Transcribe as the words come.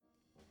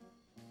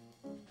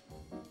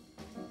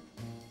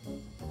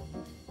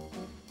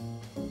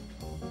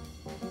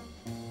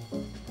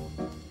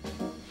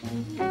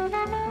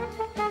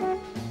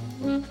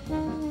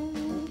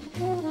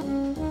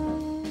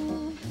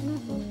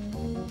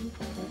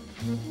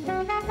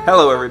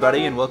Hello,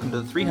 everybody, and welcome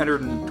to the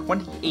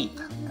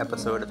 328th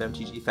episode of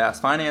MTG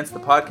Fast Finance, the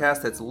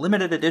podcast that's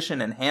limited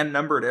edition and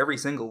hand-numbered every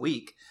single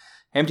week.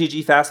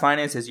 MTG Fast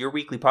Finance is your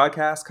weekly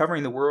podcast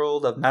covering the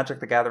world of Magic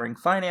the Gathering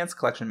finance,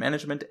 collection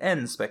management,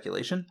 and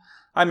speculation.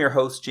 I'm your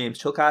host,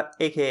 James Chilcott,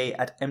 aka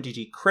at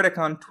MTG Critic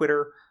on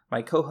Twitter.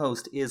 My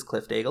co-host is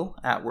Cliff Daigle,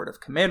 at Word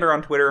of Commander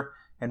on Twitter,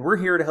 and we're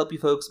here to help you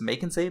folks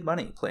make and save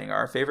money playing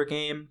our favorite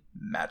game,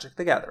 Magic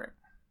the Gathering.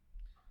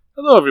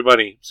 Hello,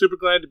 everybody. Super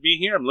glad to be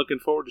here. I'm looking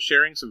forward to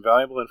sharing some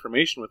valuable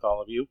information with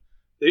all of you.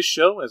 This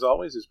show, as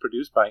always, is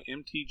produced by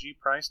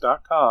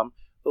MTGprice.com,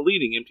 the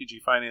leading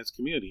MTG finance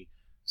community.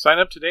 Sign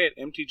up today at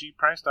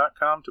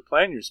MTGprice.com to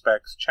plan your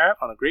specs, chat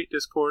on a great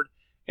Discord,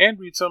 and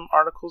read some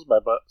articles by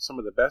some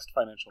of the best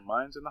financial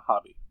minds in the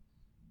hobby.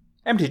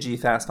 MTG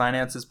Fast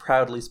Finance is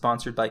proudly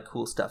sponsored by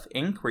Cool Stuff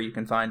Inc., where you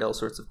can find all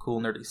sorts of cool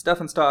nerdy stuff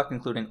in stock,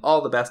 including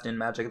all the best in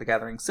Magic the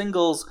Gathering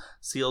singles,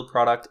 sealed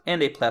product,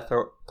 and a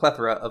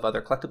plethora of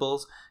other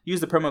collectibles.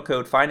 Use the promo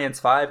code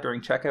FINANCE5 during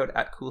checkout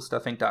at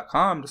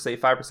CoolStuffInc.com to save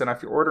 5%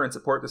 off your order and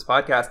support this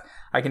podcast.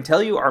 I can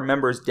tell you our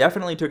members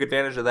definitely took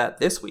advantage of that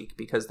this week,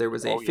 because there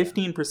was a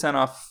 15%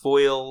 off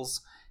foils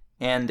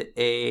and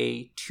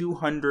a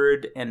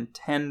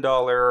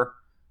 $210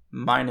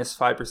 minus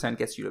 5%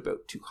 gets you to about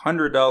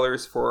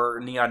 $200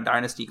 for Neon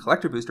Dynasty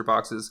collector booster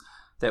boxes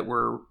that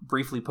were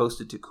briefly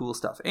posted to Cool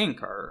Stuff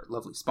Inc., our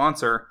lovely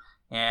sponsor.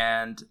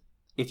 And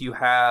if you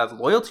have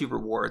loyalty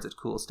rewards at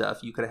Cool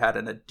Stuff, you could have had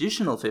an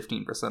additional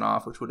 15%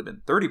 off, which would have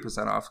been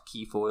 30% off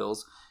key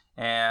foils.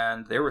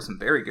 And there were some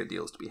very good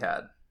deals to be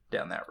had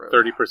down that road.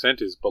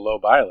 30% is below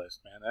buy list,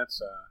 man.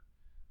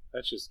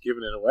 That's just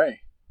giving it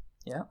away.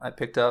 Yeah, I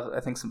picked up, I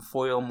think, some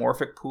foil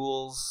Morphic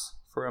pools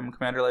from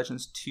Commander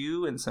Legends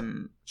 2 and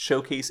some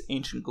Showcase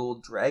Ancient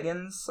Gold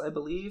Dragons, I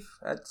believe,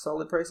 at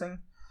solid pricing.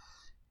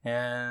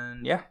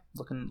 And yeah,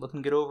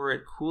 looking good over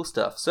at Cool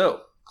Stuff.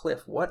 So,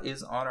 Cliff, what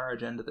is on our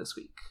agenda this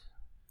week?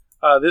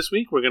 This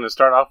week we're going to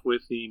start off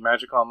with the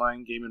Magic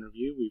Online Game and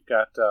Review. We've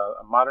got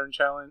a Modern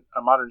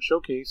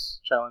Showcase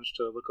challenge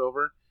to look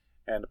over,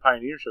 and a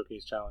Pioneer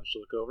Showcase challenge to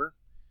look over.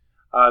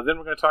 Then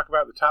we're going to talk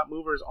about the top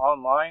movers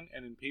online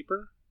and in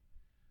paper.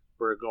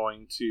 We're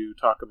going to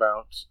talk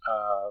about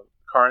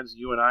cards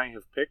you and I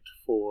have picked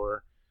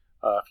for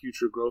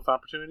future growth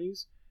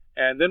opportunities.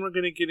 And then we're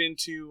going to get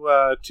into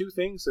two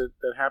things that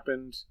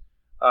happened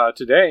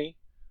today.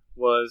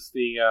 Was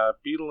the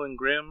Beetle and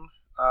Grim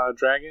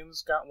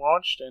dragons got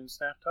launched and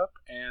snapped up,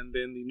 and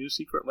then the new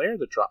secret lair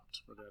that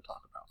dropped we're going to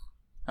talk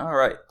about. All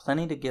right,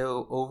 plenty to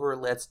go over.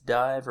 Let's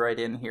dive right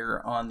in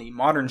here on the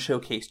Modern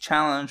Showcase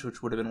Challenge,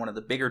 which would have been one of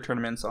the bigger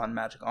tournaments on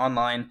Magic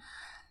Online.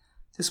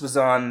 This was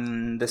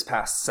on this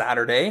past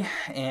Saturday,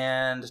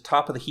 and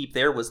top of the heap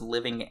there was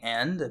Living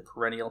End, a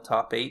perennial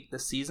top 8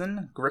 this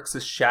season.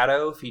 Grixis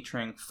Shadow,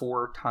 featuring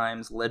 4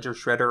 times Ledger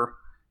Shredder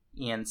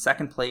in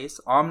second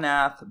place.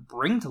 Omnath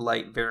Bring to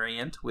Light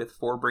variant with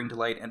 4 Bring to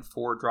Light and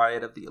 4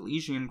 Dryad of the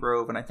Elysian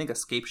Grove, and I think a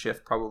Scape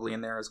Shift probably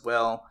in there as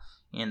well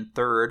in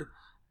third.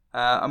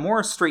 A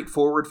more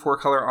straightforward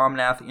 4-color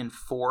Omnath in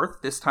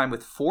fourth, this time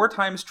with 4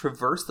 times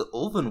Traverse the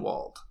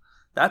Ulvenwald.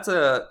 That's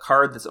a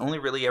card that's only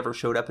really ever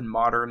showed up in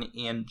Modern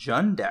and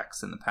Jund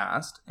decks in the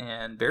past,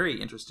 and very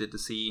interested to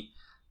see,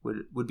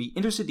 would be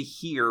interested to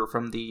hear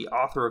from the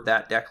author of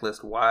that deck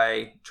list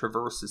why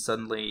Traverse is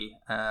suddenly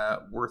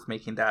worth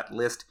making that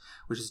list,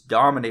 which is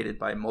dominated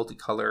by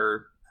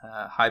multicolor,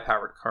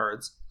 high-powered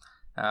cards.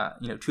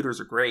 Tutors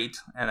are great,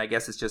 and I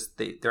guess it's just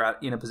they're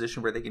in a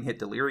position where they can hit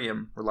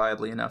Delirium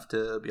reliably enough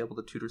to be able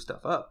to tutor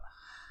stuff up.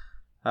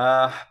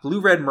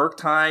 Blue-Red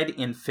Murktide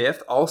in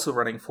fifth, also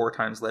running 4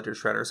 times Ledger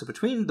Shredder. So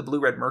between the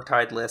Blue-Red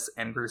Murktide list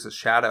and Grixis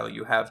Shadow,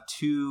 you have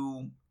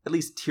 2, at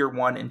least Tier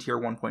 1 and Tier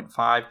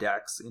 1.5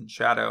 decks in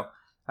Shadow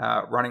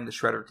running the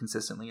Shredder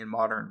consistently in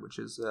Modern, which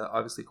is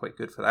obviously quite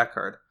good for that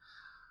card.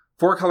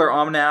 4-color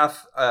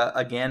Omnath,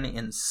 again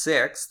in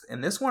sixth,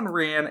 and this one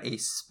ran a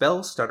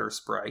Spell Stutter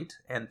Sprite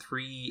and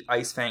 3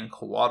 Icefang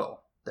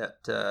Coatl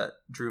that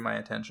drew my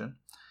attention.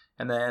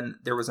 And then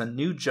there was a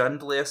new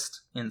Jund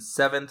list in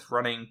 7th,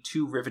 running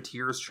 2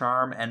 Riveteer's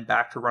Charm and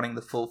back to running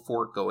the full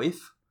 4 Goyf.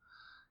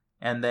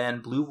 And then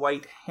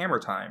Blue-White Hammer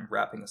Time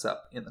wrapping us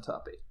up in the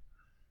top 8.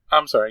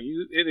 I'm sorry,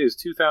 it is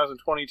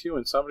 2022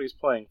 and somebody's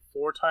playing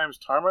 4 times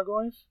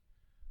Tarmogoyf?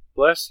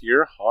 Bless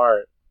your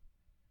heart.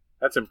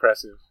 That's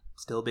impressive.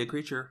 Still a big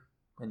creature,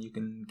 and you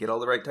can get all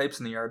the right types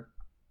in the yard.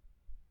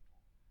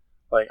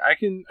 Like, I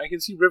can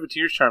see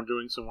Riveteer's Charm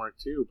doing some work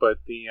too, but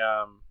the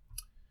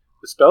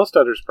Spell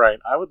Stutter Sprite,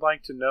 I would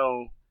like to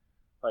know,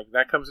 like,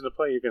 that comes into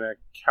play. You're going to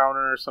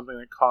counter something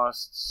that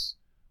costs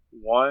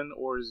 1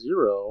 or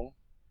 0.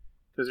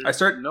 I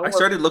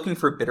started looking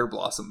for Bitter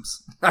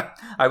Blossoms.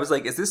 I was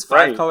like, is this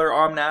 5-color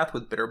Omnath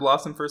with Bitter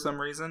Blossom for some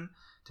reason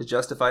to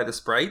justify the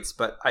sprites?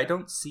 But I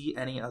don't see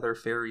any other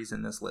fairies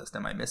in this list.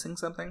 Am I missing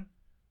something?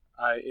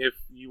 If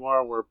you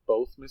are, we're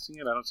both missing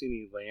it. I don't see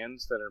any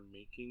lands that are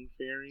making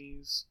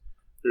fairies.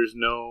 There's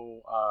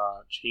no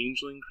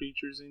changeling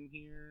creatures in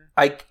here.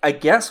 I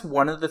guess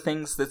one of the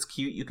things that's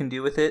cute you can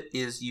do with it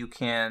is you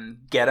can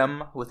get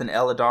them with an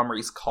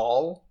Eladamri's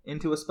Call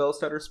into a spell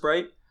stutter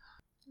sprite.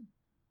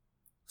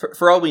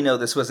 For all we know,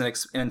 this was an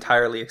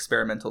entirely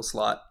experimental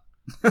slot.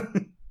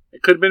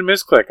 It could have been a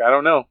misclick. I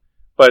don't know.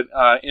 But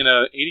in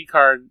a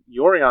 80-card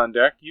Yorion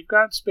deck, you've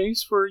got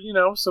space for,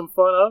 some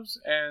fun ofs,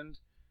 and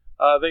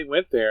they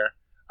went there.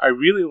 I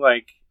really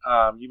like,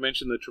 you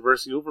mentioned the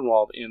Traversing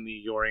Ulvenwald in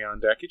the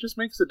Yorion deck. It just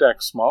makes the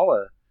deck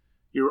smaller.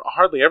 You're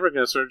hardly ever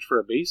going to search for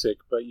a basic,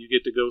 but you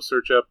get to go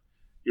search up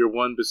your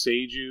one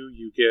Boseiju.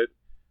 You get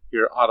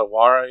your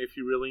Otawara if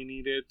you really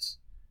need it.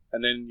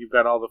 And then you've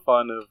got all the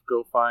fun of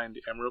go find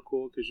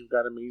Emrakul because you've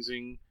got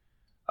amazing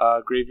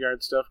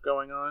graveyard stuff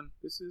going on.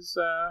 This is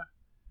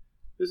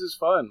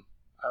fun.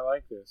 I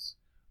like this.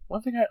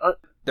 One thing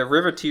the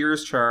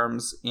Riveteer's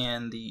Charms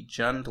in the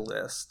Jund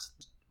list.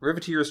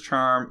 Riveteer's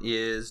Charm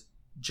is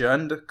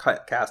Jund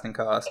casting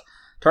cost.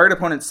 Target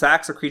opponent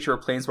sacks a creature or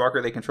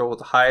planeswalker they control with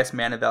the highest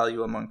mana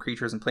value among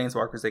creatures and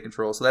planeswalkers they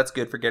control, so that's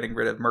good for getting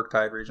rid of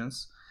Murktide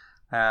Regents.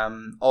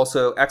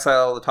 Also,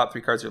 exile the top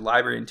 3 cards of your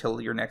library until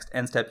your next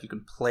end step. You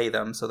can play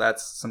them, so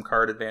that's some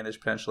card advantage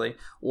potentially.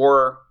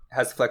 Or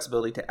has the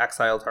flexibility to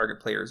exile target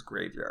player's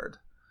graveyard.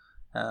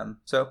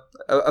 So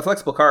a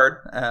flexible card,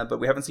 but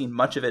we haven't seen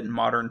much of it in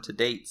Modern to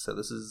date, so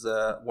this is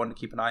one to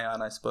keep an eye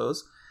on, I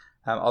suppose.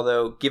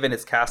 Although, given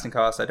its casting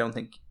cost, I don't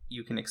think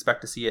you can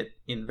expect to see it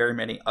in very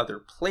many other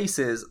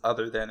places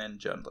other than in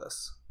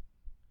Jundless.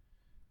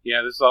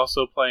 Yeah, this is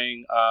also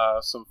playing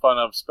some fun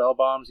of spell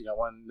bombs. You got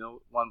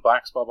one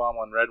black spell bomb,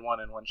 one red one,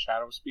 and one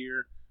shadow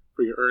spear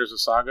for your Urza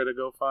Saga to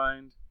go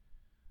find.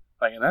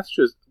 And that's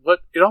just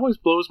it always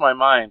blows my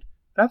mind.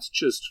 That's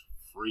just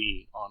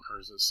free on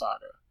Urza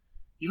Saga.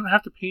 You don't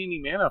have to pay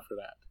any mana for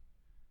that.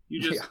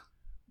 You just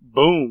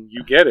boom,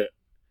 you get it.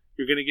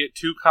 You're going to get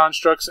 2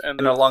 constructs,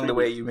 and along the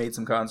way, you made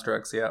some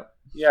constructs. Yeah.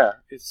 Yeah,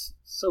 it's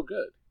so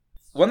good.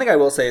 One thing I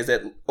will say is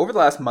that over the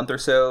last month or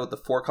so, the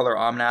 4-color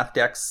Omnath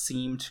decks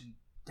seem to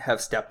have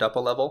stepped up a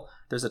level.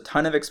 There's a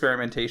ton of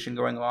experimentation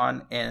going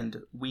on, and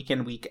week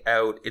in, week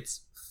out,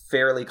 it's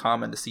fairly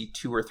common to see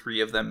 2 or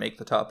 3 of them make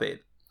the top 8.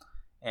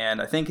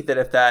 And I think that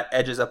if that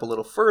edges up a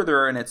little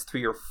further and it's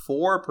 3 or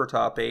 4 per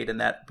top 8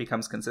 and that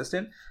becomes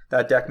consistent,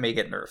 that deck may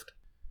get nerfed.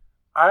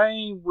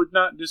 I would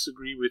not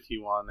disagree with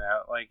you on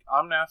that.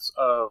 Omnath's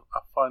a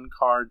fun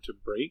card to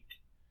break.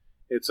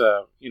 It's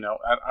I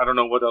don't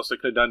know what else they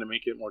could have done to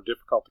make it more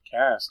difficult to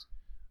cast,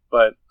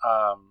 but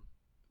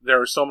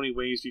there are so many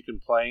ways you can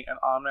play an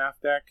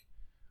Omnath deck.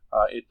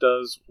 It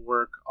does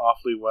work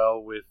awfully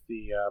well with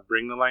the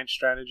Bring the Light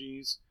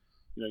strategies.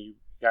 You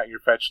got your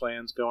fetch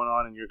lands going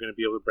on, and you're going to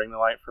be able to bring the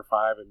light for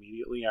 5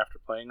 immediately after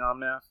playing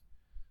Omnath.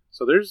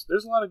 So there's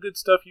a lot of good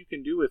stuff you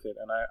can do with it,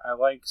 and I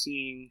like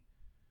seeing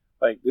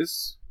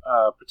this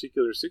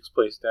particular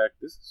 6-place deck.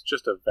 This is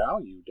just a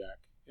value deck.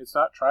 It's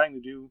not trying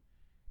to do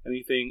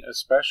anything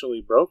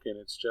especially broken.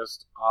 It's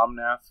just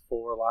Omnath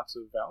for lots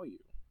of value.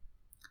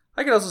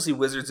 I could also see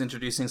Wizards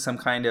introducing some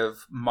kind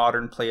of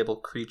modern playable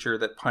creature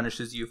that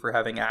punishes you for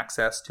having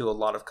access to a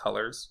lot of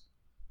colors.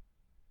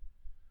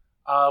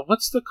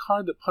 What's the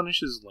card that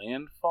punishes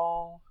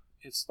landfall?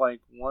 It's 1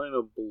 in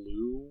a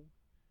blue,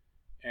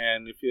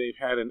 and if they've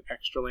had an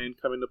extra land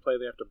come into play,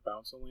 they have to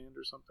bounce a land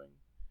or something.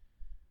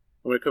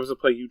 When it comes to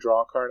play, you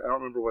draw a card. I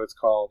don't remember what it's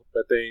called,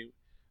 but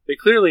they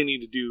clearly need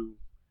to do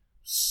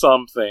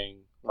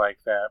something like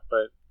that.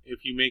 But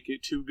if you make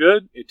it too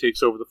good, it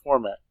takes over the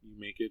format. You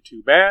make it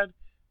too bad,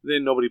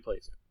 then nobody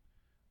plays it.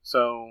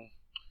 So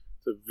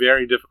it's a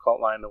very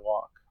difficult line to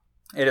walk.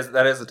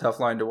 That is a tough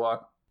line to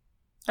walk.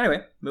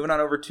 Anyway, moving on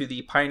over to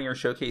the Pioneer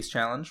Showcase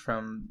Challenge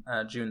from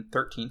June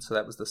 13th, so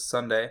that was this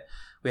Sunday.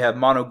 We have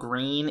Mono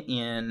Green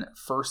in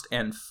 1st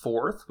and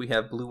 4th. We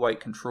have Blue White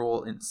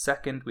Control in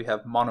 2nd. We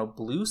have Mono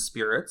Blue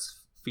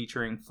Spirits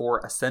featuring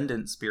 4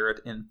 Ascendant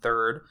Spirit in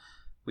 3rd.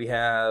 We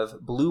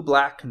have Blue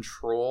Black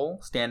Control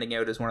standing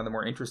out as one of the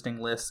more interesting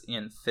lists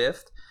in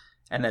 5th.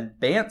 And then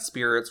Bant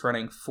Spirits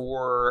running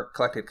 4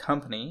 Collected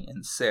Company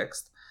in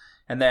 6th.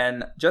 And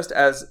then just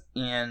as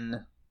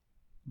in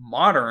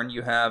Modern,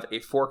 you have a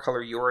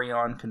 4-color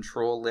Yorion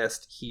control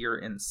list here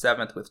in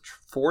 7th with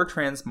 4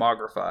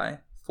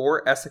 Transmogrify,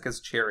 4 Esika's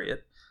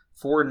Chariot,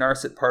 4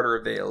 Narset Parter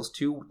of Veils,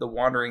 2 The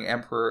Wandering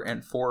Emperor,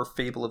 and 4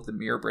 Fable of the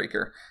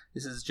Mirrorbreaker.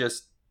 This is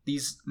just,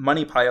 these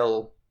money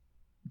pile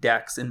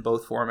decks in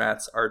both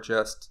formats are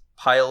just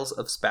piles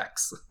of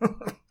specs.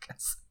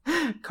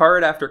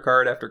 Card after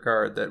card after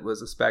card that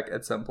was a spec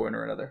at some point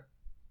or another.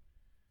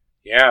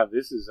 Yeah,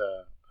 this is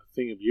a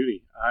thing of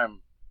beauty.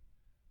 I'm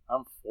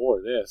for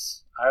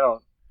this. I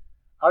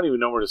don't even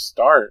know where to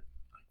start.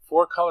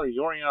 4-color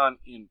Yorion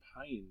in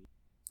Pioneer.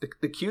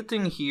 The cute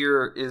thing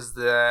here is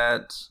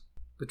that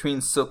between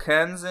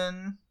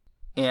Silkanzin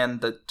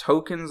and the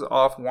tokens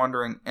off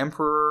Wandering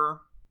Emperor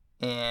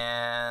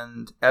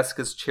and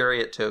Esika's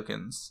Chariot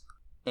tokens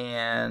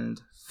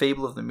and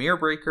Fable of the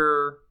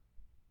Mirrorbreaker,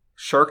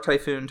 Shark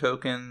Typhoon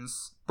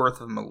tokens,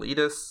 Birth of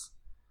Meletus,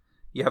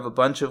 you have a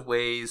bunch of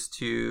ways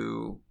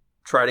to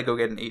try to go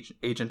get an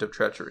Agent of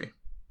Treachery.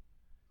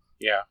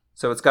 Yeah.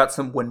 So it's got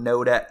some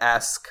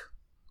Winota-esque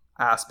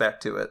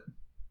aspect to it.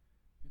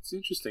 It's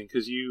interesting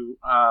because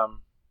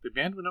they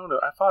banned Winota.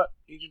 I thought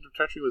Agent of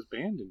Treachery was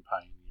banned in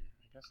Pioneer.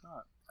 I guess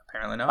not.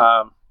 Apparently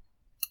not.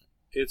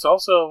 It's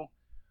also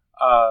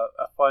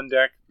a fun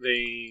deck.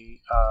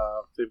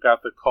 They've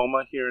got the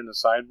Coma here in the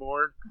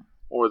sideboard,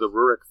 or the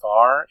Rurik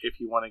Thar if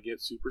you want to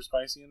get super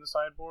spicy in the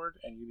sideboard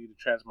and you need to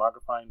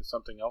transmogrify into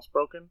something else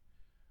broken.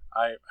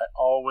 I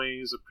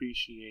always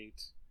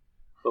appreciate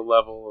the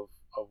level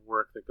of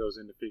work that goes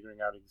into figuring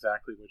out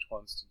exactly which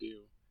ones to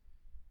do.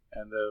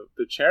 And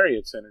the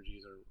Chariot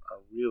synergies are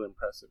real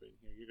impressive in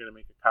here. You're going to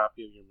make a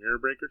copy of your Mirror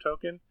Breaker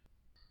token.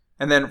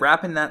 And then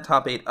wrapping that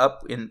top 8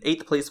 up, in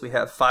 8th place we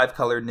have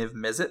 5-color Niv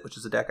Mizzet, which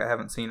is a deck I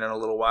haven't seen in a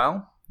little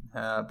while.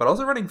 But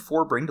also running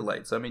 4 Bring to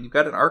Light. So, I mean, you've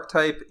got an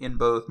archetype in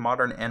both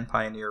Modern and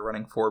Pioneer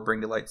running 4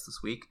 Bring to Lights this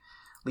week.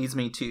 Leads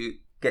me to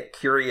get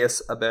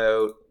curious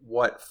about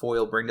what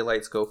foil Bring to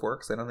Lights go for,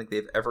 because I don't think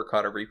they've ever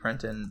caught a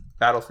reprint. And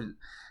Battle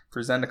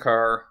for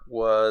Zendikar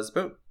was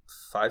about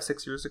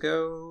 5-6 years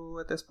ago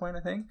at this point,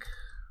 I think.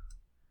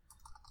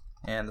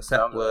 And the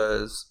set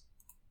was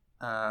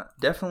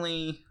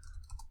definitely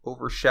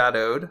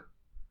overshadowed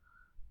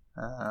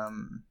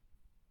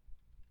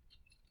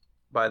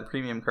by the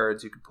premium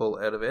cards you could pull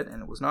out of it,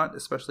 and it was not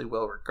especially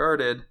well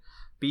regarded.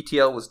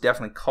 BTL was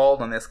definitely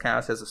called on this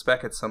cast as a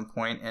spec at some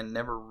point and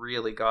never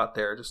really got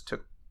there. It just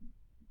took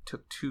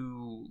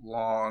too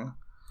long.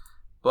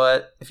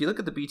 But if you look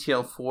at the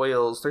BTL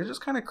foils, they're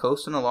just kind of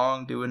coasting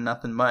along, doing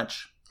nothing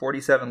much.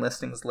 47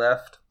 listings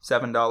left,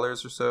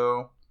 $7 or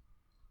so.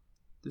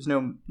 There's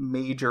no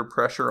major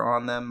pressure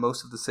on them.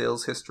 Most of the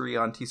sales history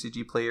on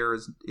TCG Player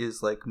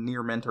is like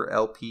near mint or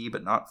LP,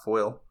 but not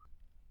foil.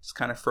 Just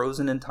kind of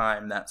frozen in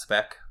time, that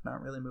spec.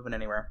 Not really moving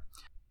anywhere.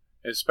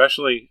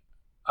 Especially,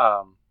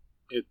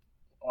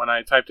 when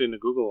I typed into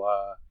Google,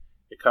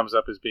 it comes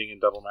up as being in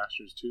Double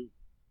Masters 2.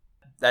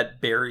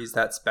 That buries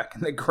that spec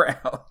in the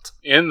ground.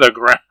 In the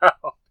ground.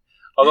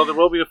 Although there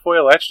will be a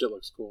foil etched, it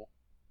looks cool.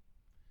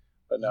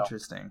 But no.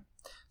 Interesting.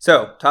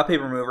 So, top 8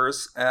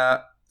 removers.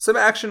 Some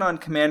action on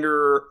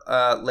Commander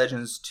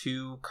Legends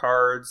 2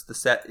 cards. The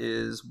set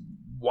is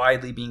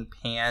widely being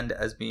panned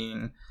as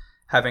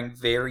having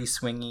very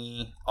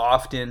swingy,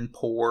 often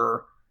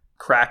poor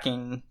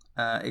cracking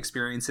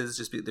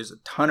experiences. There's a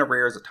ton of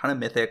rares, a ton of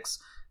mythics.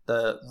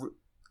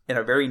 In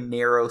a very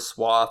narrow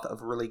swath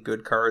of really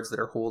good cards that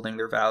are holding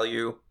their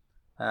value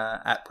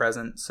at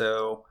present.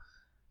 So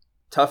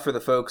tough for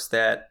the folks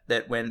that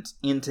went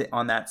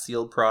on that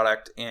sealed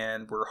product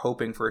and were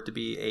hoping for it to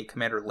be a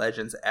Commander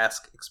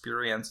Legends-esque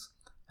experience.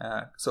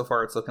 So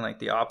far, it's looking like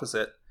the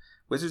opposite.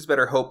 Wizards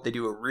better hope they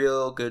do a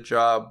real good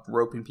job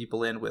roping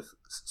people in with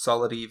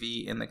solid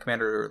EV in the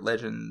Commander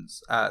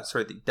Legends,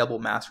 the Double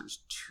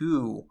Masters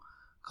 2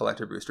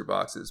 collector booster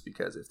boxes,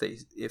 because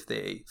if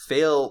they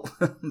fail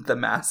the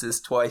masses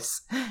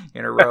twice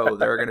in a row,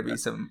 there's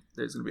going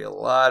to be a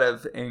lot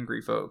of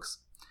angry folks.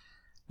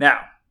 Now,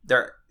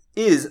 there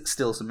is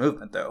still some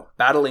movement though.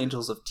 Battle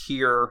Angels of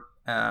Tyr,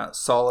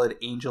 solid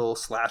angel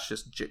 /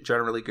 just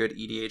generally good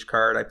EDH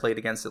card. I played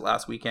against it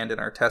last weekend in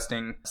our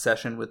testing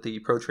session with the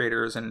pro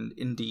traders, and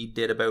indeed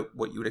did about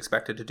what you would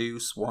expect it to do.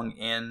 Swung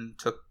in,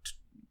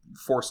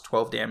 forced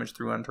 12 damage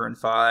through on turn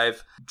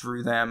 5,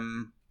 drew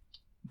them,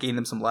 gained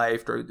them some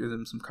life, drew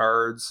them some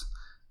cards,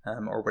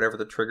 or whatever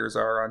the triggers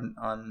are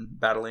on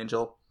Battle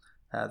Angel.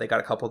 They got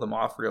a couple of them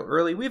off real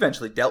early. We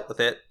eventually dealt with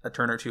it a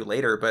turn or two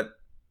later, but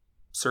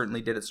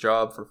certainly did its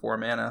job for 4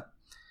 mana.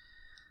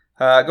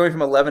 Going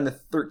from 11 to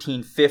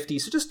 1350,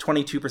 so just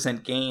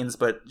 22% gains,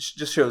 but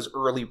just shows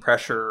early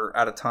pressure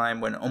at a time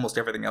when almost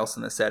everything else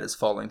in the set is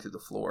falling through the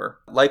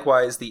floor.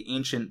 Likewise, the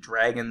Ancient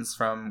Dragons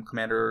from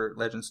Commander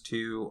Legends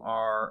 2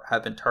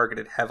 have been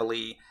targeted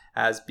heavily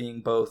as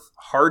being both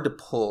hard to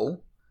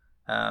pull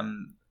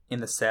in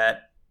the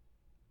set,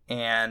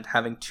 and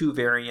having 2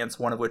 variants,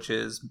 one of which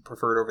is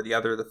preferred over the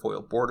other, the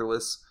foil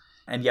borderless.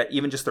 And yet,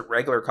 even just the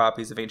regular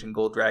copies of Ancient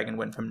Gold Dragon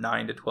went from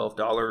 $9 to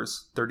 $12,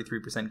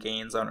 33%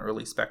 gains on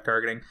early spec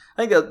targeting.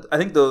 I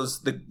think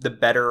those the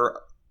better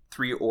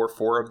 3 or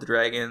 4 of the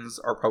dragons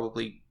are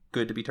probably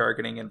good to be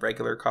targeting in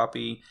regular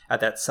copy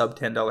at that sub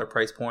 $10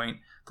 price point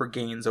for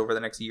gains over the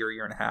next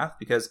year and a half.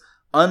 Because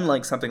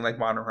unlike something like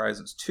Modern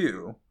Horizons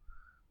 2,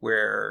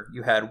 where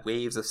you had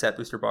waves of set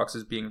booster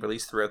boxes being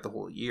released throughout the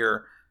whole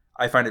year,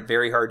 I find it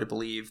very hard to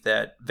believe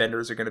that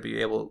vendors are going to be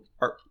able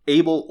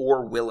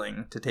or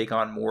willing to take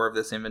on more of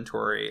this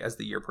inventory as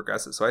the year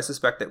progresses. So I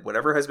suspect that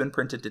whatever has been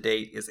printed to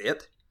date is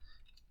it.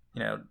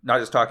 Not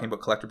just talking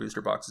about collector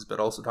booster boxes, but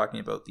also talking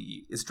about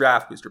it's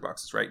draft booster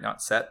boxes, right?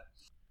 Not set.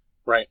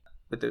 Right.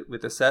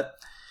 With the set.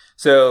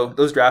 So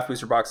those draft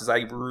booster boxes, I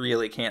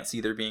really can't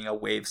see there being a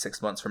wave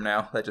 6 months from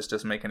now. That just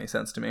doesn't make any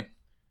sense to me.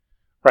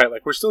 Right,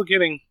 like we're still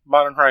getting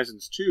Modern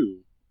Horizons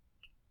 2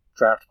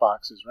 draft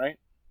boxes, right?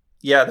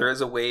 Yeah, there is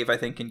a wave, I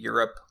think, in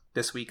Europe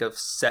this week of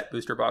set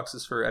booster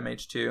boxes for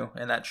MH2,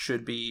 and that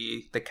should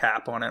be the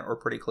cap on it, or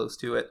pretty close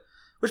to it.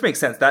 Which makes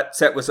sense. That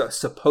set was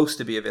supposed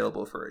to be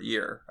available for a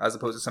year, as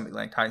opposed to something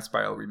like Time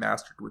Spiral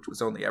Remastered, which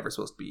was only ever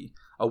supposed to be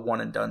a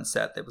one-and-done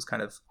set that was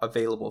kind of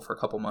available for a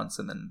couple months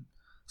and then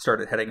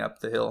started heading up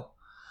the hill.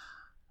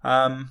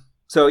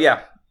 So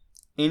yeah,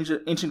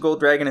 Ancient Gold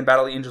Dragon and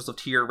Battle of the Angels of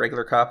Tyr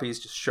regular copies,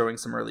 just showing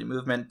some early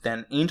movement.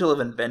 Then Angel of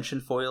Invention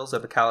foils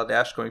of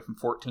Kaladesh going from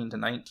 14 to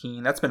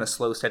 19. That's been a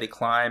slow, steady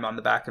climb on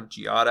the back of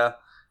Giada,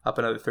 up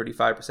another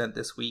 35%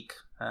 this week.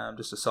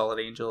 Just a solid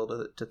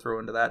angel to throw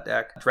into that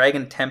deck.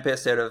 Dragon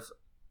Tempest out of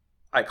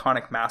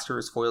Iconic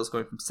Masters foils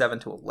going from 7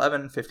 to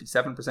 11,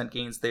 57%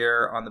 gains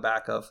there on the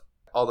back of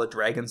all the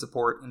dragon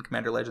support in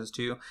Commander Legends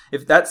 2.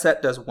 If that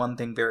set does one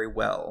thing very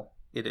well,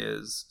 it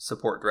is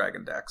support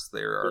dragon decks.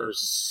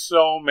 There's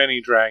so many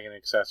dragon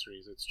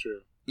accessories, it's true.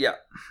 Yeah,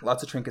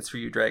 lots of trinkets for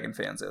you dragon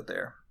fans out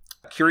there.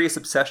 Curious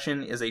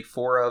Obsession is a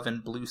 4 of in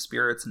Blue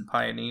Spirits and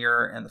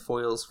Pioneer, and the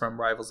foils from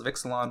Rivals of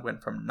Ixalan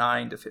went from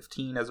 9 to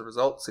 15 as a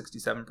result,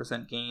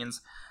 67% gains.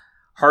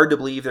 Hard to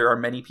believe there are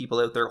many people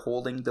out there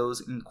holding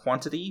those in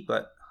quantity,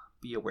 but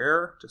be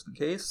aware, just in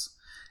case.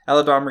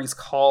 Eladamri's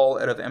Call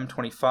out of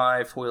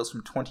M25, foils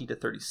from 20 to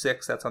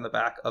 36. That's on the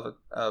back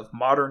of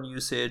modern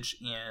usage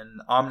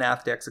in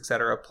Omnath decks,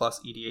 etc., plus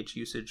EDH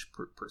usage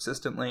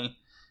persistently.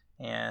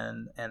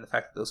 And the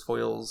fact that those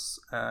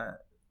foils...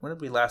 when did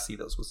we last see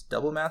those? Was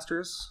Double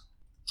Masters?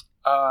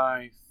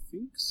 I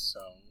think so.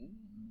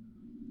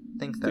 I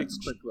think that's...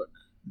 Take a quick look.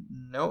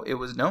 No, it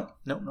was... No.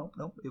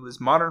 It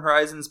was Modern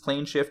Horizons,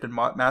 Plane Shift, and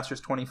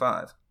Masters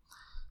 25.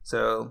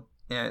 So,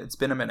 yeah, it's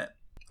been a minute.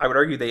 I would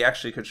argue they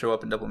actually could show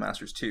up in Double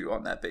Masters 2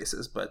 on that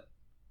basis, but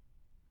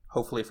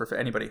hopefully for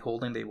anybody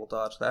holding, they will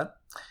dodge that.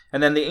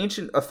 And then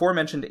the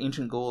aforementioned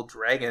Ancient Gold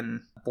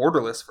Dragon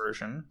borderless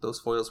version,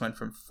 those foils went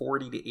from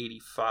 40 to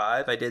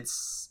 85.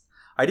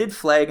 I did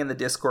flag in the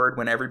Discord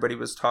when everybody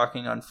was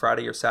talking on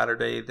Friday or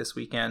Saturday this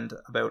weekend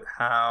about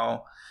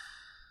how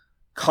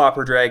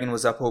Copper Dragon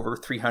was up over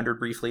 300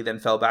 briefly, then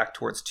fell back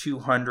towards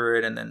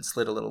 200, and then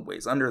slid a little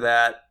ways under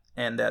that.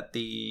 And that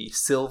the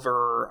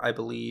Silver, I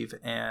believe,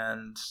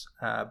 and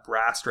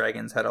Brass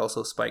Dragons had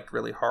also spiked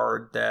really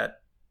hard.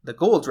 That the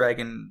Gold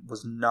Dragon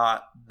was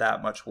not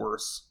that much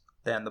worse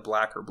than the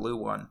Black or Blue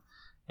one,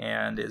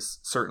 and is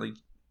certainly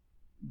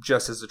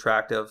just as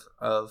attractive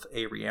of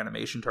a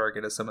reanimation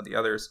target as some of the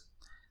others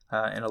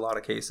in a lot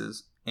of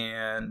cases.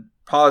 And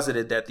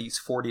posited that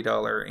these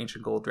 $40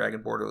 Ancient Gold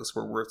Dragon borderless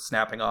were worth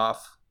snapping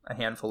off a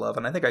handful of.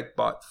 And I think I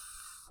bought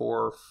 4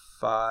 or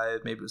 5,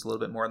 maybe it was a little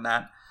bit more than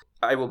that.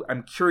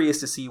 I'm curious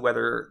to see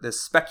whether the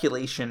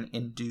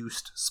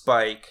speculation-induced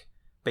spike,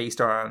 based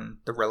on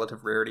the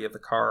relative rarity of the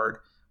card,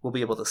 will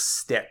be able to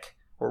stick,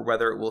 or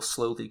whether it will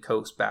slowly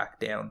coast back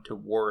down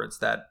towards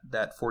that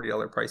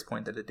 $40 price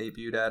point that it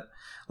debuted at.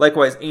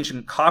 Likewise,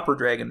 Ancient Copper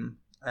Dragon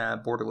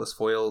borderless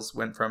foils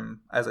went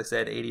from, as I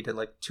said, 80 to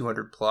like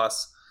 200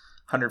 plus,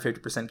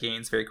 150%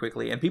 gains very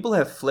quickly, and people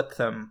have flipped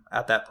them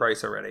at that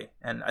price already,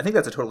 and I think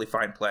that's a totally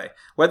fine play.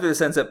 Whether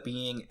this ends up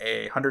being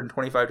a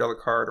 $125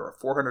 card or a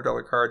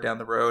 $400 card down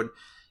the road,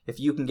 if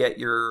you can get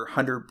your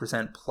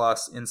 100%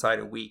 plus inside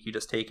a week, you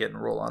just take it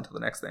and roll on to the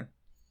next thing.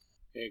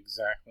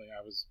 Exactly.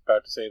 I was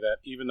about to say that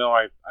even though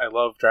I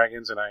love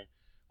dragons and I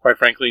quite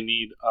frankly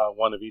need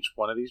one of each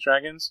one of these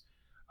dragons,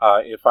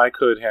 if I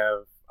could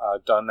have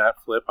done that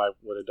flip, I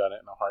would have done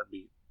it in a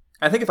heartbeat.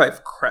 I think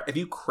if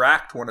you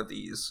cracked one of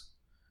these,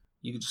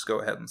 you could just go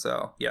ahead and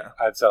sell. Yeah.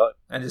 I'd sell it.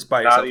 And just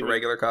buy yourself a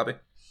regular copy.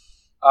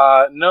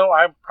 No,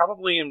 I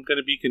probably am going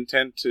to be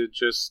content to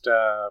just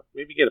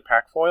maybe get a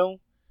pack foil.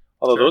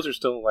 Although those are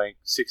still like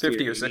 60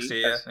 50 or 60,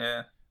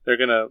 yeah. They're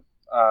going to...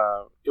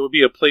 it would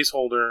be a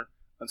placeholder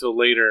until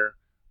later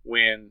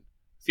when,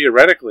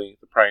 theoretically,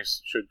 the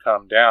price should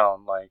come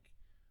down. Like,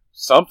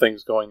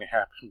 something's going to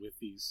happen with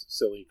these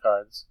silly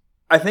cards.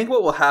 I think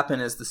what will happen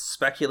is the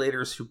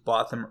speculators who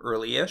bought them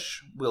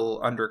early-ish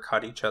will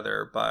undercut each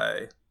other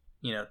by...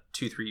 $2,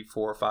 $3,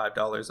 $4,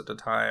 $5 at a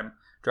time,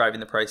 driving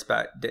the price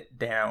back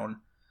down,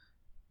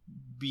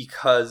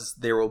 because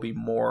there will be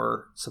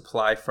more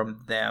supply from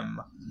them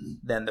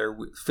than they're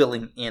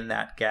filling in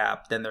that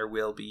gap, than there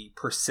will be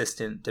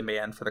persistent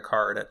demand for the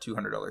card at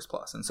 $200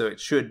 plus. And so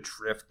it should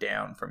drift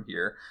down from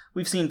here.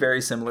 We've seen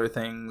very similar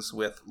things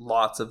with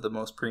lots of the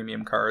most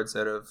premium cards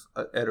out of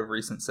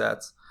recent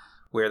sets,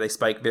 where they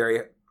spike very...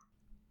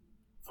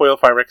 Foil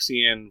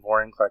Phyrexian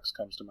Vorinclex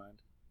comes to mind.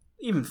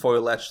 Even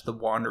Foil Etch, the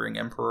Wandering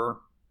Emperor,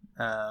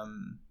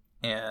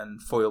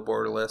 and Foil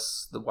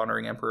Borderless, the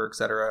Wandering Emperor,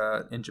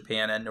 etc., in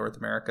Japan and North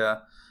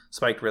America,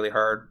 spiked really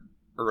hard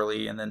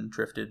early and then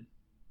drifted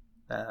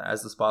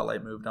as the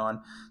spotlight moved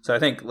on. So I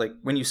think like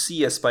when you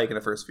see a spike in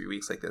the first few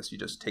weeks like this, you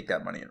just take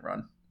that money and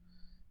run,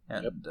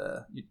 and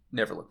you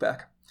never look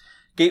back.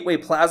 Gateway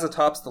Plaza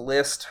tops the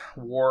list.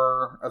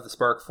 War of the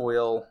Spark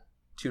foil,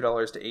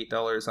 $2 to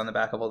 $8 on the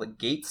back of all the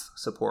Gates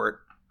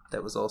support.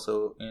 That was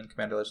also in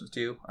Commander Legends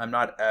 2. I'm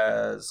not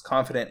as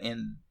confident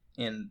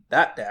in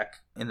that deck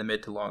in the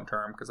mid to long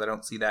term, because I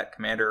don't see that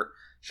commander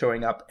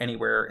showing up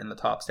anywhere in the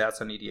top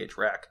stats on EDH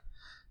Rec.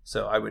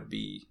 So I would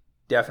be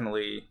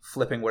definitely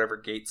flipping whatever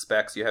gate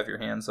specs you have your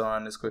hands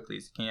on as quickly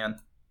as you can.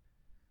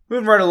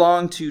 Moving right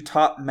along to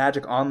top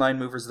Magic Online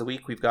movers of the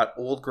week, we've got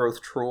Old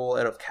Growth Troll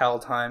out of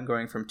Kaldheim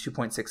going from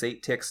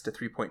 2.68 ticks to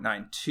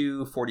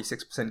 3.92,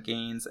 46%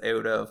 gains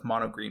out of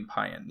Mono Green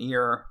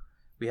Pioneer.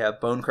 We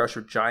have Bone Crusher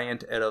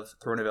Giant out of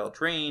Throne of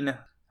Eldraine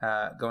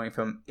going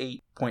from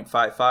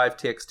 8.55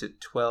 ticks to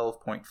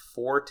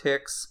 12.4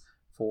 ticks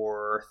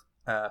for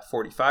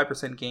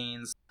 45%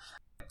 gains.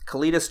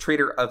 Kalidas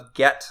Trader of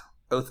Get,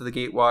 Oath of the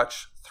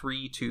Gatewatch,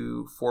 3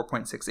 to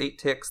 4.68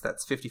 ticks.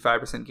 That's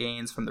 55%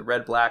 gains from the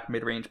Red-Black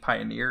Mid-Range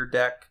Pioneer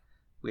deck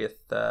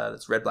with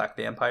that's Red-Black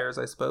Vampires,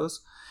 I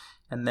suppose.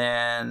 And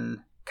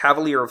then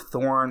Cavalier of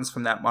Thorns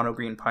from that Mono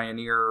Green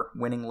Pioneer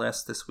winning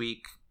list this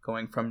week,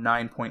 going from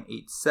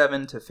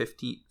 9.87 to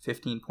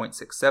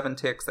 15.67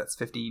 ticks. That's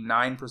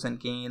 59%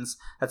 gains.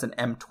 That's an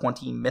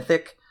M20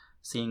 Mythic,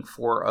 seeing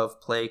 4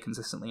 of play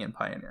consistently in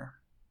Pioneer.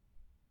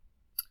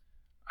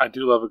 I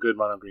do love a good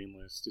mono green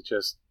list. It's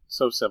just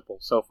so simple,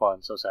 so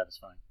fun, so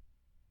satisfying.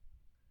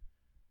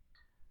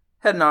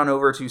 Heading on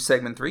over to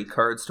segment 3,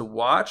 cards to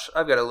watch.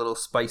 I've got a little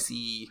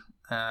spicy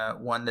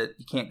one that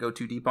you can't go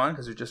too deep on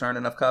because there just aren't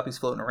enough copies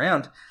floating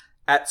around.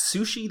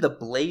 Atsushi the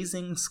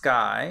Blazing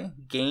Sky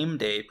Game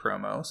Day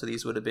promo. So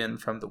these would have been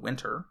from the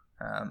winter,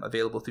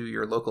 available through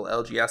your local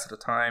LGS at a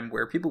time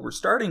where people were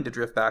starting to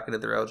drift back into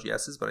their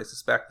LGSs, but I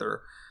suspect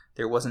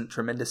there wasn't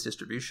tremendous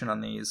distribution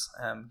on these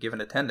given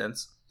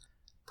attendance.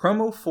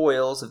 Promo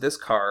foils of this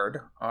card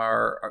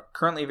are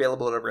currently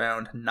available at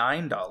around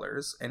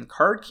 $9, and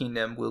Card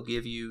Kingdom will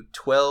give you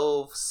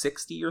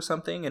 $12.60 or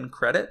something in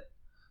credit.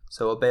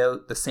 So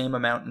about the same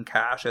amount in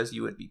cash as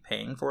you would be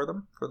paying for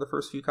them for the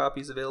first few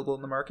copies available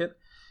in the market.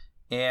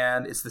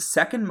 And it's the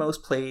second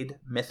most played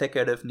Mythic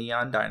out of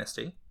Neon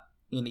Dynasty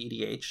in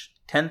EDH.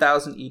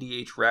 10,000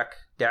 EDH rec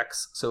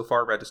decks so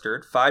far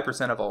registered,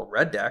 5% of all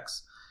red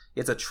decks.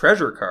 It's a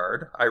treasure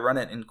card. I run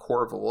it in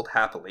Korvold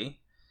happily.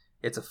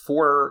 It's a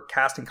 4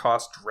 casting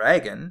cost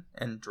dragon,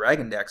 and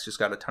dragon decks just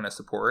got a ton of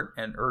support,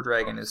 and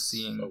Ur-Dragon is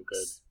seeing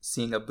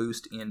a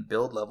boost in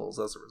build levels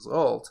as a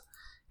result.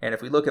 And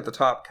if we look at the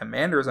top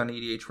commanders on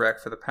EDH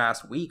Rec for the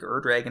past week,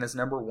 Ur-Dragon is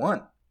number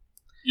 1.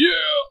 Yeah!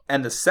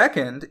 And the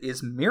second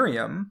is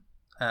Miriam,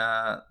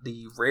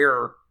 the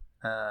rare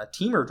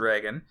Teamer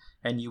Dragon,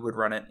 and you would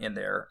run it in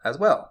there as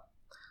well.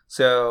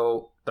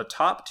 So the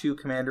top 2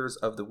 commanders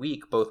of the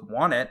week both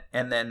won it,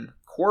 and then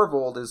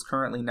Korvold is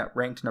currently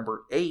ranked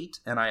number 8,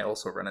 and I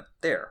also run it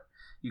there.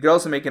 You could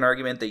also make an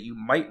argument that you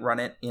might run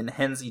it in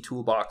Henzi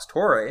Toolbox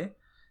Torre,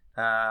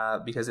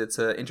 because it's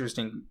an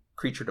interesting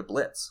creature to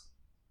blitz.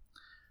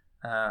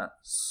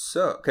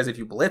 Because if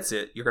you blitz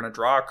it, you're going to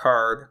draw a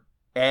card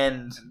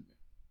and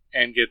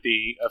get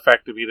the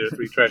effect of either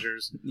 3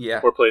 treasures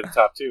yeah. or play the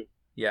top 2.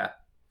 Yeah.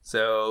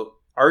 So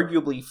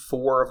arguably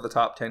 4 of the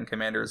top 10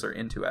 commanders are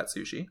into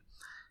Atsushi.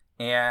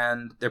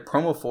 And their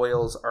promo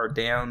foils are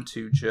down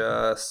to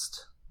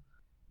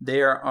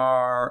there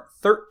are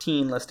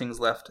 13 listings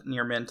left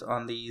near mint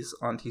on these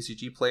on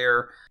TCG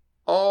Player,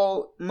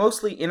 all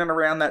mostly in and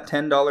around that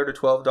 $10 to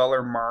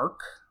 $12 mark.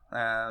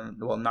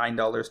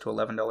 $9 to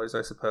 $11,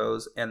 I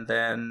suppose. And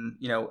then,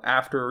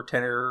 after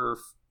 10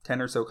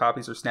 or so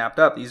copies are snapped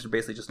up, these are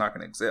basically just not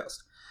going to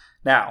exist.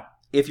 Now,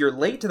 if you're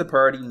late to the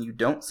party and you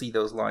don't see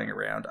those lying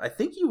around, I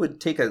think you would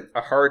take a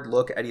hard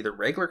look at either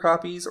regular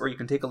copies, or you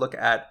can take a look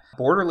at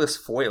borderless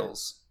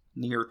foils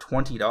near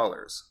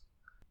 $20.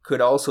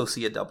 Could also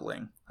see a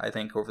doubling, I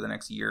think, over the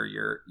next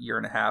year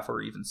and a half,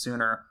 or even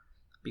sooner,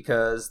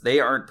 because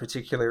they aren't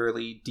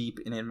particularly deep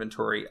in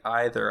inventory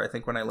either. I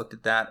think when I looked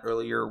at that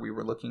earlier, we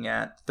were looking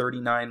at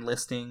 39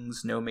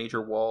 listings, no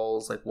major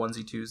walls, like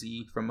onesie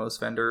twosie from most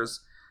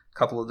vendors. A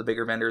couple of the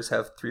bigger vendors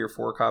have 3 or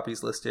 4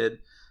 copies listed.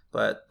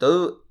 But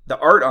the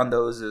art on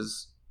those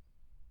is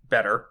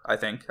better, I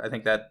think. I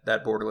think that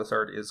borderless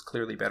art is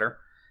clearly better.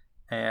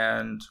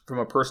 And from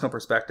a personal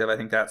perspective, I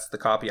think that's the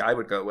copy I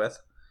would go with.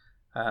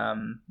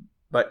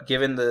 But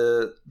given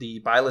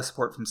the buy list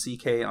support from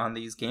CK on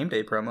these game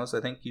day promos,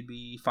 I think you'd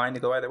be fine to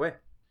go either way.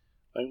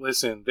 Like,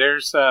 listen,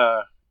 there's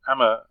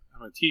I'm a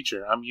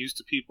teacher. I'm used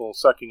to people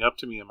sucking up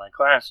to me in my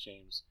class,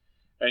 James.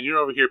 And you're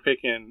over here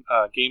picking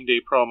game day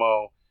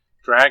promo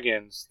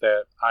dragons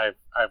that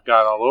I've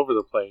got all over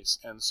the place,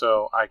 and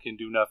so I can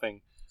do nothing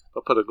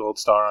but put a gold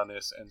star on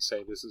this and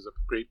say this is a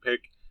great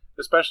pick,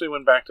 especially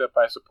when backed up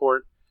by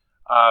support.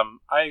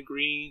 I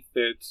agree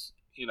that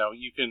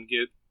you can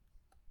get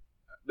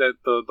that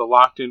the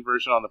locked in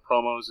version on the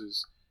promos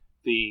is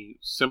the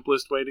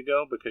simplest way to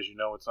go because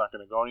it's not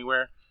going to go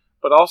anywhere,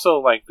 but also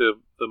like the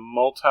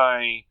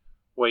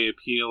multi-way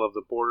appeal of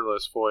the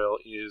borderless foil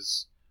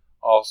is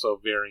also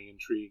very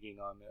intriguing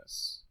on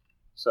this.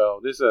 So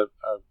this is a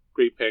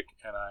great pick,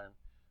 and I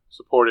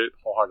support it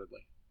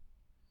wholeheartely.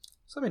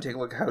 So let me take a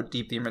look at how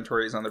deep the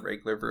inventory is on the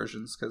regular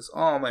versions, because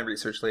all my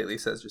research lately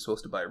says you're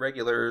supposed to buy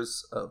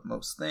regulars of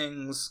most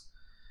things.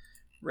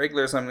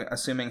 Regulars, I'm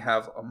assuming,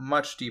 have a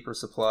much deeper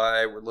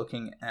supply. We're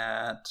looking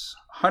at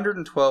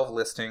 112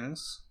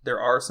 listings. There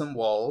are some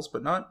walls,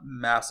 but not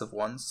massive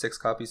ones. 6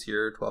 copies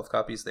here, 12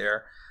 copies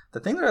there. The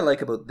thing that I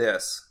like about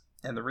this,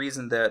 and the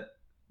reason that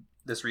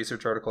this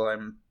research article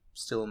I'm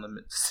still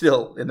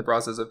in the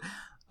process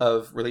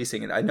of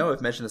releasing it. I know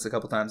I've mentioned this a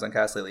couple times on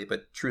Cast lately,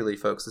 but truly,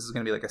 folks, this is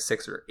going to be like a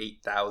 6,000 or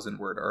 8,000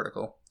 word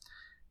article.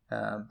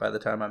 By the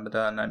time I'm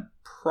done, I'm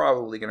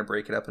probably going to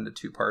break it up into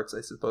 2 parts,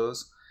 I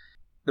suppose.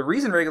 The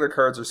reason regular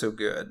cards are so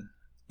good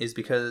is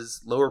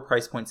because lower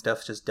price point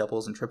stuff just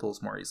doubles and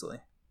triples more easily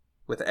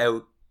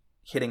without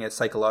hitting a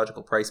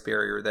psychological price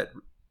barrier that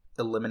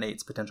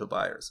eliminates potential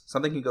buyers.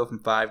 Something can go from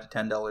 $5 to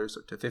 $10 or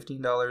to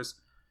 $15,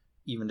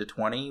 even to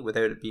 $20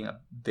 without it being a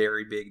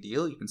very big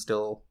deal. You can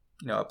still,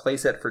 a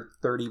playset for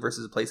 $30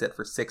 versus a playset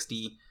for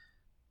 $60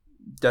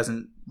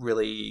 doesn't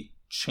really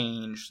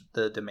change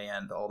the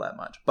demand all that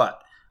much.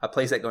 But a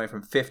playset going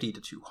from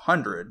 $50 to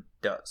 $200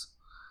 does.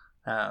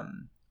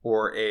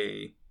 Or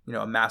a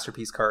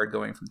masterpiece card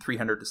going from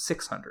 $300 to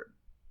 $600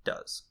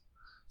 does.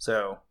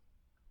 So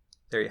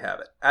there you have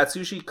it.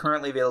 Atsushi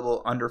currently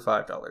available under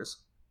 $5.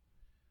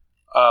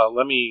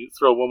 Let me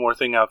throw one more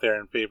thing out there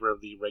in favor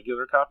of the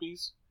regular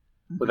copies.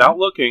 Mm-hmm. Without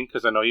looking,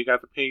 because I know you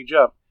got the page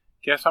up,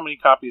 guess how many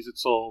copies it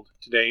sold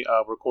today,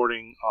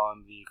 recording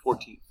on the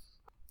 14th?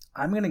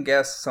 I'm going to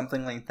guess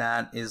something like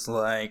that is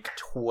like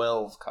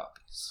 12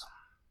 copies.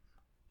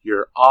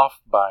 You're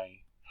off by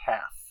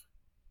half.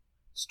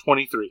 It's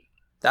 23.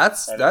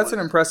 That's an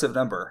impressive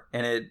number.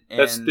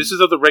 This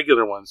is of the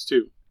regular ones,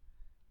 too.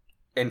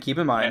 And keep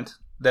in mind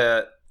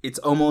that it's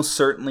almost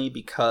certainly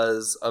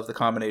because of the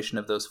combination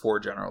of those 4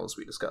 generals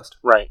we discussed.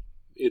 Right.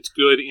 It's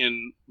good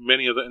in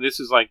many of and this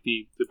is like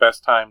the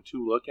best time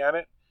to look at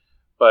it.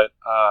 But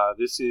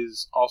this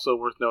is also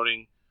worth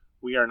noting,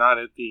 we are not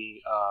at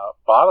the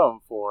bottom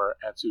for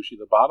Atsushi.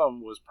 The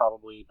bottom was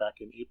probably back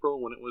in April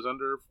when it was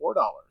under $4.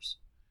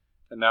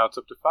 And now it's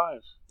up to $5.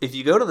 If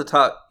you go to the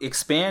top,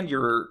 expand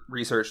your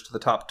research to the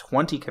top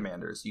 20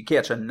 commanders, you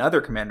catch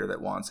another commander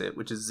that wants it,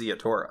 which is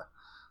Ziatora.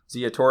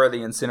 Ziatora,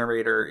 the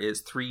Incinerator,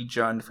 is 3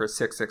 Jund for a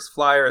 6/6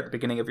 flyer. At the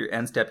beginning of your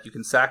end step, you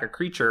can sack a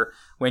creature.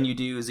 When you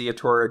do,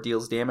 Ziatora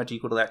deals damage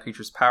equal to that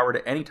creature's power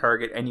to any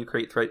target, and you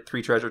create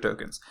 3 treasure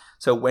tokens.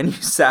 So when you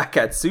sack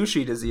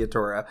Atsushi to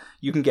Ziatora,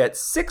 you can get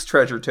 6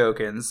 treasure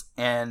tokens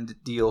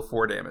and deal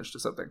 4 damage to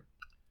something.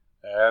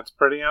 That's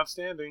pretty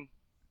outstanding.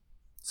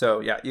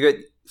 So yeah, you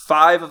get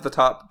 5 of the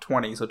top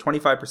 20, so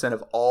 25%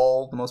 of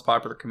all the most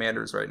popular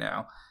commanders right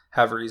now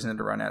have a reason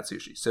to run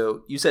Atsushi.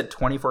 So you said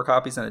 24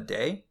 copies in a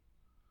day?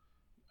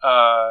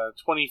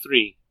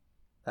 23.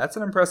 That's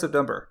an impressive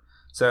number.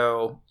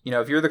 So,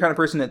 if you're the kind of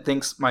person that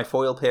thinks my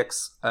foil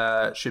picks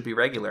should be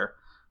regular,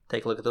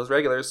 take a look at those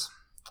regulars.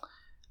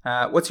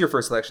 What's your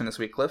first selection this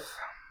week, Cliff?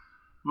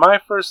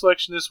 My first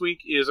selection this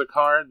week is a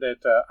card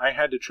that I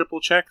had to triple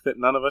check that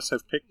none of us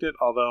have picked it,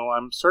 although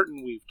I'm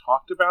certain we've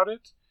talked about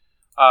it.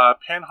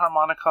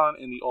 Panharmonicon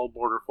in the Old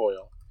Border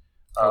foil.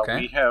 Okay.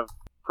 We have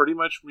pretty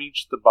much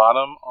reached the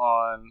bottom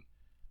on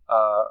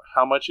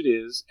how much it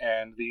is,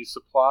 and the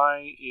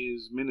supply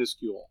is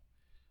minuscule.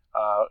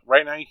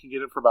 Right now you can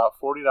get it for about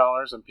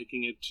 $40. I'm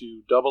picking it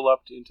to double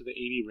up into the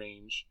 80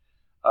 range,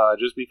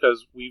 just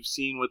because we've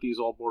seen what these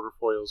Old Border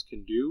foils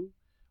can do.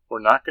 We're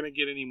not going to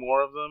get any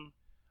more of them.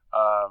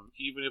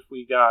 Even if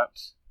we got,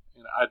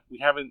 we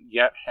haven't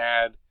yet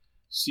had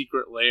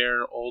Secret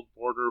Lair Old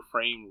Border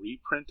frame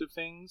reprint of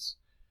things.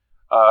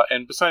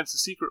 And besides, the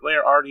Secret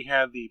Lair already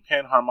had the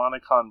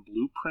Panharmonicon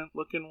blueprint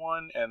looking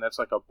one, and that's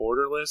like a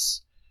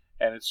borderless,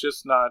 and it's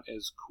just not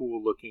as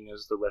cool looking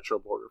as the retro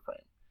border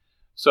frame.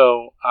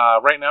 So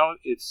right now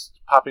it's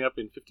popping up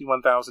in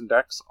 51,000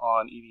 decks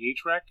on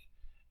EDHREC,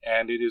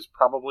 and it is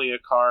probably a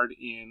card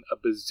in a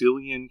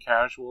bazillion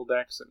casual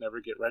decks that never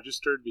get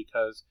registered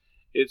because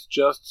it's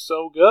just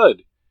so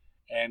good.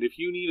 And if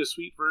you need a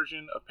sweet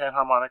version of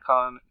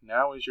Panharmonicon,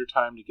 now is your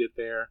time to get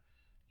there.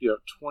 You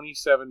have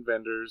 27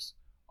 vendors.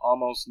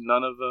 Almost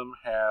none of them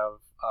have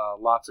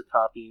lots of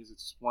copies.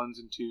 It's 1s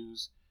and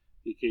 2s,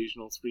 the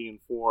occasional 3 and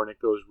 4, and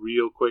it goes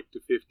real quick to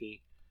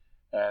 50.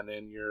 And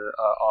then you're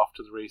off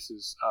to the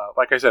races.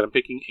 Like I said, I'm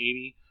picking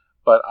 80,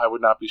 but I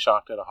would not be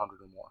shocked at 100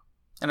 or more.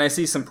 And I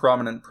see some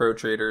prominent pro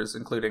traders,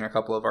 including a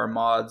couple of our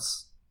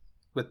mods,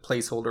 with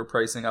placeholder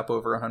pricing up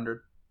over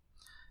 100.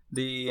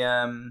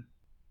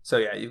 So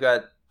yeah, you've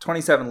got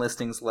 27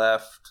 listings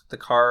left. The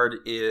card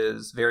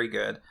is very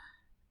good.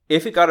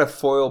 If it got a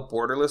foil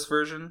borderless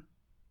version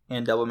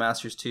and Double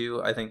Masters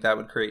 2, I think that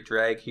would create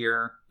drag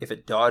here. If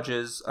it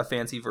dodges a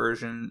fancy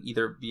version,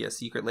 either via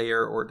Secret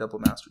Lair or Double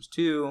Masters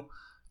 2,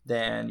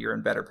 then you're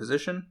in better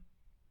position.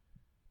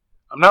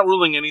 I'm not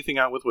ruling anything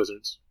out with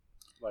Wizards.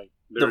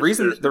 The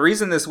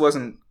reason this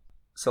wasn't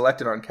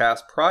selected on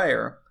cast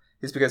prior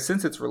is because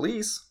since its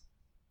release,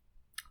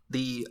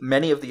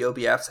 many of the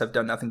OBFs have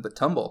done nothing but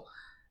tumble.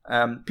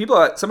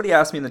 Somebody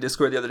asked me in the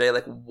Discord the other day,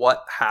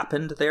 what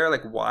happened there?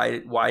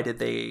 Why did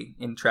they,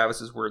 in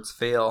Travis's words,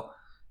 fail?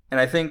 And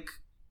I think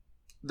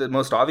the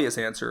most obvious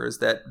answer is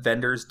that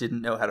vendors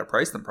didn't know how to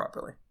price them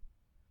properly.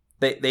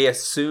 They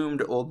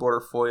assumed Old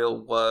Border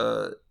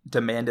foil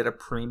demanded a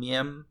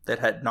premium that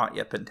had not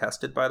yet been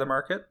tested by the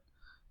market,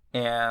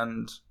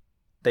 and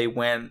they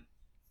went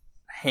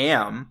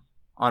ham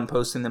on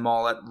posting them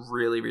all at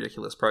really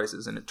ridiculous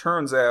prices. And it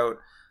turns out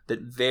that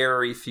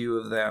very few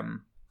of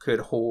them could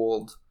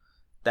hold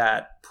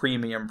that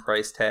premium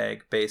price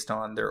tag based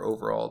on their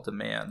overall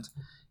demand.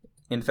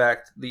 In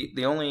fact,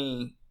 the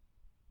only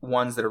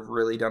ones that have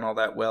really done all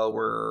that well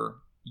were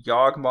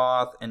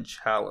Yawgmoth and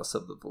Chalice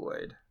of the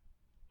Void.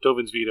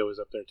 Dovin's Veto is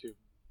up there too.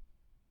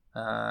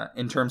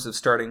 In terms of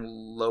starting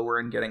lower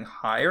and getting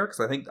higher, because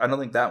I don't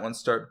think that one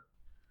started.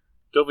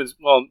 Dovin's,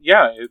 well,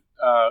 yeah, it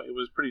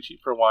was pretty cheap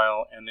for a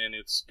while, and then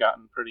it's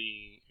gotten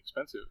pretty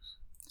expensive.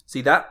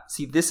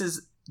 This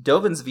is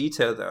Dovin's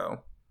Veto,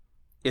 though,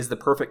 is the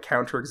perfect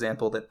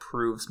counterexample that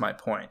proves my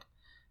point.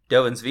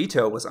 Dovin's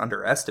Veto was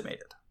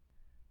underestimated.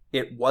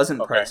 It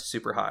wasn't priced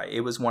super high.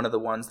 It was one of the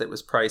ones that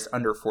was priced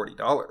under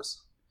 $40.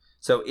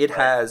 So it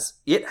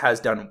has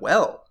done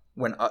well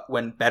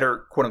when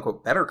better, quote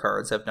unquote, better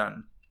cards have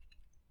gone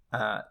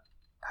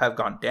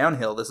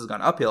downhill. This has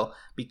gone uphill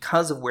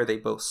because of where they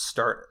both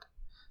started.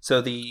 So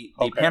the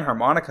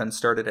Panharmonicon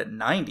started at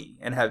 90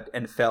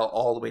 and fell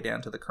all the way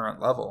down to the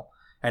current level,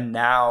 and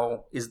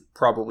now is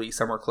probably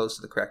somewhere close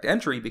to the correct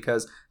entry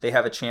because they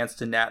have a chance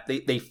to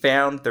they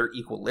found their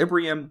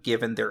equilibrium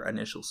given their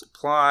initial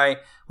supply,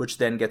 which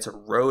then gets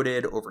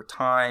eroded over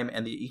time,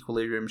 and the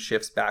equilibrium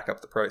shifts back up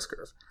the price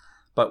curve.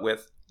 But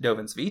with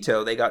Dovin's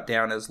Veto, they got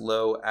down as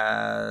low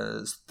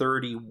as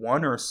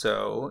 31 or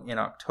so in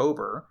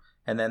October,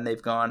 and then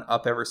they've gone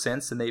up ever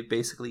since, and they've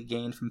basically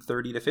gained from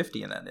 30 to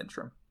 50 in that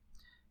interim.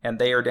 And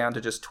they are down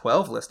to just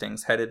 12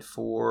 listings, headed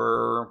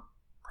for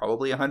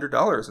probably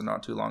 $100 and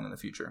not too long in the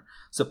future.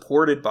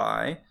 Supported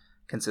by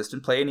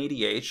consistent play in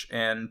EDH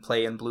and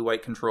play in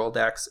blue-white control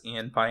decks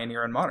in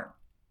Pioneer and Modern.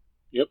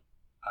 Yep.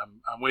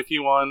 I'm with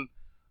you on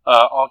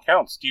all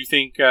counts. Do you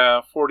think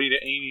 40 to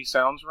 80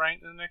 sounds right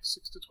in the next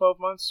 6 to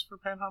 12 months for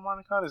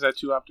Panharmonicon? Is that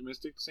too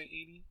optimistic, say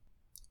 80?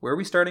 Where are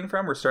we starting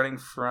from? We're starting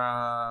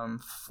from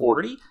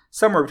 40?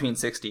 Somewhere between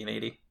 60 and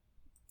 80.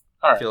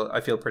 All right. I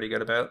feel pretty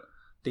good about.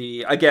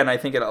 Again, I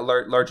think it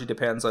largely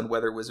depends on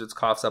whether Wizards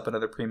coughs up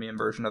another premium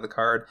version of the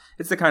card.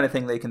 It's the kind of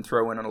thing they can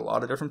throw in a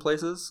lot of different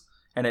places,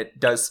 and it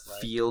does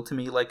feel to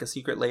me like a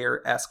Secret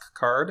Lair-esque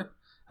card.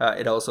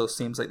 It also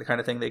seems like the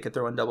kind of thing they could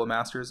throw in Double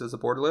Masters as a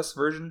borderless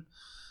version.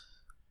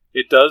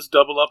 It does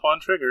double up on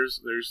triggers.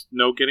 There's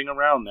no getting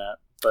around that.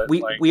 But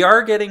we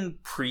are getting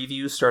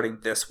previews starting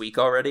this week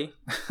already.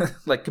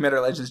 Like Commander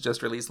Legends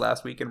just released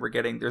last week, and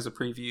there's a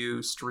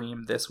preview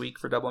stream this week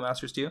for Double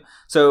Masters 2.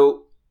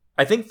 So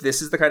I think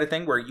this is the kind of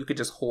thing where you could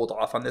just hold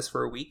off on this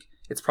for a week.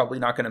 It's probably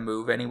not going to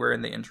move anywhere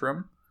in the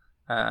interim,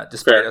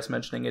 despite us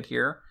mentioning it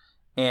here.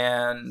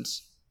 And,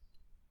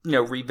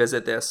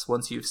 revisit this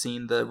once you've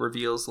seen the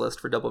reveals list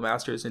for Double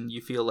Masters and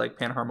you feel like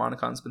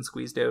Panharmonicon's been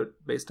squeezed out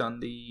based on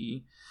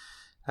the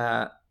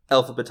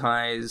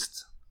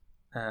alphabetized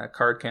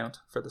card count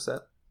for the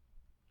set.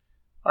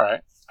 All right.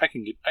 I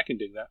can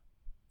dig that.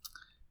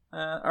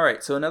 All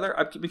right. So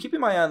I've been keeping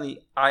my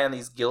eye on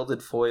these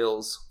gilded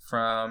foils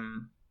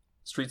from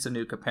Streets of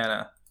New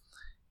Capenna,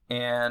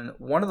 and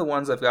one of the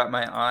ones I've got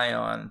my eye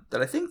on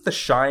that I think the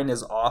shine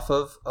is off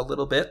of a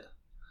little bit,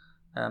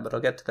 but I'll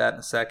get to that in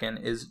a second,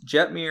 is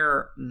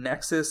Jetmir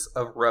Nexus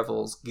of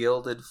Revels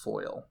Gilded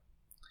Foil.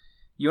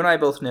 You and I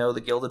both know the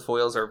gilded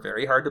foils are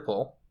very hard to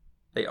pull.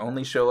 They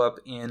only show up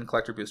in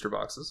collector booster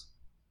boxes.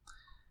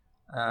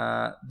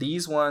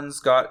 These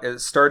ones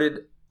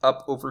started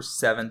up over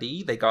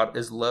 70. They got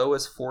as low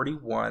as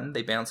 41.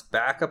 They bounced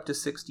back up to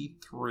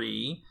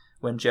 63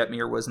 when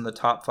Jetmir was in the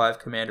top 5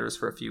 commanders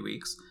for a few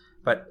weeks.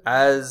 But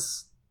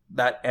as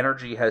that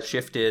energy has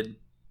shifted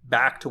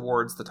back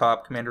towards the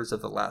top commanders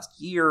of the last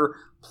year,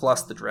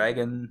 plus the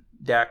dragon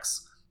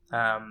decks,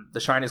 the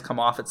shine has come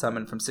off at some,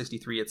 and from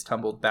 63 it's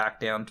tumbled back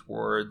down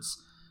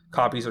towards,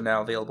 copies are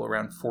now available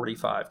around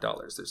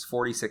 $45. There's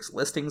 46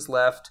 listings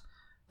left.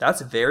 That's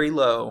very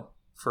low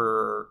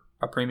for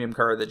a premium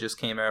card that just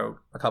came out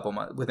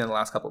within the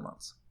last couple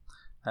months.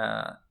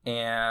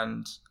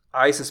 And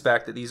I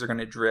suspect that these are going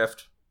to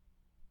drift.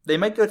 They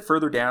might go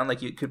further down.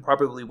 Like, you could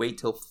probably wait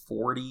till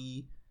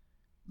 40.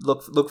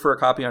 Look for a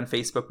copy on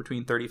Facebook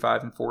between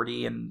 35 and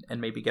 40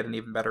 and maybe get an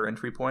even better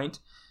entry point.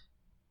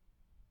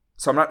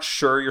 So I'm not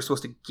sure you're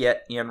supposed to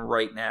get in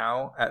right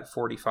now at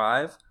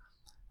 45.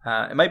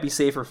 It might be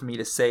safer for me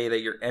to say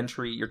that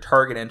your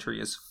target entry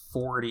is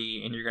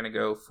 40 and you're going to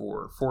go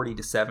for 40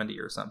 to 70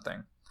 or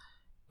something.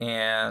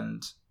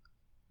 And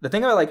the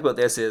thing I like about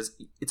this is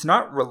it's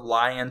not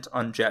reliant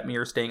on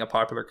Jetmir staying a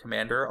popular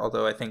commander,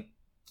 although I think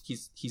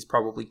he's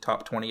probably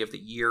top 20 of the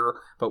year,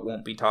 but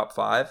won't be top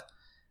 5.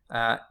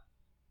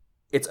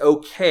 It's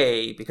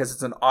okay because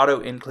it's an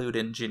auto include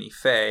in Ginny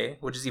Fey,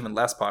 which is even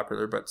less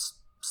popular, but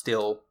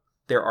still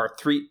there are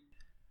 3.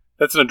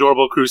 That's an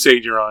adorable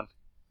crusade you're on.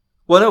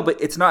 Well, no,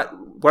 but it's not.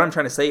 What I'm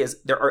trying to say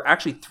is there are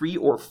actually 3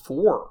 or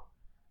 4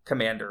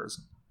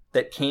 commanders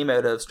that came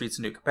out of Streets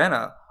of New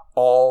Capenna,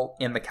 all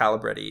in the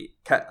Calibretti,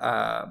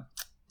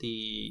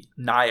 the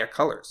Naya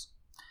colors.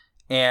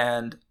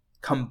 And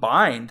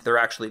combined, they're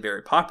actually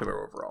very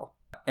popular overall.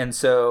 And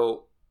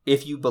so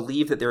if you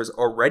believe that there's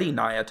already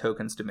Naya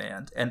tokens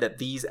demand, and that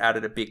these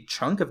added a big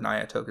chunk of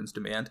Naya tokens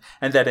demand,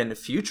 and that in the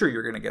future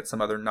you're going to get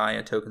some other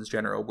Naya tokens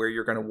general where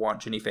you're going to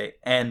want Ginny Fey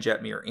and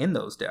Jetmir in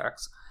those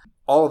decks,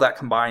 all of that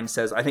combined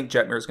says I think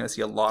Jetmir is going to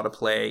see a lot of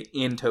play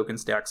in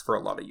tokens decks for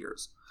a lot of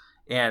years.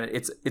 And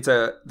it's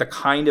the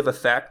kind of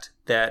effect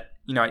that,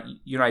 you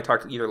and I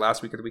talked either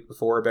last week or the week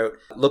before about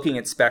looking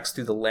at specs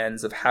through the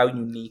lens of how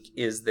unique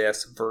is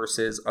this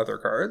versus other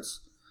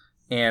cards.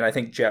 And I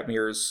think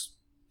Jetmir's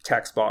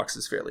text box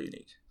is fairly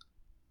unique.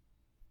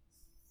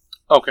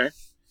 Okay.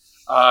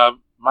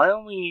 My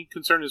only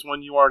concern is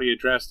one you already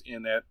addressed,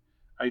 in that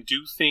I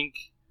do think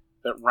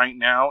that right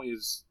now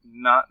is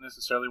not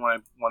necessarily when I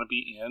want to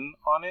be in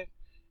on it.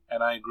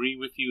 And I agree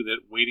with you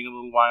that waiting a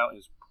little while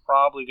is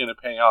probably going to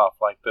pay off.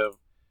 Like the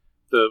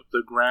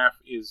graph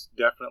is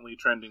definitely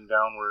trending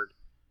downward,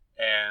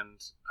 and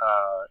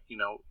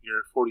you're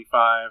at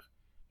 45,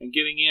 and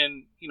getting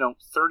in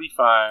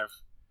 35,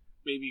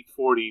 maybe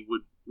 40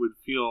 would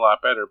feel a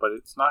lot better, but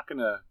it's not going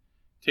to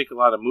take a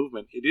lot of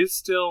movement. It is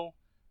still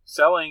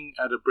selling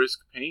at a brisk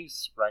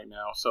pace right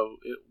now, so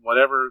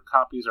whatever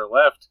copies are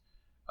left,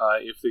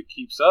 if it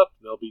keeps up,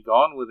 they'll be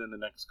gone within the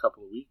next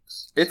couple of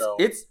weeks.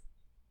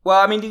 Well,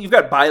 I mean, you've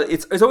got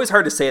it's always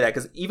hard to say that,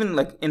 because even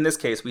like in this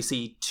case, we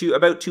see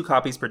about 2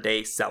 copies per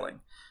day selling.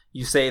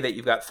 You say that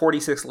you've got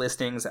 46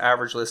 listings,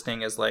 average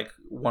listing is like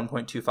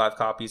 1.25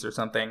 copies or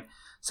something.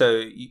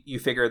 So you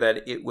figure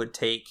that it would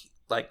take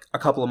like a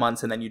couple of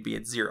months and then you'd be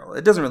at 0.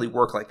 It doesn't really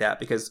work like that,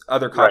 because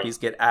other copies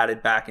get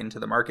added back into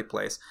the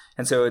marketplace.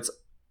 And so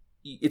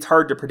it's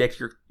hard to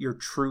predict your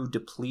true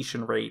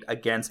depletion rate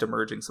against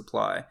emerging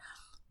supply.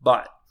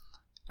 But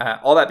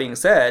all that being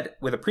said,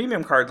 with a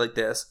premium card like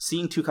this,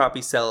 seeing 2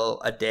 copies sell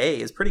a day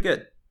is pretty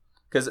good.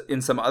 Because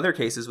in some other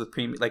cases with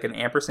like an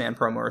Ampersand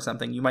promo or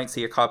something, you might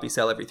see a copy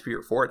sell every 3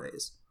 or 4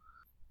 days.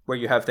 Where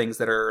you have things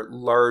that are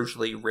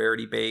largely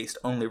rarity based,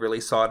 only really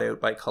sought out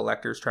by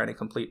collectors trying to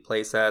complete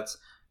play sets,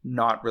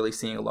 not really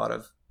seeing a lot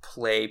of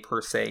play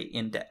per se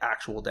into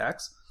actual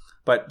decks.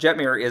 But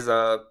Jetmir is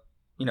a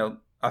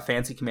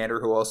fancy commander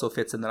who also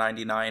fits in the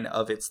 99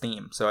 of its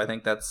theme. So I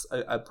think that's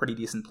a pretty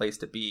decent place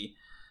to be.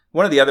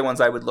 One of the other ones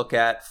I would look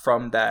at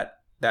from that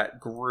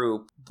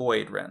group,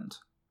 Voidrend.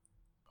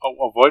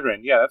 Oh, Voidrend.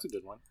 Yeah, that's a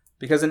good one.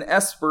 Because in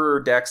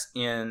Esper decks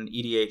in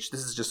EDH,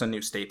 this is just a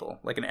new staple,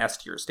 like an S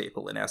tier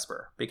staple in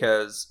Esper.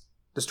 Because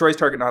destroys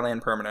target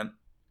non-land permanent.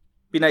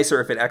 Be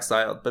nicer if it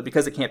exiled, but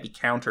because it can't be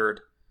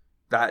countered,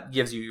 that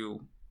gives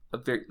you a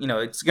very,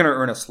 it's going to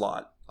earn a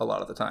slot a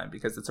lot of the time,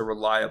 because it's a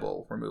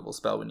reliable removal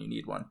spell when you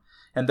need one.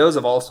 And those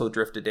have also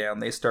drifted down.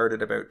 They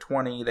started about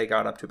 20, they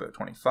got up to about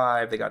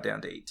 25, they got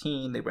down to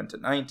 18, they went to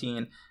 19,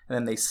 and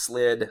then they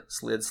slid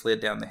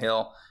down the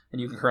hill. And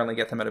you can currently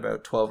get them at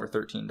about $12 or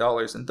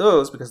 $13. And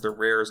those, because they're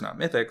rares, not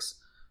mythics,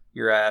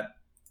 you're at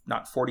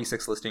not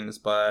 46 listings,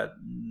 but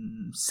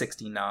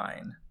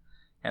 69.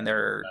 And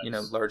they're,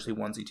 nice. Largely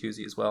onesie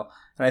twosie as well.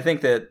 And I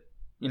think that,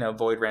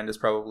 Voidrend is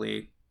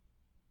probably,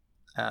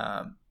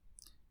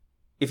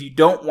 if you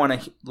don't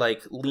want to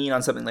lean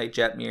on something like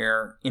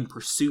Jetmir in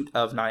pursuit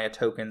of Naya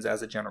tokens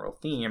as a general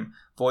theme,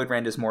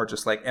 Voidrend is more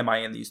just like, am I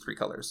in these 3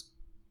 colors?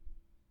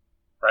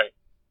 Right.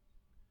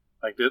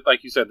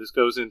 Like you said, this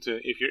goes into,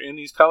 if you're in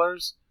these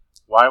colors,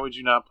 why would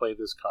you not play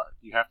this card?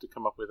 You have to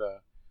come up with a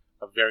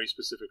very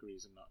specific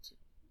reason not to.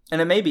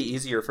 And it may be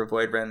easier for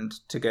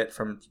Voidrend to get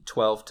from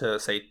 12 to,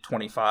 say,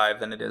 25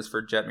 than it is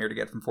for Jetmir to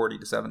get from 40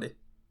 to 70.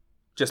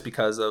 Just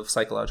because of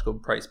psychological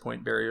price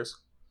point barriers.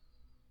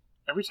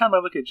 Every time I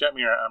look at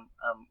Jetmir, I'm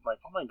like,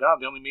 oh my god,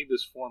 they only made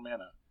this 4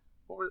 mana.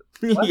 What?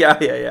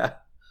 Yeah.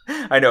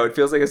 I know, it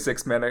feels like a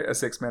 6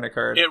 mana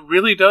card. It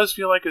really does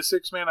feel like a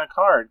 6 mana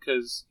card,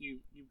 because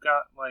you've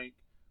got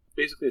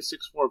basically a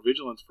 6/4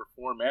 vigilance for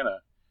 4 mana.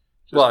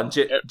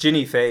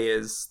 Ginny Fey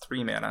is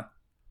 3 mana.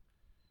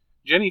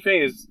 Ginny Fey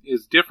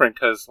is different,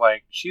 because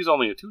she's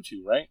only a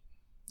 2/2, right?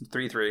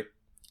 3/3.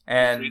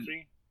 And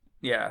 3/3?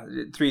 Yeah,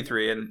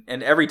 3/3,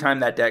 and every time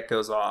that deck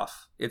goes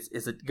off,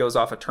 it goes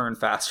off a turn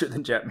faster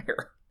than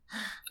Jetmir,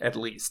 at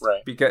least.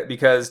 Right.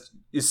 Because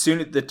as soon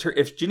as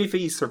if Ginny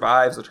Fey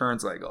survives a turn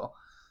cycle,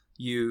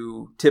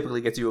 you typically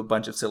gets you a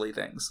bunch of silly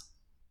things.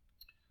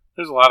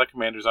 There's a lot of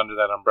commanders under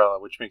that umbrella,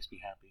 which makes me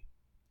happy.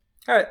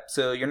 All right,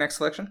 so your next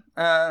selection.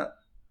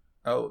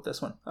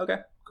 This one. Okay,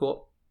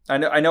 cool. I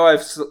know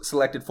I've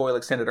selected foil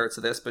extended arts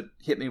of this, but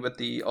hit me with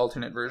the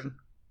alternate version.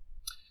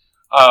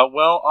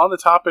 Well, on the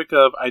topic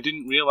of, I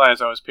didn't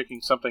realize I was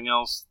picking something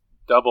else,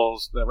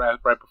 doubles,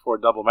 right before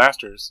Double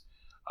Masters.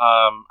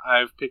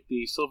 I've picked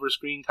the silver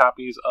screen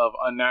copies of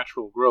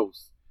Unnatural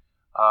Growth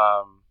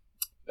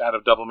out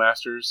of Double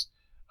Masters.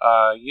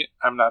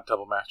 I'm not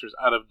Double Masters,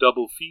 out of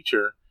Double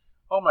Feature.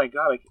 Oh my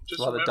god, I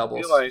just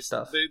realized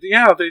stuff.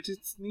 They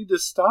just need to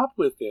stop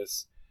with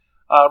this.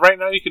 Right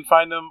now you can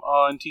find them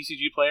on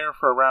TCG Player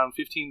for around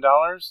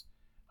 $15.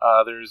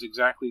 There's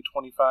exactly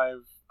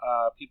 25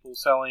 people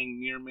selling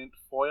near mint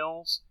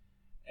foils,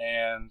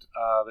 and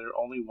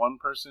only one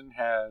person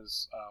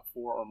has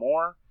 4 or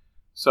more,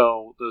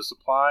 so the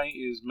supply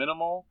is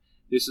minimal.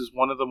 This is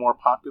one of the more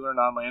popular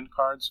non-land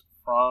cards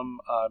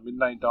from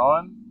Midnight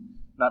Dawn.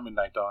 Not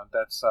Midnight Dawn,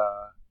 that's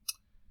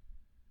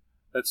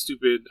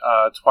stupid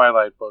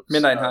Twilight books.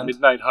 Midnight Hunt.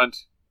 Midnight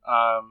Hunt.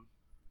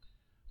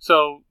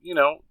 So,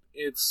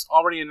 it's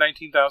already in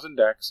 19,000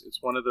 decks.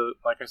 It's one of the,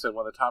 like I said,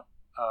 one of the top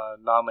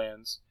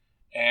non-lands,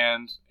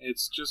 and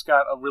it's just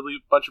got a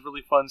bunch of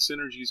really fun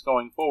synergies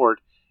going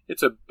forward.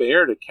 It's a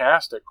bear to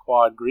cast at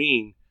quad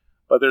green,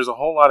 but there's a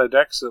whole lot of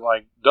decks that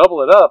like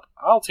double it up.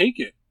 I'll take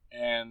it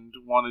and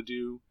want to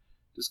do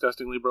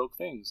disgustingly broke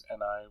things,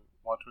 and I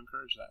want to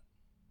encourage that.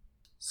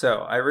 So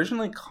I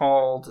originally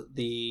called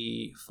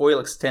the foil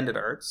extended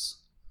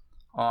arts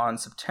on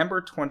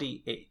September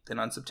 28th, and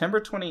on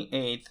September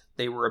 28th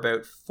they were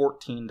about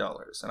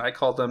 $14,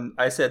 and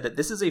I said that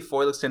this is a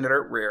foil extended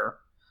art rare.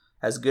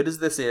 As good as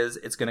this is,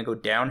 it's going to go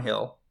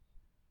downhill.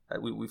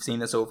 We've seen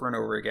this over and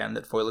over again,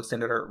 that foil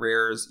extended art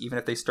rares, even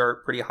if they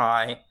start pretty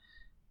high,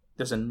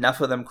 there's enough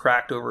of them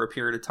cracked over a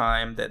period of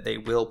time that they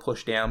will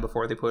push down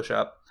before they push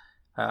up.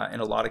 In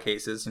a lot of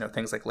cases,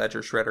 things like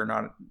Ledger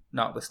Shredder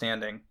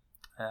notwithstanding.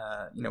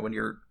 When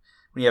you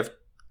have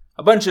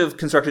a bunch of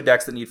constructed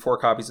decks that need 4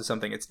 copies of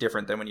something, it's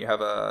different than when you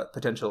have a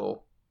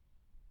potential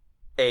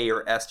A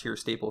or S tier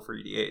staple for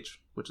EDH,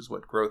 which is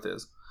what Growth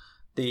is.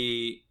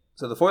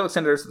 So the foil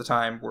extenders at the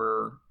time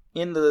were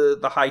in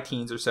the high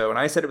teens or so, and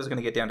I said it was going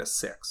to get down to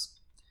 6.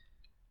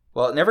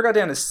 Well, it never got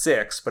down to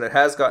 6, but it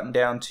has gotten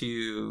down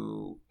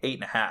to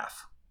 8.5.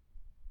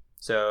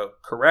 So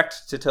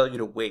correct to tell you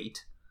to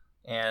wait,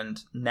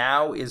 and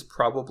now is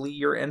probably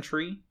your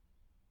entry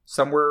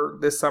somewhere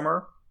this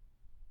summer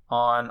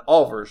on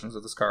all versions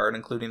of this card,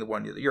 including the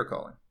one that you're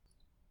calling.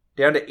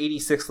 Down to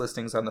 86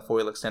 listings on the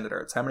foil extended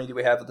arts. How many do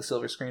we have of the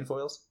silver screen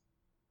foils?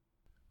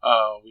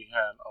 We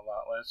had a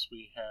lot less.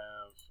 We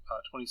have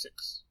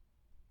 26.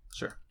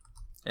 Sure.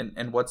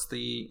 And what's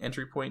the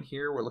entry point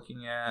here? We're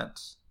looking at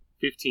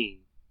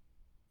 15.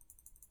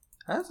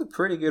 That's a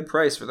pretty good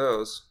price for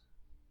those.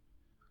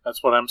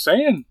 That's what I'm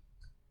saying.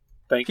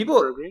 Thank you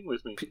for agreeing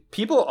with me.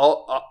 People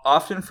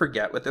often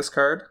forget with this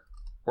card,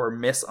 or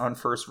miss on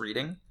first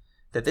reading,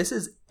 that this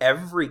is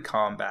every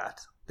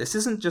combat. This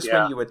isn't just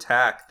when you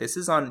attack. This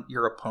is on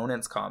your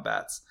opponent's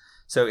combats.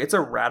 So it's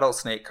a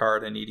rattlesnake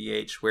card in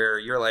EDH where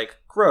you're like,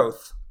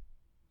 growth,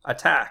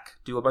 attack,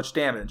 do a bunch of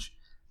damage.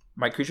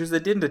 My creatures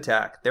that didn't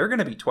attack, they're going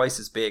to be twice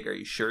as big. Are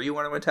you sure you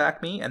want to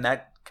attack me? And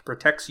that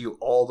protects you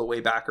all the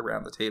way back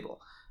around the table.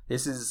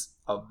 This is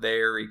a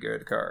very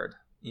good card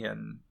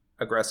in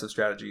aggressive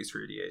strategies for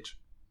EDH.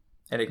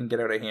 And it can get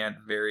out of hand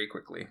very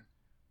quickly.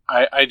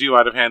 I do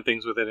out of hand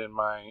things with it in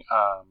my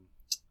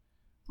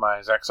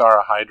my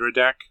Zaxara Hydra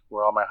deck,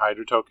 where all my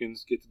Hydra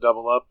tokens get to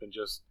double up and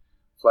just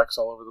flex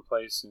all over the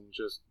place and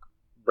just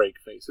break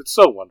face. It's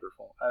so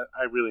wonderful.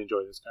 I really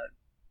enjoy this card.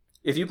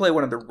 If you play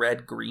one of the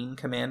red-green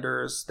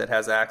commanders that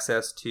has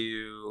access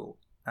to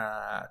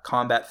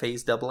combat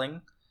phase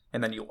doubling,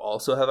 and then you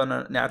also have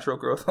a natural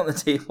growth on the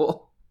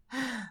table,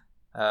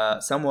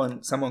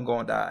 someone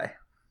going to die.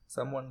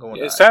 Someone going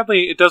to die.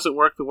 Sadly, it doesn't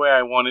work the way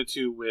I wanted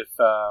to with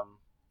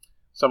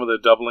some of the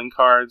doubling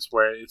cards,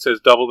 where it says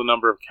double the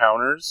number of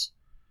counters.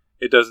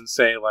 It doesn't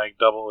say, like,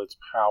 double its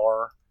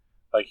power.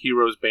 Like,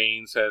 Hero's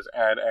Bane says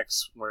add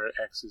X, where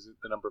X is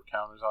the number of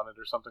counters on it,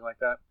 or something like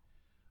that.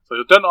 So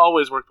it doesn't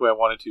always work the way I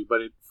want it to,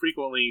 but it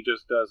frequently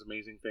just does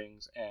amazing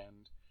things.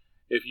 And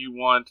if you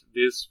want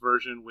this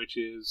version, which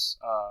is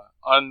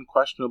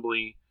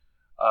unquestionably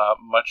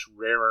much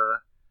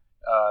rarer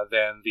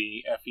than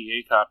the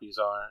FEA copies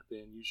are,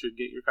 then you should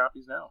get your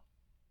copies now.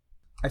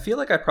 I feel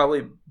like I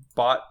probably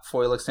bought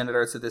foil extended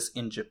arts of this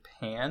in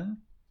Japan,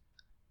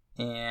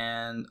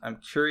 and I'm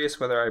curious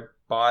whether I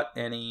bought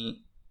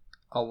any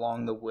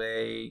along the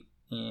way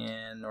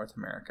in North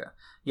America.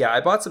 Yeah,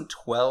 I bought some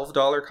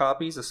 $12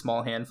 copies, a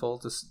small handful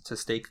to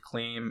stake a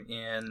claim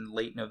in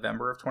late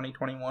November of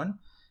 2021,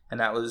 and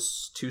that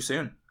was too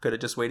soon. Could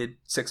have just waited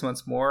 6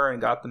 months more and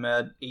got them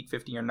at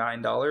 $8.50 or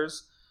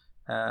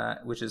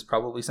 $9, which is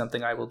probably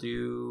something I will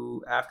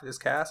do after this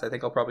cast. I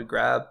think I'll probably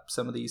grab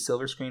some of these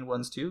silver screen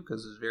ones too,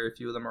 because there's very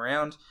few of them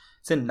around.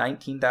 It's in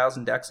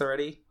 19,000 decks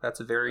already. That's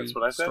a very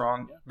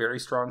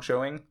strong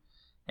showing.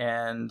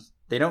 And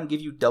they don't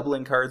give you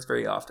doubling cards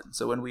very often.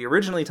 So when we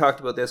originally talked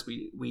about this,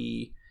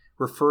 we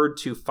referred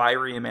to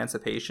Fiery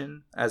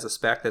Emancipation as a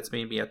spec that's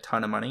made me a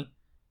ton of money.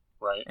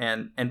 Right.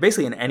 And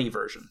basically in any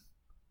version.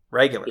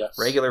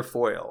 Regular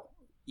foil.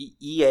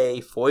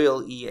 EA,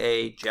 foil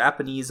EA,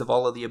 Japanese of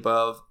all of the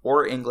above,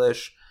 or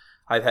English,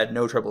 I've had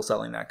no trouble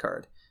selling that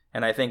card.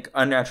 And I think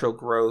Unnatural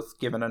Growth,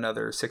 given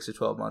another 6 to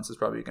 12 months, is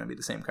probably going to be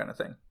the same kind of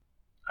thing.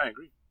 I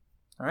agree.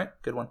 All right,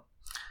 good one.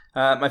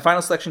 My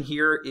final selection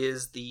here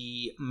is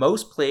the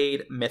most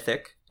played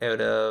Mythic out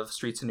of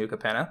Streets of New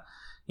Capenna.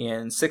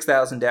 In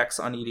 6,000 decks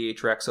on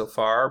EDH Rec so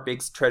far.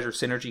 Big Treasure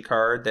Synergy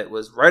card that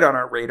was right on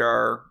our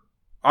radar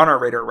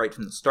right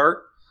from the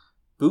start.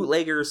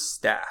 Bootlegger's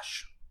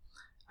Stash.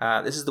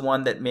 This is the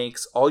one that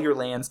makes all your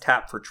lands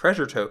tap for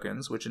treasure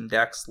tokens, which in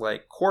decks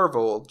like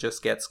Corvold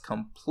just gets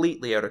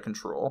completely out of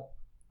control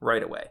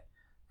right away.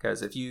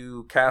 Because if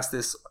you cast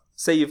this,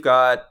 say you've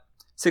got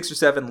 6 or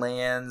 7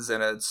 lands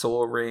and a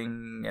Soul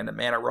Ring and a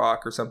Mana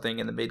Rock or something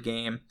in the mid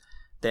game,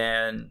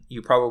 then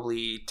you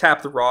probably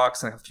tap the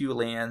rocks and a few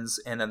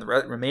lands, and then the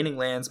remaining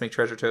lands make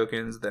treasure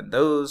tokens. Then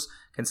those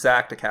can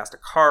stack to cast a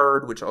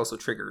card, which also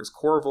triggers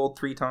Corvold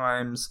 3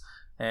 times,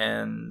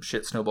 and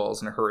shit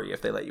snowballs in a hurry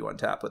if they let you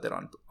untap with it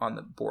on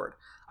the board.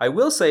 I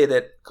will say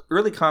that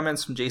early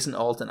comments from Jason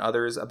Alt and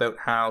others about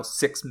how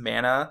 6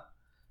 mana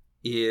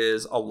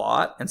is a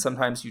lot, and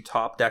sometimes you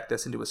top deck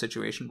this into a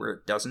situation where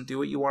it doesn't do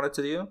what you want it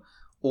to do,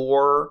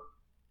 or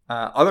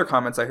other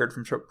comments I heard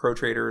from pro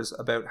traders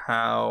about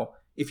how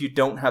if you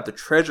don't have the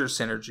treasure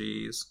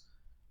synergies,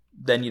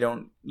 then you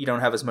don't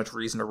have as much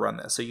reason to run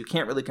this. So you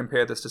can't really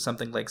compare this to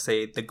something like,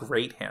 say, the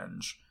Great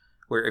Henge,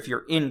 where if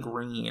you're in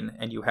green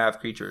and you have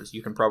creatures,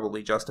 you can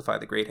probably justify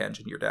the Great Henge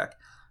in your deck.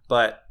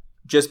 But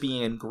just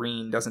being in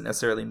green doesn't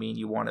necessarily mean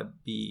you want to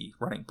be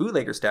running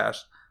Bootlegger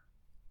Stash.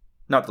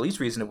 Not the least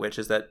reason of which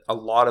is that a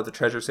lot of the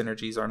treasure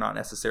synergies are not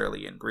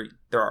necessarily in green.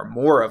 There are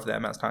more of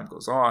them as time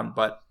goes on,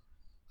 but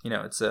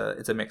it's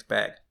a mixed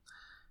bag.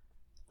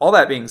 All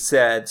that being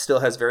said, still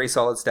has very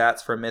solid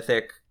stats for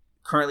Mythic.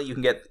 Currently, you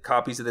can get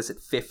copies of this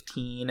at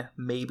 15.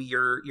 Maybe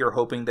you're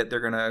hoping that they're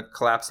going to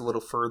collapse a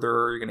little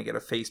further. You're going to get a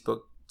Facebook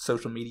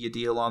social media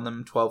deal on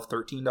them, $12,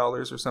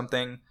 $13 or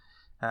something.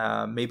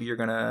 Maybe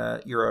you're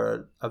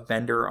a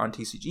vendor on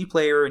TCG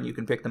Player and you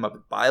can pick them up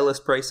at buy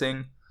list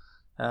pricing.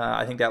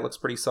 I think that looks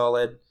pretty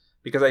solid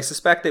because I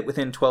suspect that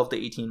within 12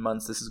 to 18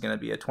 months, this is going to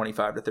be a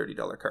 $25 to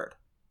 $30 card.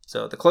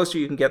 So the closer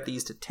you can get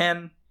these to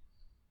 10,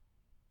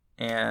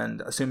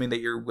 and assuming that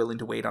you're willing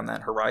to wait on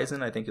that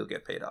horizon, I think you'll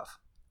get paid off.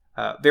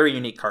 Very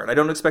unique card. I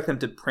don't expect them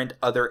to print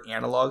other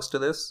analogs to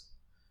this.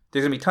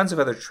 There's going to be tons of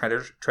other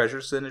treasure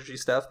synergy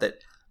stuff that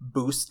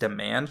boosts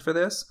demand for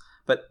this,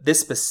 but this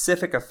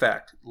specific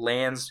effect,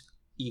 lands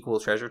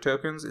equal treasure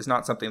tokens, is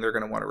not something they're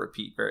going to want to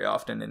repeat very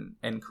often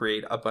and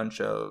create a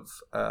bunch of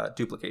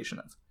duplication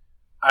of.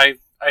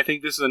 I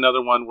think this is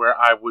another one where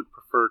I would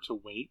prefer to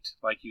wait,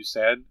 like you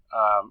said.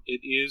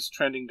 It is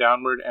trending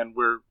downward, and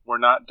we're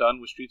not done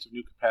with Streets of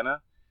New Capenna.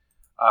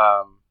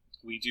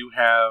 We do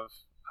have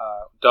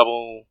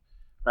Double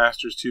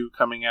Masters 2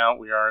 coming out.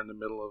 We are in the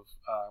middle of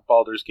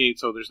Baldur's Gate,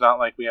 so there's not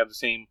like we have the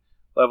same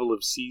level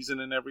of season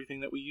and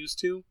everything that we used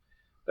to.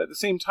 But at the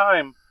same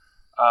time,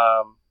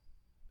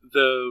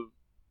 the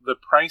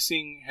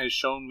pricing has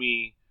shown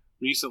me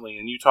recently,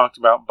 and you talked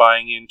about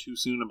buying in too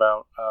soon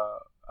about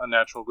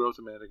Unnatural Growth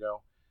a minute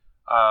ago.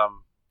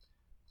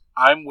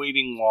 I'm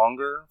waiting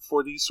longer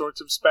for these sorts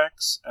of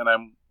specs, and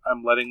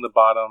I'm letting the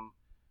bottom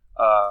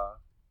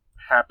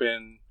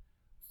happen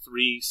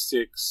 3,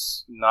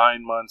 6,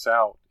 9 months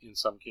out in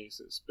some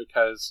cases,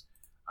 because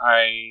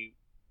I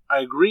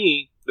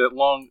agree that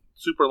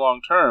super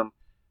long term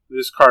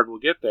this card will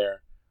get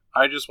there.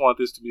 I just want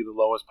this to be the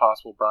lowest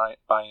possible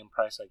buy-in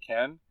price I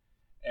can,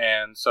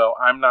 and so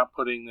I'm not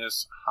putting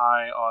this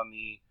high on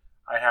the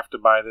I have to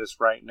buy this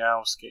right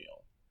now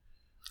scale.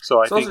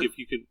 So I think if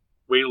you could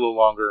wait a little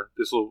longer,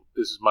 this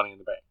is money in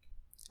the bank.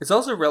 It's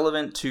also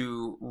relevant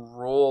to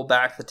roll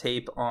back the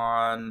tape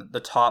on the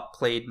top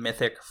played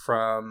Mythic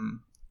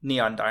from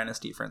Neon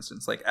Dynasty, for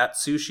instance. Like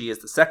Atsushi is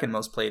the second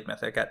most played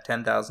Mythic at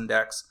 10,000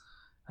 decks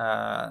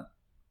 4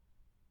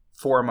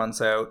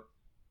 months out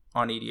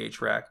on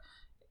EDH Rec.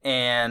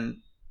 And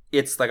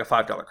it's like a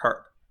 $5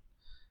 card.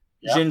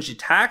 Yeah.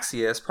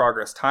 Jin-Gitaxias,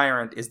 Progress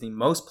Tyrant, is the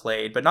most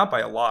played, but not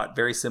by a lot.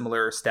 Very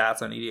similar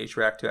stats on EDH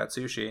Rec to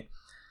Atsushi.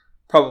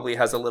 Probably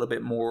has a little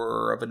bit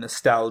more of a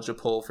nostalgia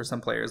pull for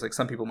some players. Like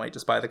some people might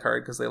just buy the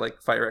card because they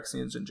like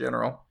Phyrexians in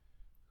general.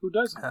 Who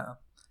doesn't?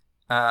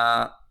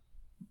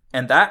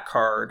 And that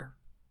card,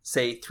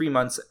 say 3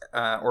 months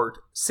or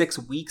 6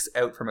 weeks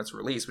out from its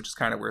release, which is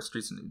kind of where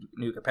Streets of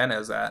New Capenna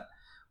is at,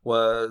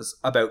 was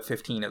about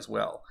 15 as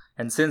well.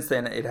 And since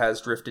then, it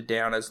has drifted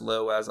down as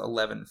low as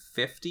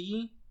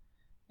 1150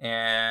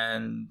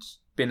 and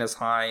been as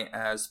high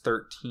as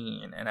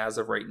 13. And as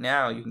of right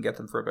now, you can get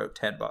them for about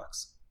 $10.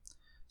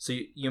 So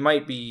you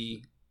might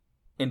be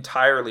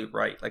entirely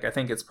right. Like I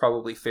think it's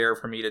probably fair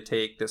for me to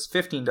take this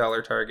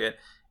 $15 target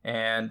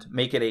and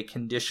make it a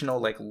conditional,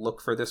 like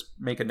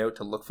make a note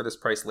to look for this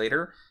price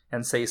later,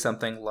 and say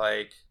something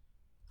like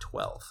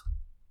 12,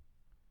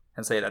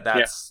 and say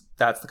that's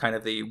the kind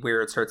of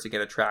where it starts to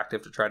get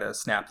attractive to try to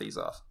snap these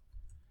off.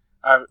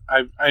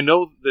 I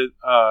know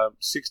that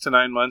 6 to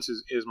 9 months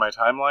is my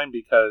timeline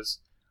because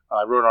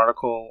I wrote an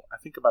article I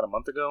think about a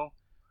month ago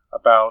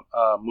about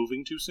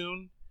moving too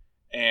soon.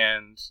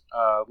 And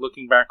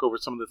looking back over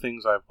some of the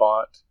things I've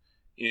bought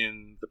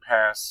in the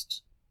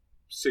past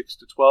 6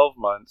 to 12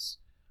 months,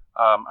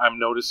 I'm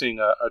noticing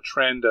a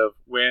trend of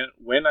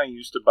when I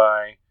used to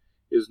buy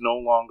is no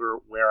longer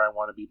where I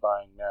want to be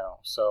buying now.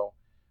 So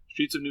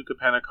Streets of New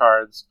Capenna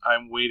cards,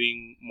 I'm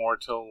waiting more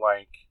till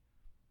like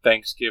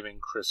Thanksgiving,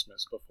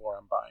 Christmas before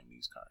I'm buying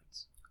these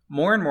cards.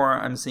 More and more,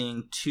 I'm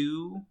seeing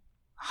 2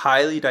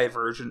 highly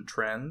divergent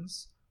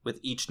trends with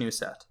each new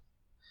set.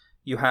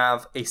 You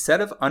have a set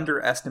of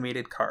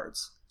underestimated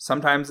cards.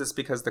 Sometimes it's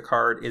because the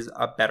card is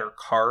a better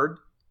card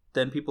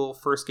than people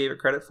first gave it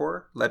credit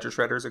for. Ledger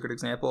Shredder is a good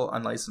example.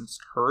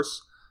 Unlicensed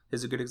Hearse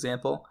is a good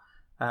example.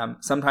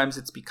 Sometimes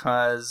it's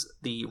because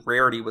the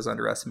rarity was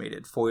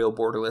underestimated. Foil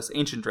borderless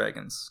ancient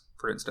dragons,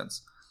 for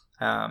instance,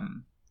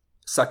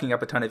 sucking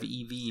up a ton of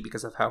EV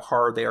because of how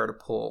hard they are to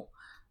pull,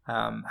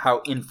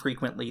 how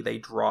infrequently they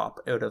drop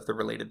out of the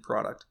related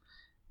product.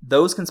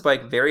 Those can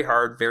spike very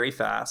hard, very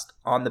fast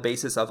on the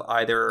basis of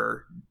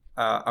either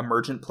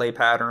emergent play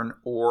pattern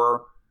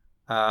or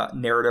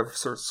narrative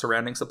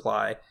surrounding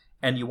supply,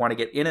 and you want to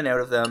get in and out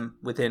of them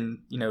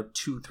within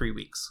 2-3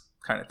 weeks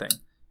kind of thing,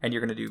 and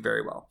you're going to do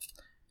very well.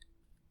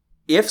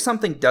 If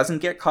something doesn't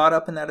get caught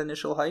up in that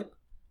initial hype,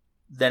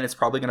 then it's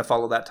probably going to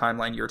follow that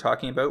timeline you're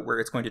talking about, where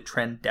it's going to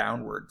trend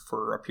downward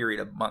for a period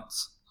of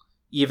months,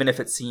 even if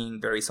it's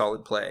seeing very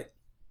solid play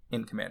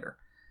in Commander.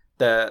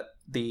 The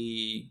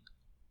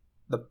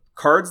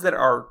cards that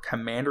are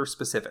Commander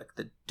specific,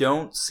 that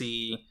don't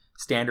see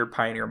standard,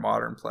 Pioneer,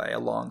 Modern play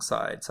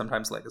alongside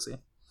sometimes Legacy,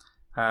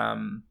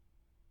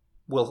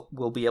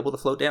 will be able to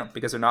float down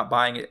because they're not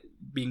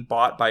being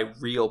bought by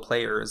real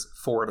players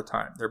 4 at a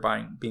time. They're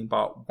being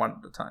bought 1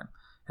 at a time,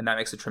 and that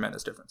makes a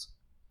tremendous difference.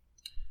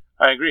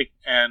 I agree,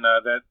 and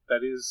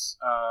that is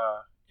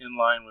in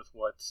line with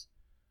what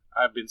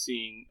I've been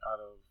seeing out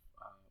of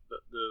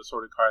the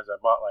sort of cards I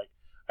bought. Like,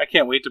 I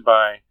can't wait to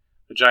buy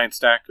a giant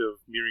stack of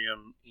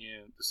Miriam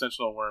in the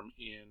Sentinel Worm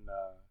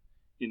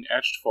in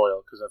etched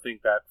foil, because I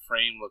think that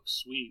frame looks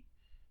sweet,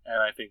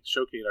 and I think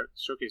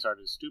showcase art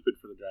is stupid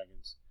for the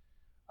dragons.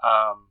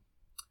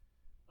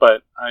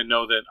 But I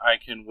know that I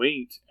can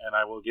wait, and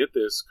I will get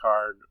this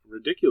card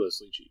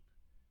ridiculously cheap,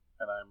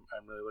 and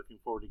I'm really looking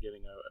forward to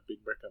getting a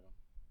big brick of them.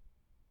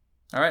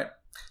 All right,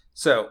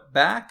 so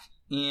back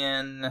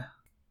in, I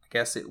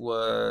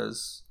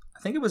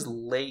think it was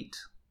late.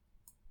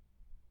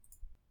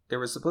 There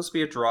was supposed to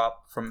be a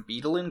drop from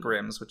Beetle and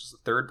Grimm's, which is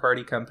a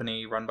third-party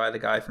company run by the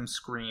guy from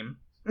Scream,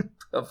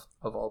 of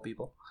all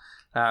people,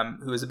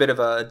 who is a bit of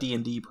a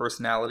D&D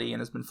personality and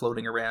has been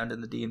floating around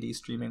in the D&D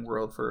streaming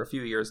world for a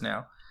few years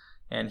now.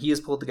 And he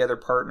has pulled together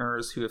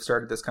partners who have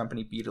started this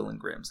company, Beetle and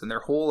Grimm's. And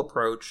their whole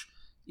approach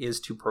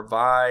is to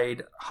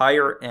provide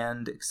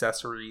higher-end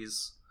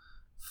accessories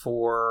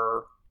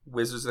for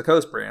Wizards of the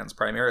Coast brands,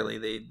 primarily.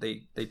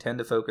 They tend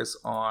to focus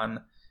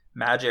on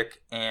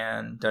Magic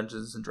and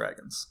Dungeons and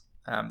Dragons.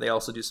 They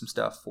also do some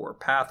stuff for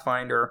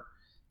Pathfinder,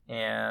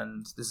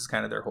 and this is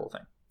kind of their whole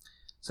thing.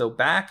 So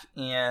back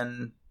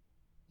in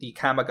the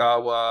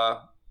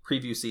Kamigawa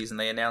preview season,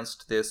 they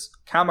announced this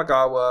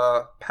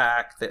Kamigawa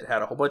pack that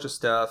had a whole bunch of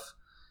stuff: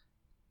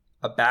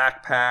 a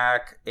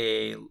backpack,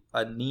 a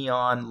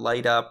neon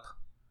light up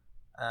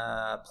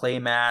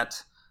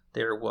playmat.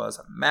 There was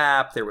a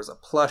map, there was a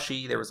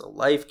plushie, there was a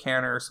life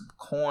counter, some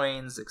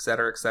coins,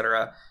 etc.,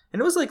 etc.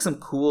 And it was like some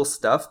cool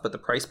stuff, but the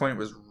price point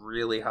was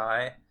really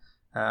high.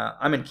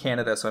 I'm in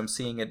Canada, so I'm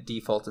seeing it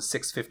default to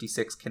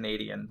 $6.56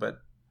 Canadian, but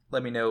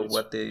let me know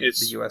what the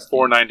US.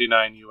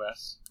 $4.99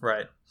 US.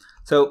 Right.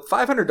 So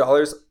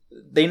 $500.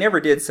 They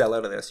never did sell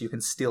out of this. You can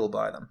still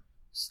buy them.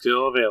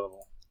 Still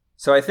available.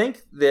 So I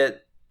think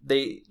that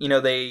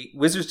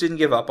Wizards didn't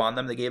give up on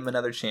them. They gave them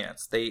another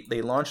chance. They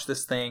launched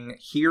this thing,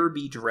 Here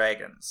Be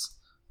Dragons,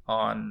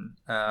 on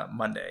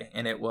Monday,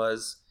 and it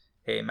was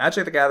a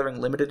Magic the Gathering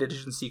limited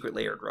edition secret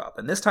layer drop.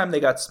 And this time they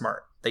got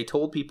smart. They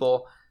told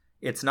people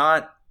it's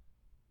not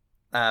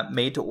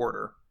made to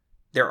order.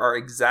 There are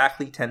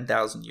exactly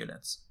 10,000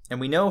 units. And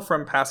we know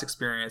from past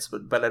experience,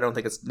 but I don't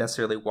think it's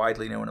necessarily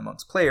widely known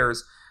amongst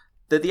players,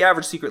 that the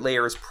average secret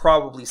layer is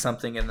probably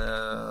something in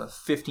the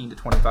 15 to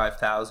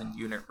 25,000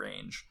 unit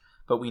range.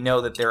 But we know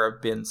that there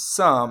have been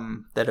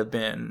some that have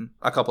been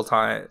a couple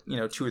times,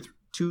 2 to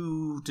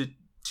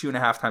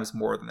 2.5 times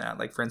more than that.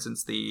 Like, for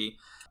instance, the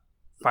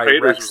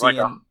Phyrexian was like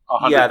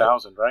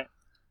 100,000, right?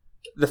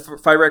 The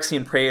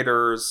Phyrexian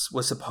Praetors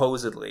was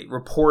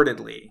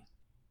reportedly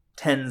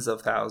tens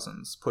of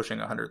thousands, pushing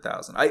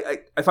 100,000.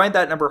 I find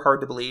that number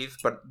hard to believe,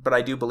 but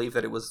I do believe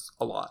that it was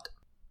a lot.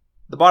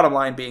 The bottom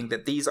line being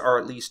that these are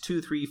at least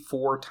 2, 3,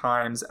 4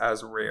 times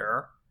as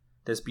rare,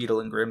 this Beetle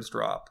and Grimm's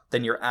drop,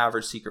 than your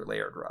average secret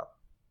layer drop.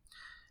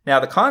 Now,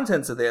 the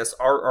contents of this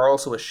are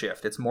also a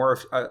shift. It's more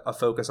of a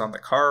focus on the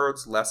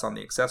cards, less on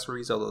the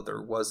accessories, although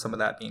there was some of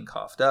that being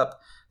coughed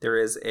up. There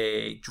is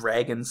a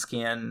dragon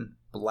skin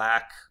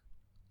black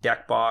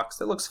deck box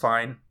that looks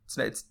fine.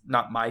 It's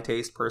not my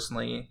taste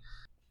personally,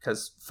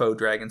 because faux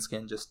dragon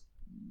skin just,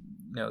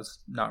 is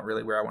not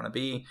really where I want to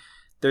be.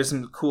 There's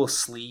some cool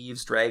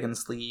sleeves, dragon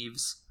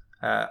sleeves.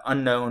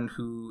 Unknown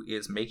who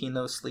is making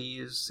those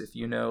sleeves. If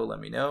you know, let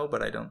me know,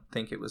 but I don't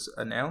think it was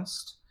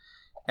announced.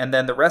 And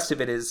then the rest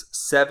of it is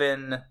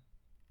 7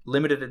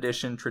 limited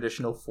edition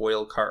traditional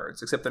foil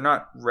cards, except they're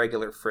not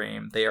regular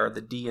frame. They are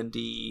the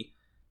D&D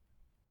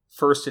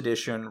first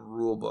edition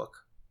rulebook.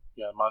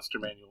 Yeah, Monster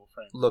Manual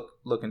frame.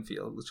 Look and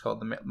feel. It's called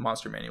the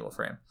Monster Manual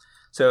frame.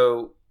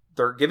 So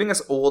they're giving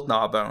us Old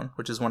Gnawbone,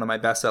 which is one of my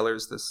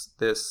bestsellers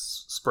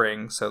this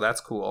spring, so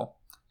that's cool,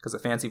 because a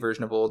fancy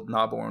version of Old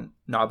Gnawbone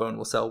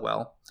will sell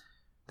well.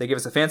 They give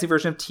us a fancy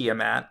version of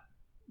Tiamat,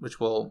 which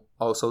will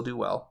also do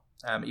well.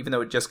 Even though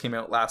it just came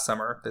out last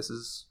summer, this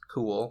is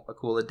cool, a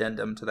cool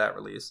addendum to that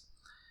release.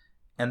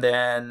 And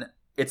then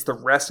it's the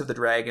rest of the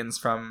dragons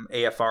from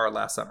AFR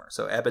last summer.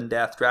 So Ebon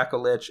Death,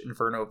 Dracolich,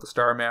 Inferno of the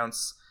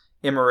Starmounts,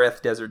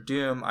 Imarith, Desert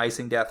Doom,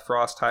 Icing Death,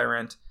 Frost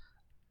Tyrant,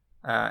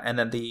 and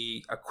then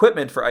the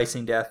equipment for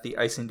Icing Death, the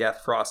Icing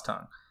Death Frost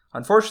Tongue.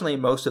 Unfortunately,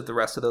 most of the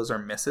rest of those are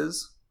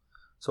misses.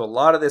 So a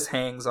lot of this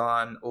hangs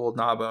on Old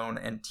Gnawbone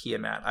and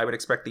Tiamat. I would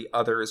expect the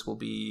others will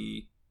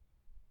be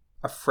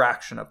a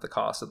fraction of the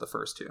cost of the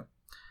first two.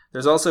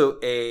 There's also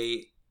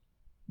a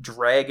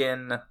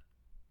dragon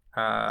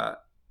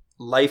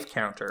life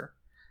counter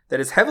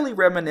that is heavily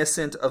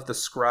reminiscent of the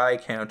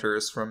scry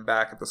counters from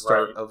back at the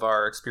start of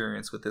our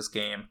experience with this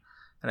game,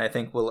 and I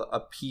think will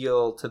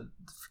appeal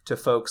to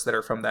folks that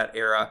are from that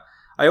era.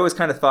 I always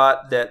kind of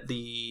thought that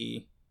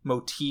the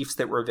motifs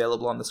that were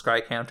available on the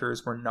scry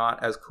counters were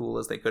not as cool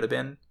as they could have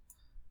been,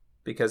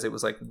 because it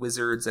was like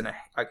wizards and a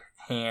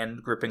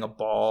hand gripping a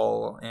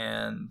ball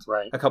and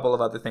a couple of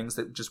other things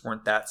that just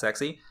weren't that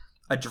sexy.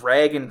 A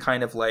dragon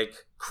kind of like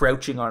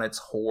crouching on its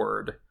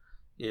hoard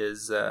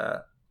is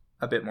a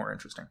bit more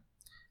interesting.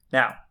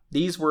 Now,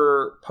 these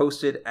were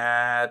posted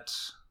at,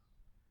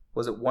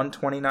 was it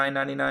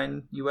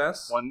 $129.99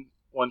 US?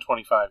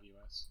 $125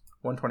 US.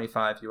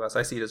 $125 US.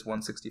 I see it as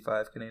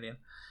 $165 Canadian.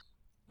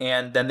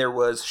 And then there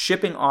was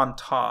shipping on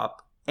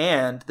top,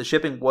 and the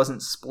shipping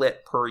wasn't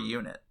split per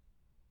unit.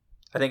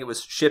 I think it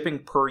was shipping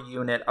per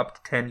unit up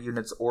to 10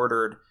 units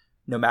ordered,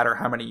 no matter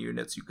how many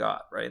units you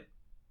got, right?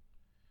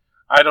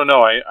 I don't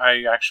know.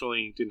 I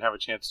actually didn't have a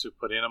chance to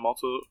put in a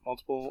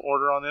multiple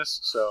order on this,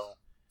 so...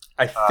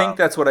 I think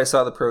that's what I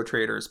saw the Pro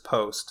Traders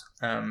post.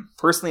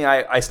 Personally,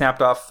 I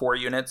snapped off 4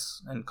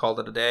 units and called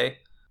it a day.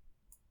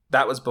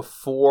 That was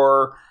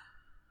before...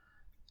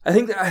 I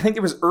think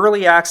there was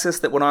early access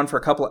that went on for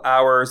a couple of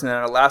hours, and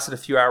then it lasted a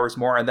few hours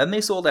more, and then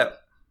they sold out.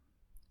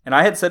 And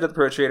I had said to the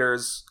Pro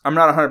Traders, I'm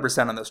not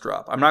 100% on this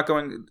drop. I'm not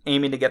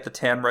aiming to get the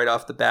 10 right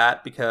off the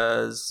bat,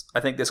 because I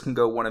think this can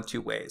go one of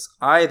two ways.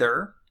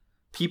 Either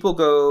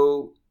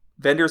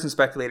vendors and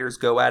speculators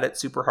go at it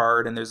super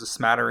hard, and there's a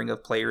smattering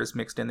of players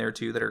mixed in there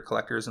too that are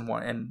collectors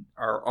and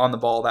are on the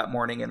ball that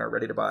morning and are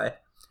ready to buy.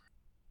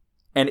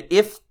 And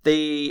if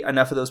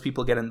enough of those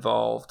people get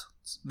involved,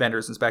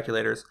 vendors and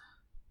speculators,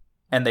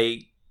 and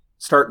they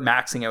start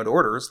maxing out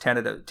orders 10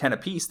 a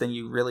piece, then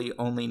you really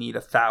only need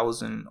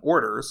 1,000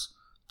 orders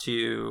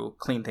to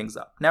clean things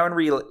up. Now,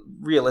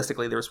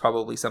 realistically, there was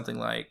probably something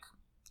like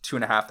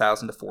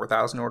 2,500 to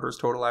 4,000 orders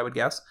total, I would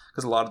guess,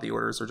 because a lot of the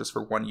orders are just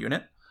for one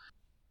unit.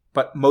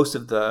 But most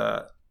of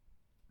the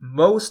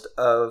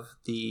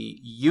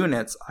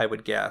units, I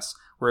would guess,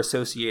 were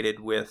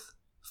associated with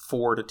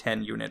 4 to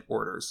 10 unit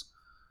orders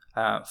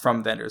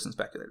from vendors and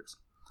speculators.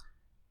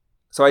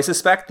 So I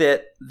suspect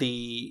that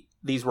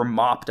these were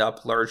mopped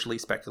up largely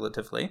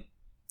speculatively.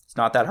 It's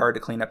not that hard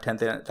to clean up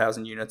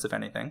 10,000 units, if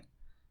anything.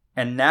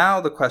 And now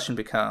the question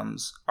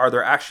becomes, are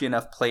there actually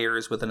enough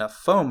players with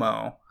enough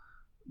FOMO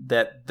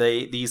that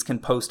these can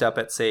post up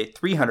at, say,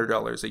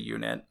 $300 a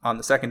unit on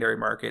the secondary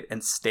market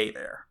and stay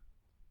there?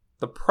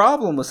 The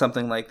problem with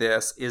something like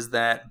this is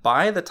that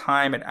by the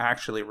time it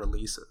actually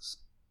releases,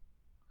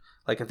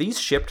 like if these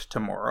shipped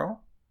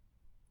tomorrow,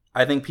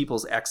 I think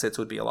people's exits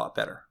would be a lot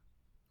better.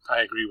 I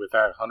agree with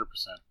that 100%.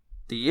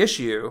 The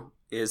issue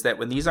is that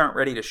when these aren't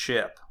ready to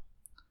ship,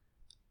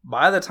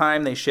 by the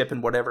time they ship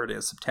in whatever it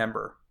is,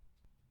 September,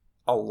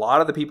 a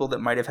lot of the people that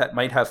might have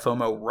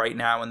FOMO right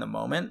now in the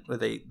moment, where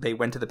they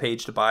went to the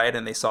page to buy it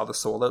and they saw the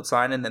sold out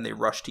sign and then they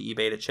rushed to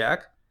eBay to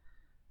check,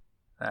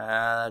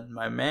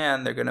 my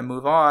man, they're going to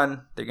move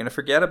on. They're going to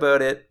forget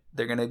about it.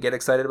 They're going to get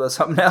excited about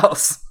something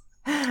else.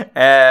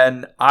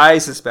 And I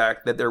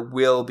suspect that there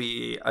will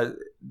be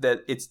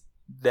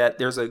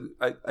there's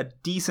a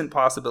decent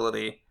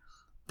possibility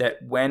that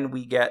when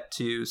we get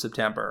to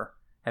September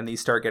and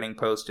these start getting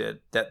posted,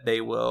 that they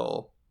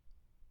will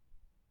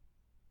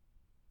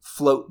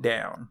float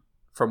down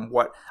from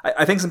what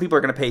I think some people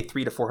are going to pay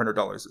 $300 to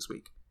 $400 this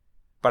week.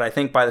 But I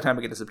think by the time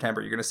we get to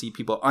September, you're going to see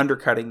people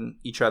undercutting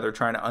each other,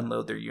 trying to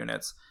unload their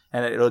units,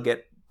 and it'll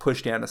get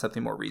pushed down to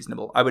something more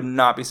reasonable. I would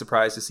not be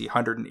surprised to see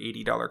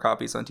 $180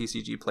 copies on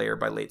TCG Player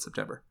by late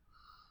September,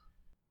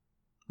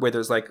 where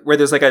there's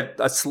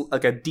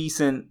a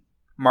decent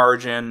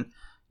margin.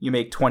 You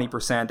make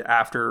 20%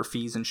 after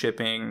fees and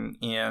shipping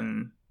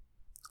in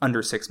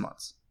under 6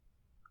 months.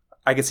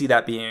 I could see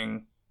that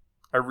being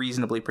a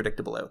reasonably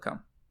predictable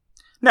outcome.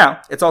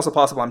 Now, it's also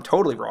possible I'm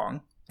totally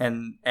wrong,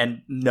 and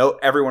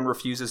everyone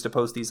refuses to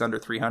post these under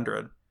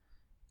 300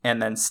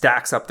 and then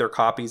stacks up their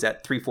copies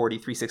at 340,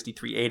 360,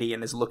 380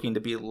 and is looking to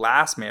be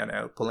last man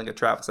out, pulling a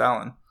Travis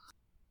Allen.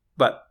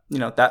 But,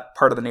 that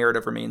part of the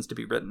narrative remains to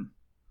be written.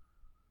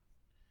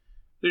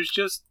 There's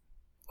just,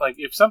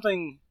 if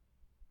something...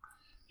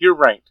 You're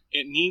right.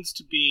 It needs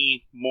to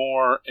be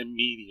more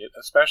immediate,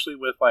 especially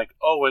with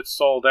it's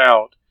sold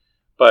out,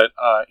 but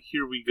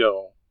here we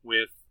go,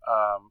 with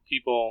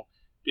people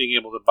being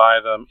able to buy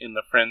them in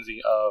the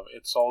frenzy of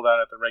it's sold out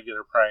at the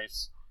regular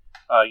price.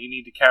 You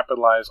need to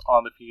capitalize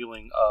on the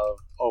feeling of,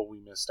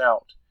 we missed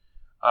out.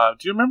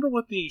 Do you remember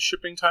what the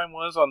shipping time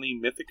was on the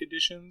Mythic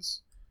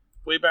editions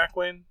way back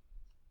when?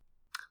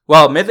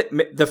 Well,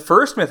 the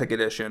first Mythic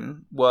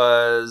Edition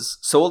was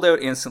sold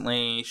out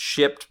instantly,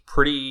 shipped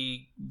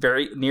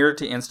very near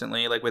to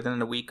instantly, like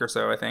within a week or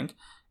so, I think.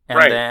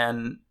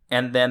 And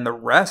then the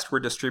rest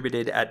were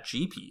distributed at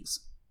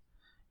GPs.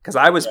 Because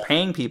I was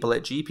paying people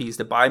at GPs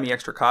to buy me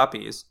extra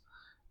copies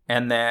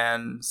and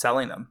then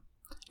selling them.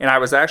 And I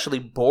was actually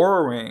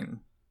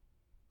borrowing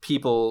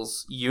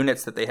people's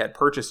units that they had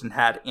purchased and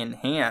had in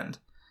hand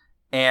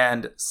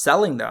and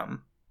selling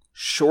them,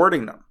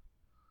 shorting them.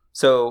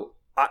 So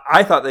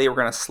I thought they were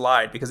going to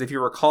slide because if you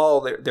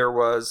recall,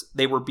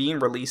 they were being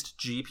released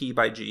GP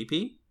by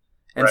GP.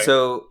 And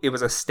so it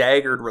was a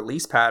staggered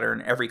release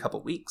pattern every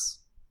couple weeks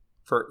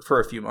for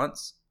a few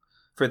months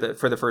for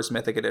the first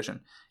Mythic Edition.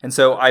 And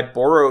so I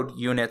borrowed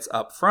units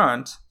up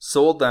front,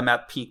 sold them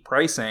at peak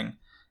pricing,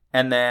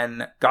 and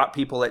then got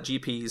people at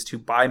GPs to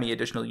buy me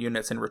additional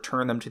units and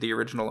return them to the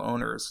original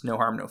owners, no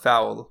harm, no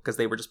foul, because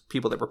they were just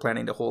people that were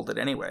planning to hold it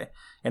anyway,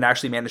 and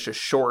actually managed to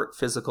short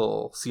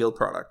physical sealed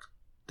product.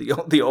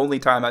 The only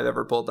time I've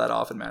ever pulled that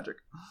off in Magic.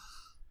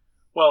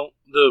 Well,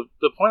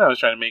 the point I was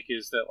trying to make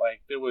is that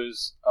like there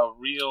was a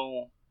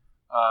real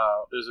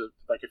there's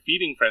a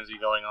feeding frenzy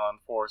going on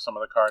for some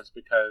of the cards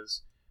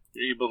because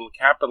you're able to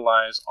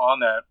capitalize on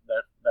that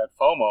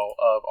FOMO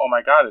of, oh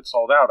my god, it's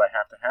sold out, I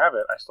have to have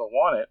it, I still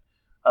want it,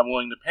 I'm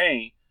willing to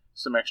pay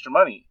some extra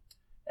money.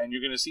 And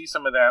you're going to see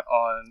some of that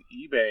on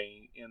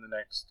eBay in the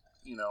next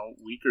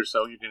week or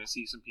so. You're going to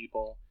see some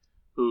people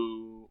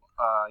who,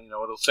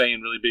 it'll say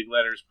in really big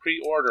letters,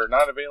 pre-order,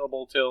 not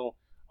available till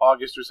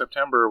August or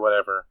September or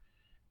whatever.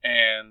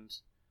 And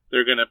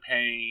they're going to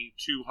pay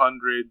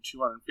 $200,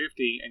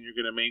 $250, and you're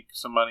going to make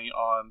some money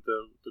on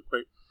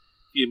the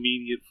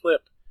immediate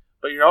flip.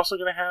 But you're also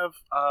going to have,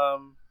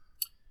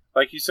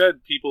 like you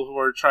said, people who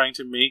are trying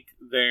to make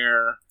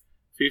their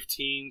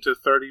 15 to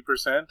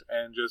 30%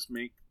 and just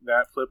make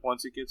that flip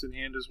once it gets in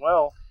hand as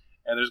well.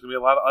 And there's going to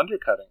be a lot of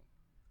undercutting.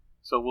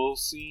 So we'll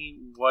see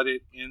what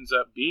it ends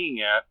up being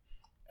at.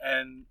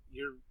 And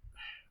you're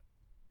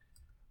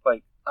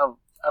like,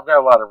 I've got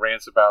a lot of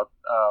rants about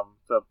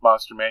the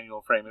Monster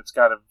Manual frame. It's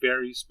got a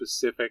very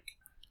specific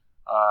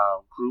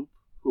group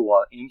who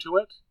are into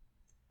it.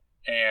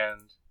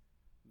 And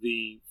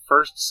the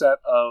first set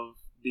of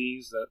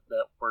these that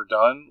were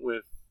done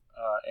with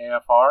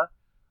AFR,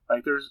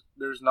 like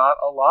there's not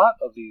a lot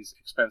of these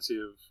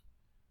expensive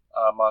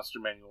Monster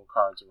Manual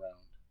cards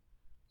around.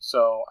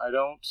 So I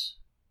don't...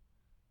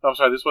 No, I'm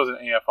sorry, this wasn't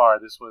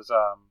AFR. This was...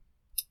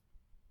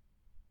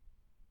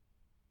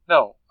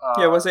 No.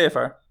 Yeah, it was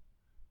AFR.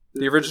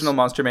 The original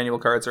Monster Manual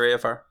cards are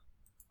AFR.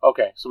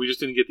 Okay, so we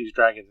just didn't get these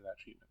dragons in that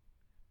treatment.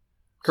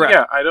 Correct. So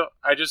yeah,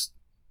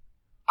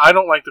 I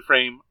don't like the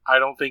frame. I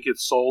don't think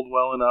it's sold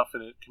well enough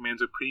and it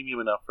commands a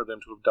premium enough for them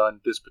to have done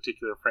this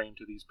particular frame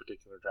to these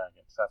particular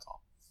dragons. That's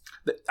all.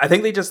 I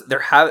think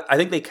I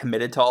think they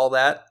committed to all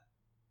that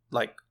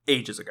like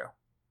ages ago.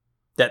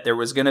 That there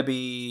was going to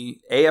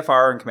be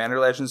AFR and Commander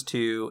Legends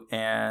 2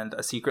 and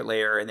a secret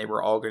layer, and they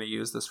were all going to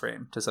use this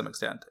frame to some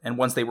extent. And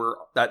once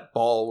that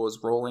ball was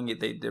rolling,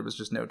 there was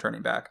just no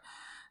turning back.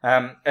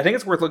 I think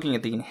it's worth looking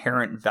at the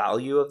inherent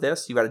value of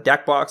this. You got a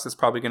deck box that's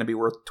probably going to be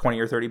worth $20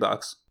 or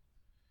 $30.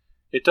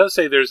 It does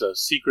say there's a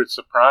secret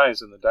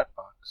surprise in the deck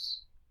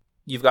box.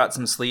 You've got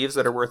some sleeves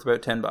that are worth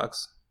about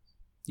 $10.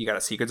 You got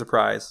a secret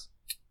surprise,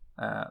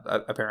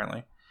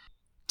 apparently.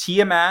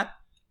 Tiamat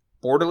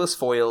borderless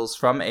foils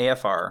from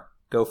AFR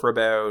go for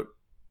about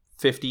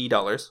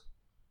 $50.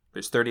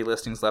 There's 30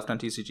 listings left on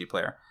TCG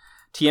Player.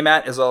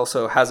 Tiamat has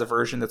a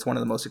version that's one of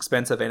the most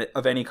expensive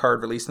of any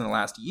card released in the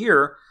last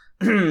year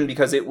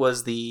because it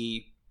was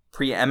the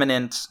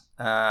preeminent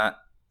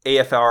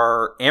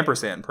AFR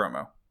Ampersand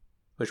promo,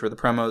 which were the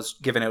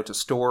promos given out to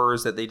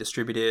stores that they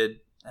distributed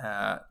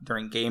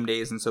during game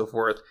days and so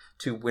forth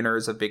to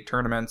winners of big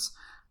tournaments.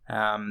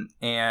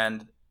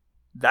 And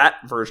that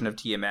version of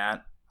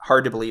Tiamat,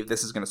 hard to believe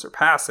this is going to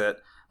surpass it,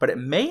 but it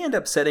may end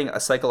up setting a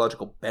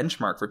psychological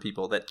benchmark for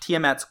people that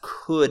Tiamats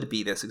could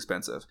be this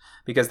expensive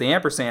because the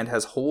Ampersand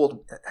has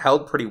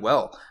held pretty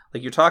well.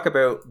 Like you talk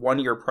about 1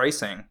 year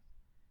pricing,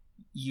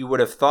 you would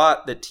have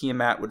thought that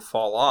Tiamat would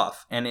fall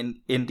off. And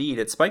indeed,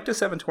 it spiked to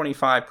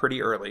 $725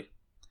 pretty early,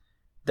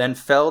 then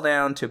fell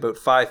down to about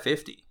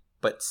 $550.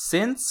 But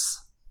since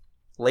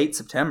late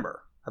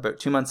September, about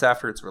 2 months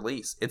after its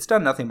release, it's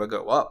done nothing but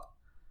go up.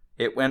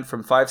 It went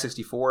from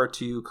 $564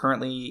 to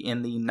currently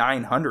in the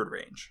 $900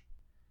 range.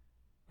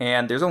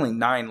 And there's only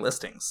 9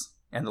 listings.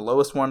 And the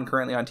lowest one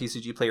currently on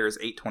TCG Player is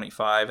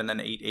 $825 and then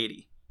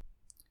 $880.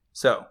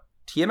 So,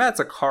 Tiamat's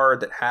a card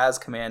that has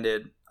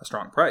commanded a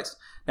strong price.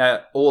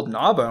 Now, Old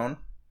Gnawbone,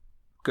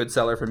 good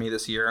seller for me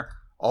this year,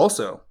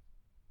 also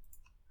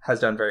has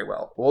done very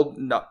well. Old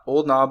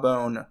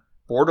Gnawbone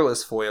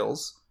borderless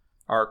foils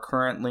are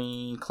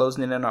currently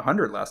closing in at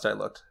 100 last I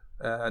looked.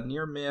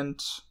 Near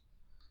mint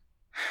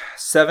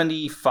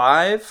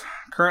 75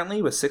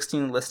 currently with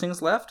 16 listings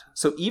left.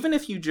 So even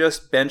if you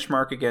just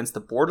benchmark against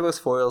the borderless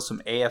foils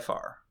from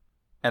AFR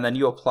and then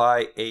you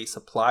apply a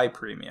supply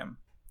premium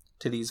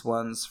to these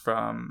ones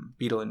from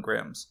Beetle and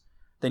Grimm's,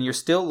 then you're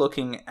still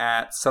looking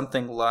at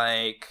something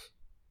like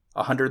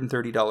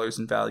 $130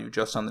 in value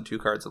just on the 2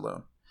 cards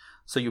alone.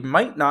 So you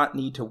might not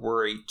need to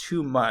worry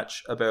too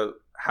much about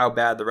how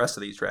bad the rest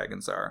of these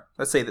dragons are.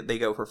 Let's say that they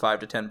go for $5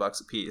 to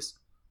 $10 a piece.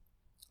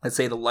 Let's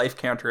say the life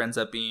counter ends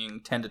up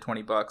being $10 to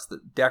 $20. The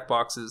deck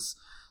box is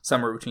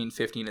somewhere between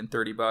 $15 and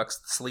 $30. The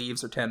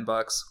sleeves are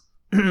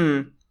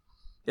 $10.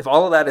 If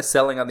all of that is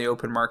selling on the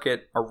open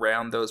market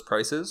around those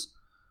prices,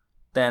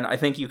 then I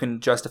think you can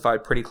justify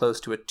pretty close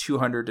to a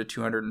 $200 to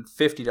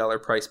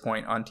 $250 price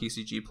point on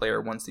TCG Player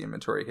once the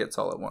inventory hits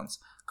all at once.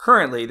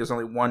 Currently, there's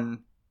only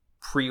one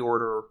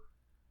pre-order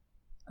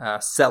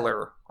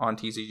seller on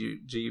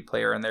TCG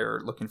Player, and they're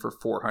looking for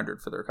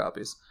 $400 for their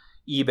copies.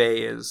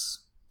 eBay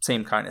is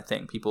same kind of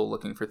thing. People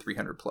looking for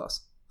 $300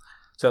 plus.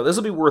 So this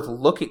will be worth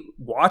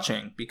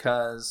watching,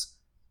 because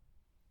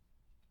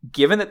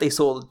given that they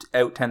sold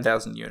out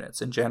 10,000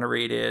 units and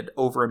generated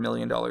over $1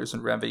 million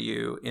in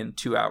revenue in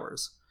 2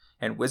 hours,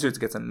 and Wizards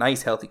gets a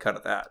nice healthy cut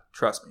of that,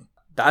 trust me,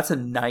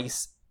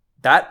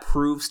 that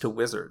proves to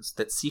Wizards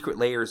that Secret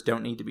Layers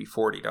don't need to be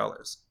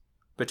 $40.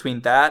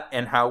 Between that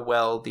and how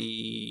well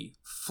the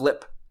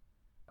flip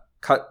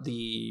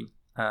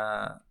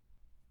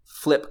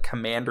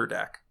commander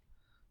deck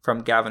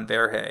from Gavin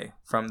Verhey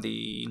from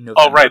the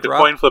November the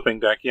coin flipping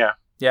deck, yeah.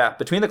 Yeah,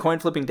 between the coin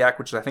flipping deck,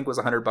 which I think was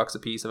 $100 a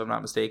piece, if I'm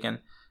not mistaken,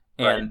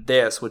 and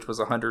this, which was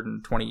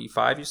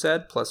 $125, you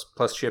said, plus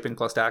shipping,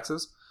 plus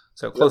taxes,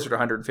 so closer to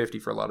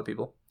 $150 for a lot of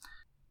people.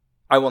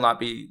 I will not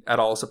be at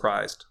all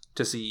surprised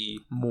to see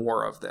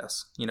more of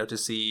this. To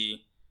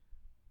see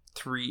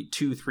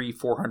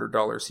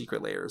 $400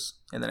 Secret Layers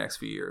in the next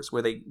few years,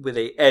 where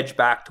they edge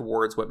back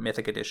towards what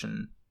Mythic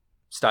Edition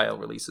style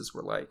releases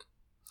were like.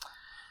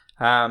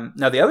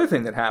 Now, the other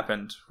thing that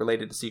happened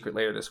related to Secret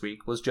Layer this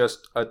week was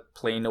just a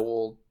plain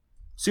old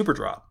super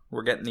drop.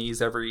 We're getting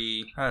these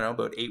every,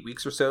 about 8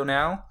 weeks or so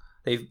now.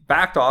 They've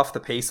backed off the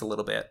pace a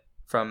little bit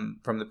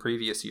from the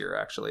previous year,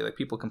 actually. Like,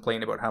 people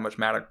complain about how much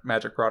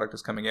Magic product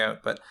is coming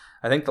out, but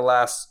I think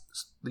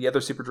the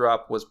other super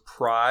drop was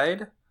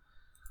Pride,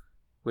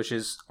 which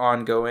is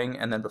ongoing,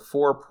 and then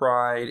before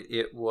Pride,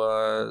 it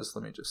was,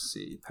 let me just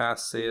see,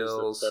 past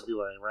sales.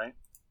 February, right?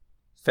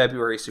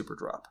 February super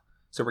drop.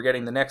 So we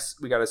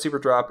got a super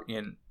drop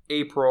in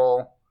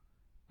April,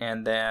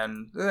 and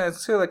then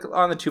it's like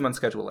on the 2-month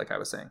schedule, like I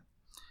was saying.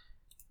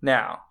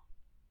 Now,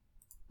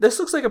 this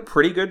looks like a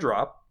pretty good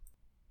drop,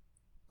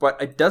 but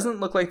it doesn't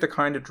look like the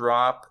kind of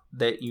drop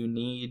that you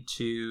need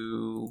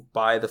to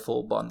buy the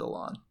full bundle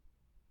on.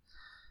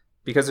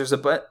 Because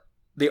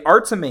the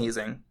art's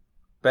amazing,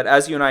 but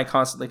as you and I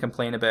constantly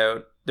complain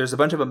about, there's a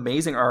bunch of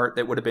amazing art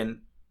that would have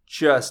been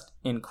just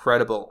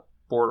incredible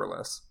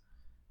borderless.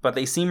 But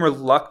they seem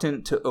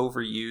reluctant to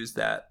overuse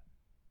that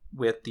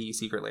with the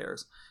Secret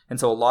Layers. And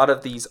so a lot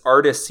of these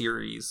Artist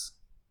Series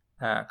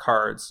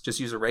cards just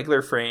use a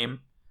regular frame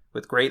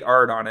with great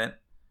art on it,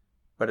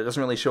 but it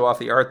doesn't really show off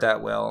the art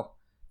that well.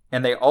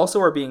 And they also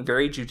are being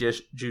very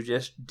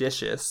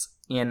judicious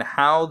in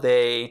how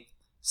they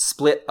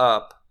split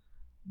up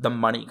the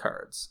money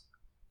cards.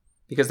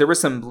 Because there were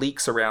some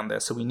leaks around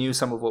this, so we knew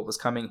some of what was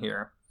coming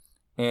here.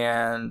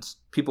 And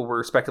people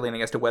were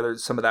speculating as to whether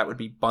some of that would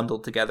be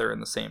bundled together in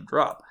the same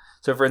drop.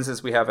 So, for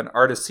instance, we have an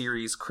Artist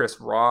Series Chris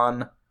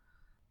Ran,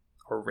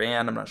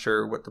 I'm not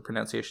sure what the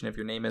pronunciation of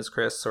your name is,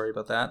 Chris. Sorry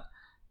about that.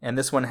 And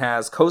this one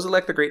has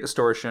Kozilek the Great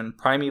Distortion,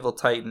 Primeval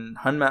Titan,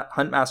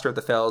 Huntmaster of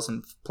the Fells,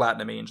 and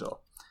Platinum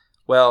Angel.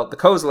 Well, the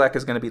Kozilek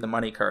is going to be the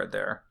money card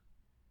there.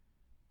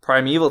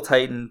 Primeval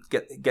Titan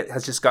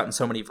has just gotten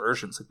so many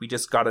versions. Like, we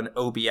just got an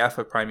OBF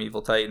of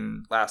Primeval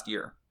Titan last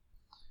year.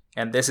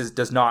 And this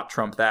does not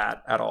trump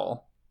that at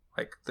all.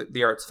 Like,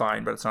 the art's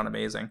fine, but it's not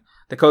amazing.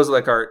 The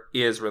Kozilek art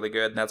is really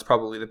good, and that's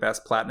probably the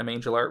best Platinum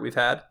Angel art we've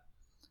had.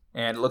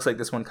 And it looks like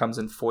this one comes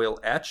in foil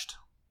etched,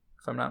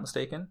 if I'm not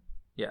mistaken.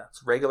 Yeah,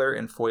 it's regular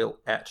and foil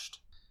etched.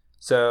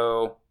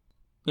 So,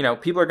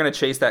 people are going to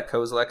chase that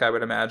Kozilek, I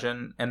would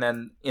imagine. And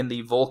then in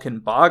the Vulcan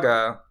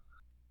Baga,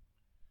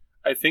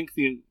 I think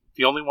the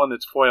only one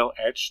that's foil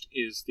etched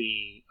is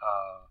the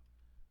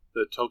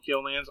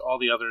Tokyo lands. All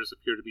the others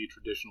appear to be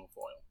traditional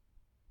foil.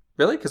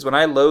 Really? Because when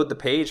I load the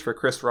page for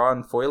Chris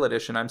Ran Foil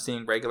Edition, I'm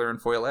seeing regular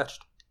and foil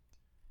etched.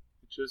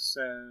 It just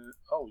says,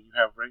 you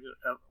have regular.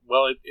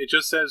 Well, it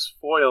just says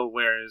foil,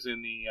 whereas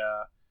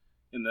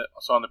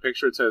so on the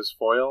picture it says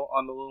foil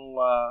on the little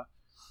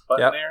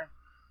button there,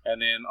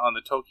 and then on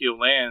the Tokyo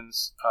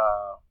lands,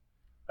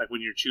 like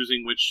when you're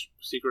choosing which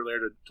Secret Lair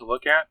to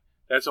look at,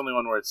 that's the only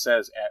one where it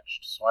says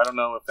etched. So I don't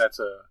know if that's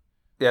a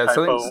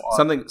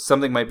typo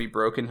something might be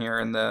broken here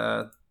in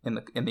the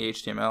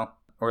HTML.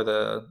 Or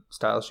the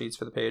style sheets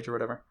for the page or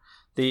whatever.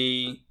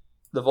 The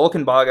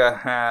Vulcan Baga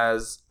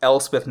has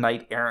Elspeth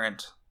Knight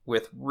Errant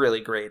with really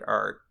great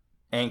art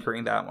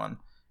anchoring that one.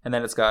 And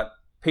then it's got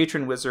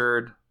Patron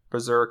Wizard,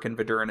 Berserk, and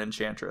Viduran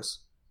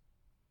Enchantress.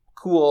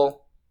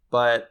 Cool,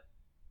 but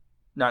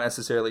not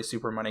necessarily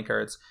super money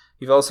cards.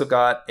 You've also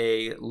got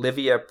a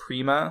Livia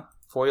Prima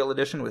foil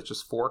edition with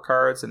just 4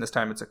 cards, and this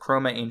time it's a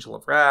Chroma Angel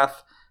of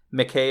Wrath,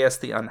 Micaeus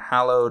the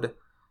Unhallowed,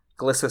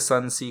 Glissa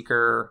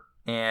Sunseeker,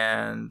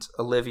 and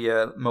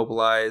Olivia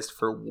mobilized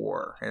for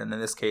war. And in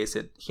this case,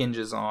 it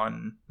hinges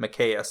on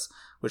Machias,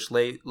 which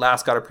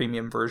last got a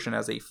premium version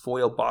as a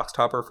foil box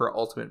topper for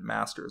Ultimate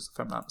Masters, if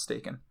I'm not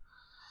mistaken.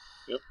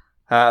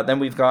 Yep. Then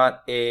we've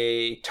got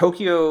a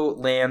Tokyo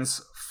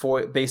Lands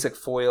basic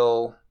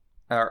foil,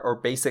 or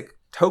basic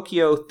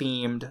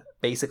Tokyo-themed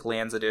Basic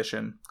Lands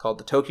edition called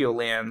the Tokyo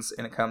Lands,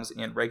 and it comes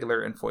in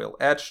regular and foil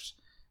etched.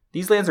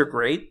 These lands are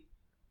great,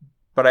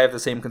 but I have the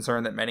same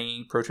concern that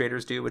many pro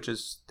traders do, which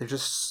is there's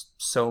just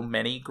so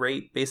many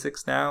great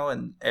basics now,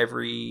 and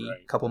every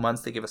couple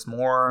months they give us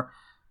more.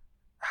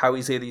 How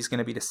easy are these going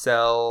to be to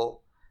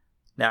sell?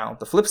 Now,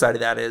 the flip side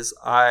of that is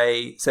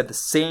I said the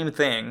same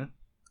thing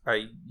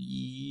a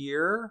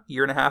year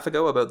and a half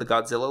ago about the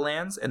Godzilla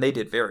lands, and they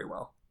did very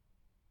well.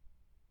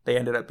 They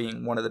ended up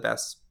being one of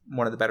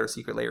the better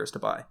secret layers to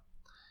buy.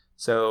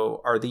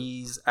 So are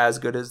these as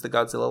good as the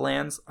Godzilla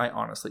lands? I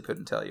honestly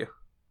couldn't tell you.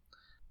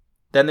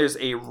 Then there's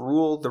a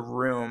Rule the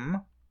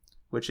Room,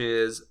 which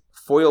is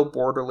foil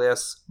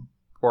borderless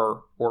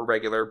or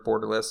regular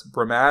borderless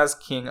Bramaz,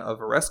 King of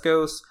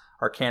Oreskos,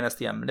 Arcanus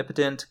the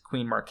Omnipotent,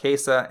 Queen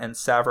Marquesa, and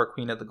Savra,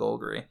 Queen of the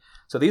Golgari.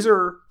 So these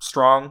are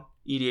strong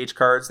EDH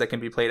cards that can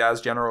be played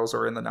as generals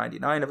or in the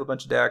 99 of a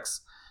bunch of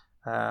decks.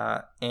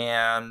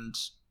 And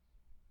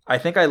I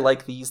think I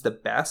like these the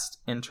best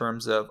in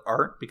terms of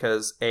art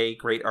because A,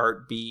 great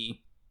art,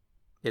 B,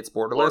 it's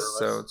borderless.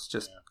 So it's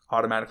just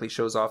automatically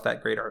shows off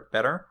that great art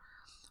better.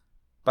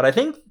 But I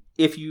think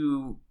if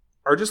you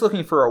are just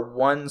looking for a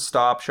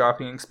one-stop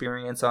shopping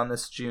experience on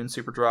this June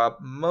Super Drop,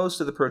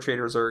 most of the pro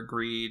traders are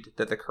agreed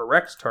that the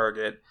correct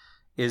target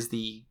is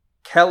the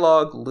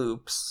Kellogg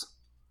Loops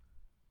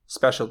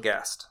Special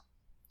Guest.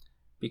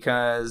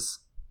 Because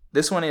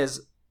this one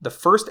is the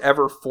first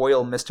ever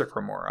foil Mystic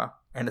Remora.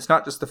 And it's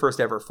not just the first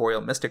ever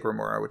foil Mystic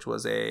Remora, which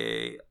was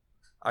a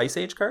Ice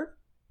Age card?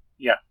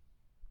 Yeah.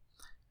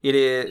 It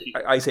is.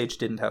 Ice Age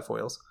didn't have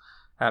foils.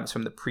 It's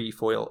from the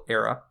pre-foil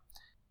era.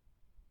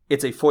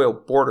 It's a foil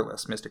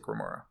borderless Mystic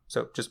Remora.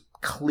 So just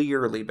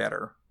clearly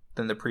better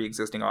than the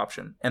pre-existing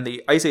option. And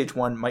the Ice Age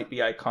one might be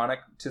iconic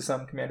to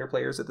some Commander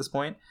players at this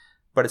point,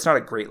 but it's not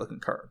a great looking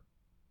card.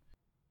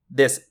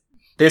 This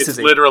is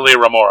literally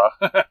Remora.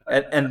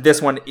 and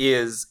this one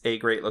is a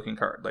great looking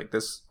card. Like,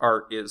 this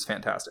art is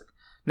fantastic.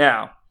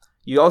 Now,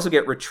 you also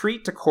get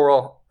Retreat to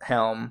Coral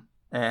Helm.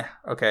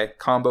 Okay,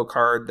 combo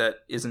card that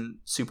isn't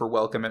super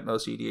welcome at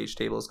most EDH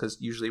tables because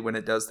usually when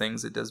it does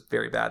things, it does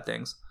very bad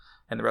things.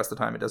 And the rest of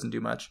the time, it doesn't do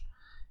much.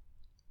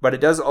 But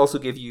it does also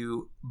give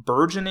you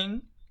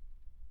Burgeoning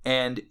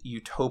and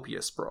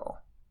Utopia Sprawl.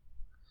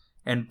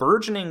 And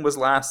Burgeoning was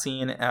last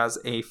seen as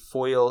a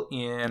foil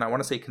in, I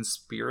want to say,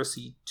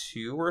 Conspiracy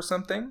 2 or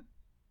something.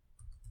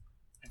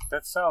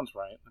 That sounds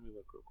right. Let me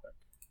look real quick.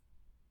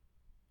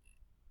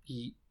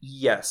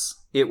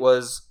 Yes. It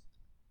was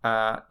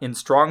in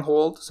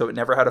Stronghold, so it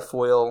never had a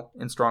foil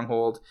in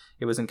Stronghold.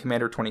 It was in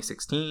Commander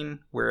 2016,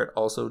 where it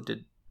also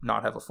did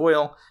not have a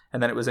foil.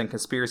 And then it was in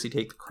Conspiracy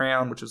Take the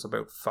Crown, which was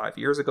about 5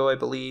 years ago, I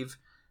believe.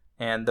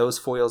 And those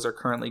foils are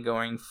currently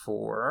going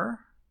for,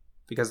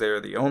 because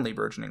they're the only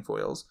burgeoning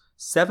foils,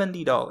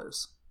 $70. I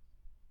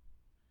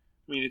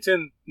mean, it's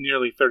in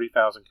nearly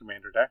 30,000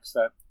 Commander decks.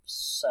 That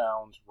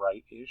sounds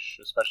right-ish,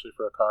 especially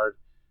for a card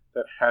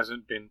that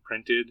hasn't been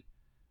printed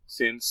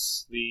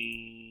since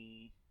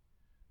the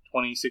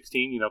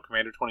 2016,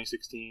 Commander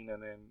 2016,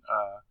 and then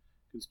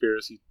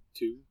Conspiracy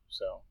 2,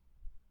 so,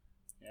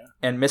 yeah.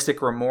 And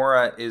Mystic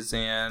Remora is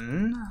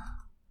in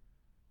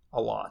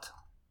a lot.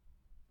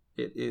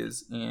 It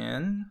is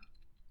in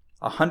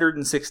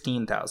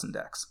 116,000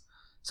 decks.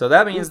 So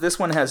that means this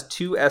one has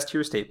 2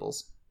 S-tier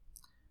staples.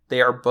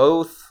 They are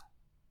both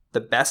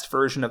the best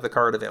version of the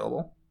card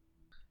available.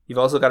 You've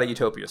also got a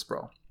Utopia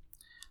Sprawl.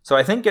 So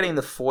I think getting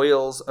the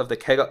foils of the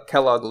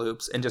Kellogg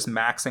Loops and just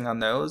maxing on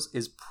those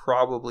is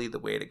probably the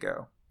way to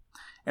go.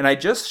 And I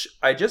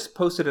just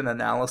posted an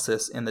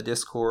analysis in the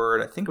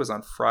Discord, I think it was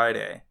on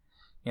Friday,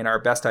 in our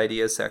Best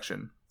Ideas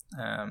section,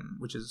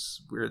 which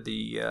is where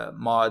the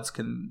mods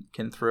can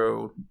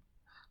throw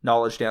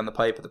knowledge down the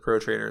pipe of the pro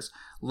traders.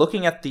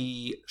 Looking at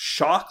the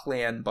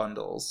Shockland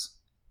bundles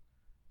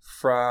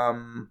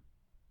from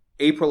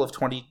April of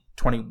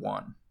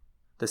 2021,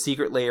 the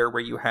secret layer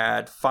where you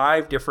had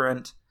 5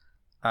 different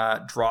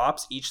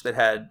drops, each that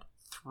had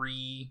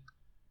 3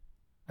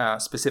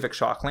 specific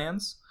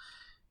Shocklands.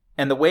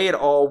 And the way it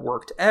all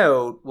worked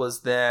out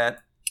was that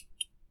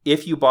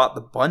if you bought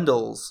the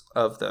bundles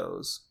of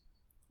those,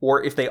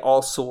 or if they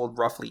all sold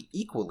roughly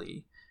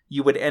equally,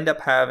 you would end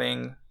up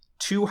having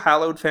 2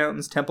 Hallowed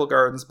Fountains, Temple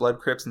Gardens, Blood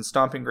Crypts, and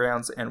Stomping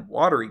Grounds, and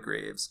Watery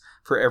Graves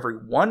for every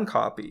 1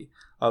 copy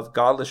of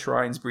Godless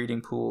Shrines,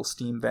 Breeding Pool,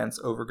 Steam Vents,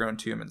 Overgrown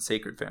Tomb, and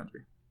Sacred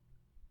Foundry.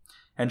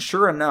 And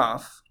sure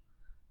enough,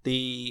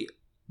 the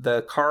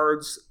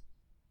cards,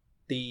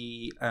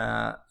 the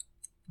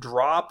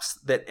drops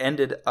that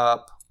ended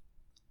up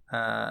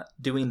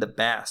doing the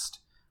best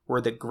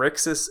were the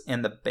Grixis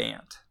and the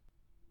Bant.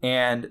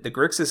 And the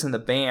Grixis and the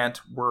Bant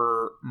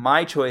were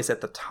my choice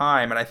at the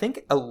time, and I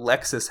think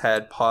Alexis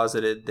had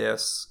posited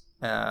this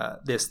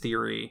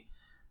theory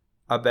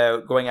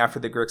about going after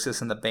the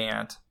Grixis and the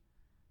Bant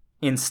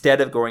instead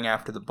of going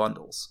after the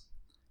bundles.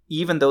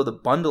 Even though the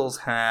bundles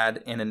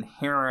had an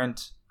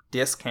inherent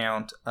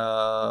discount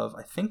of,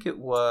 I think it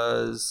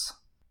was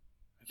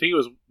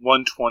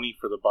 120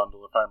 for the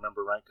bundle, if I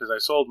remember right, because I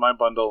sold my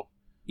bundle.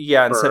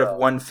 Yeah, instead of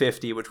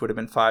 150, which would have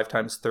been 5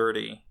 times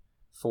 30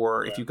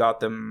 for if you got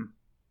them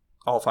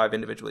all 5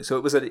 individually. So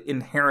it was an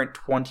inherent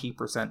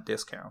 20%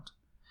 discount.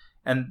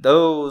 And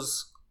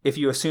those, if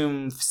you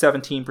assume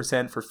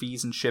 17% for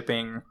fees and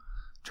shipping,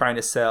 trying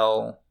to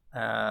sell,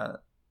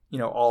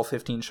 all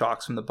 15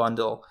 shocks from the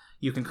bundle,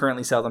 you can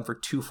currently sell them for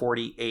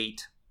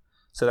 $248.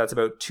 So that's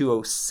about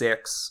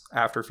 $206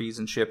 after fees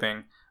and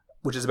shipping,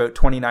 which is about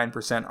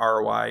 29%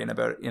 ROI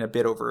in a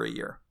bit over a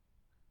year.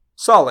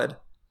 Solid.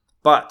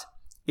 But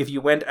if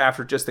you went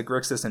after just the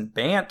Grixis and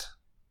Bant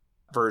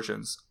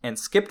versions and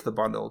skipped the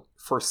bundle,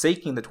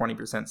 forsaking the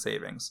 20%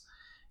 savings,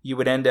 you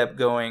would end up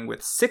going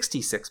with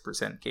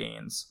 66%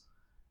 gains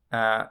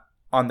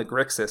on the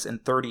Grixis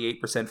and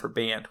 38% for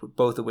Bant,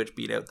 both of which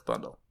beat out the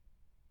bundle,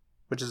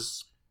 which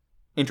is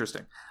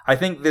interesting. I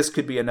think this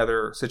could be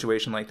another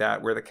situation like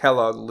that where the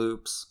Kellogg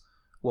loops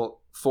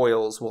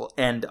foils will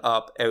end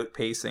up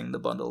outpacing the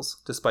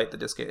bundles despite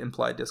the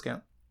implied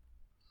discount.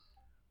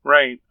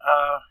 Right.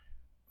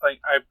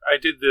 I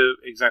did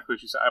exactly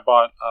what you said. I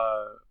bought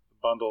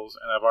bundles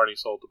and I've already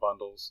sold the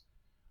bundles.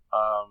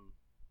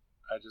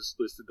 I just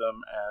listed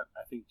them at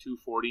I think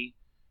 $240,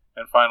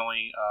 and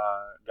finally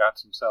got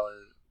some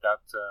sellers,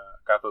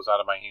 got those out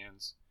of my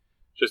hands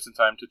just in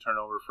time to turn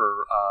over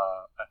for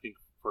I think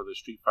for the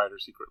Street Fighter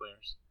Secret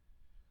Lairs.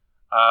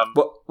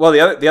 Well,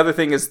 the other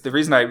thing is the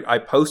reason I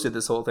posted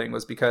this whole thing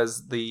was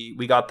because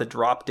we got the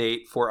drop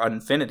date for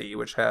Unfinity,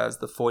 which has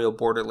the foil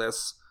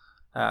borderless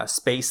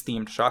space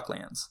themed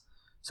Shocklands.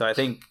 So I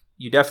think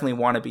you definitely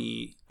want to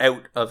be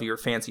out of your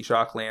fancy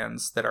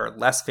Shocklands that are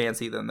less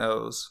fancy than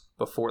those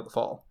before the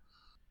fall.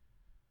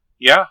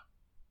 Yeah,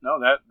 no,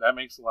 that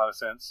makes a lot of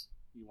sense.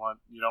 You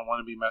don't want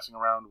to be messing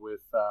around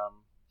with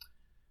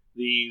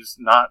these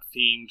not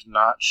themed,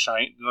 not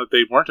shiny.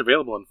 They weren't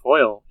available in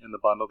foil in the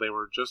bundle; they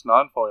were just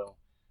non-foil.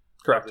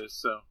 Correct.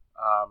 So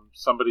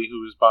somebody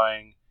who is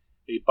buying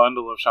a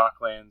bundle of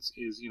Shocklands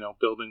is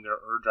building their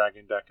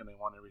Dragon deck, and they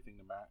want everything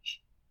to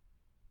match.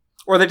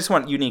 Or they just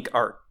want unique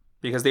art.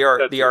 Because the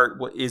art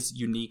is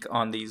unique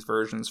on these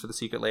versions for the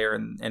Secret Lair,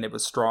 and it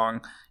was strong.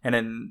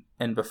 And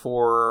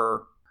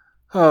before,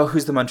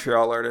 who's the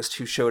Montreal artist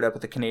who showed up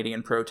at the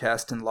Canadian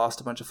protest and lost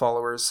a bunch of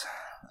followers?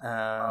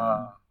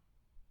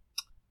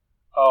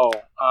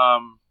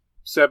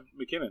 Seb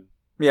McKinnon.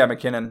 Yeah,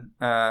 McKinnon.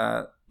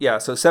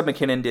 So Seb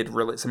McKinnon did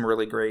some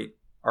really great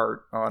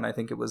art on, I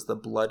think it was the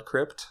Blood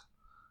Crypt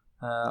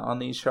on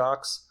these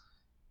shocks.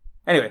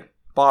 Anyway,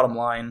 bottom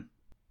line.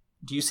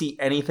 Do you see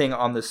anything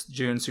on this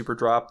June Super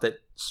Drop that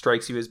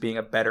strikes you as being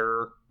a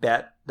better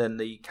bet than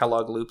the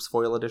Kellogg Loops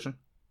foil edition?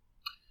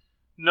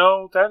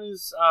 No, that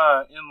is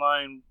in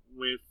line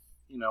with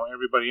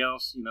everybody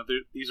else.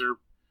 These are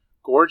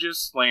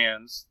gorgeous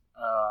lands,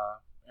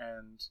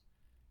 and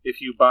if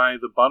you buy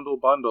the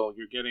bundle,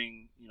 you're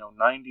getting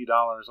 $90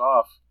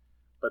 off.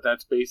 But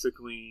that's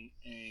basically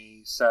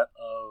a set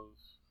of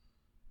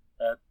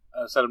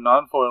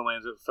non-foil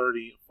lands at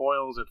 $30,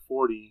 foils at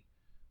 $40.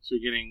 So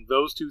you're getting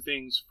those two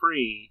things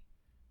free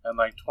and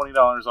like $20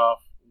 off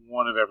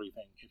one of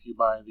everything. If you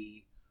buy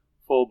the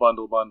full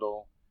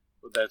bundle,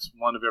 that's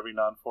one of every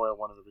non-foil,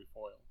 one of every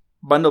foil.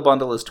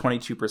 Bundle is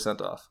 22%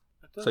 off.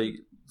 So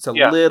it's a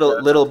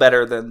little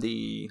better than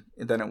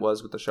it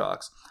was with the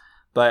shocks.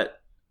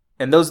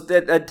 And those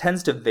that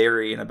tends to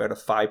vary in about a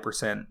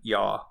 5%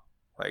 yaw,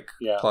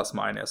 plus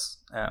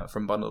minus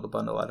from bundle to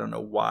bundle. I don't know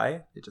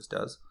why. It just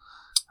does.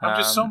 I'm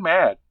just so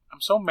mad.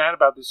 I'm so mad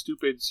about this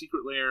stupid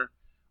Secret Lair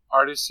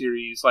artist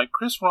series. Like,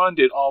 Chris Ron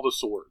did all the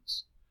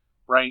swords,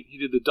 right? He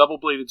did the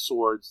double-bladed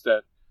swords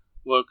that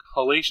look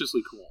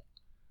hellaciously cool.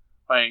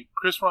 Like,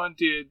 Chris Ron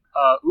did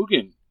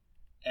Ugin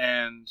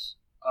and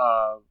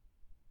all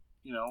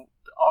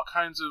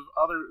kinds of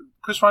other.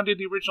 Chris Ron did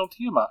the original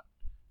Tiamat,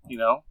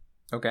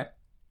 Okay.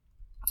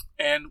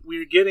 And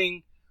we're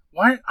getting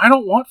why I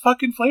don't want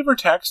fucking flavor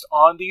text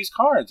on these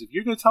cards. If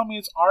you're gonna tell me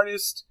it's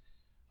artist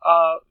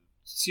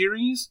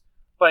series,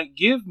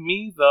 give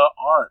me the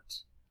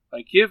art.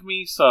 Give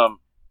me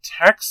some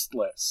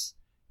textless.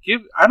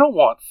 I don't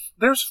want.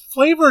 There's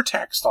flavor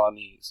text on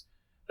these.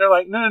 They're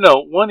like,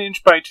 no. 1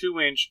 inch by 2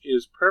 inch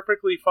is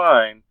perfectly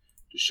fine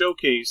to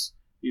showcase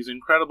these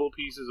incredible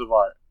pieces of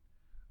art.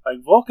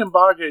 Vulcan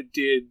Baga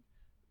did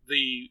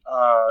the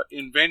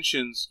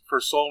inventions for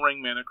Soul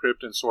Ring, Mana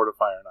Crypt, and Sword of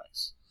Fire and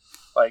Ice.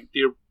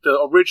 The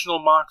original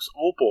Mox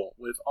Opal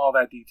with all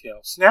that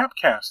detail.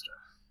 Snapcaster.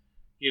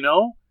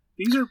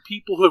 These are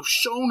people who have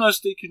shown us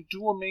they can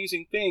do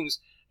amazing things.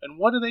 And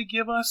what do they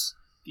give us?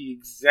 The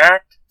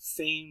exact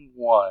same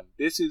one.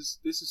 This is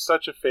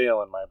such a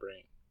fail in my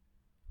brain.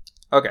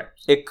 Okay.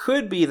 It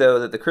could be, though,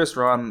 that the Chris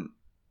Ron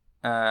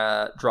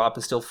drop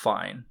is still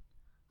fine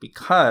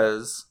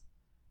because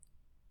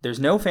there's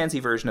no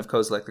fancy version of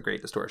Kozilek the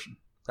Great Distortion.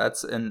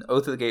 That's an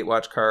Oath of the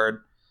Gatewatch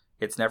card.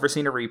 It's never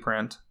seen a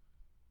reprint.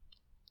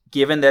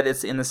 given that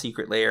it's in the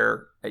secret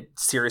layer, I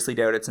seriously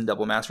doubt it's in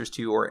Double Masters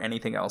 2 or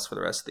anything else for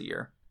the rest of the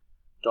year.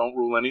 Don't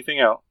rule anything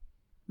out.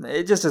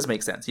 It just doesn't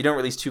make sense. You don't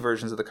release two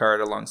versions of the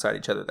card alongside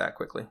each other that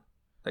quickly.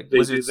 Like They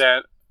Wizards, did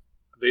that.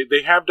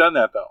 They have done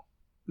that, though.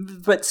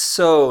 but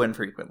so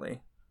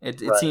infrequently.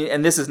 It Right. seems,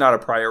 and this is not a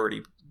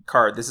priority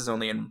card. This is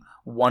only in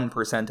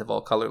 1% of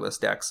all colorless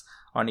decks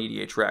on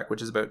EDH Rec,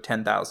 which is about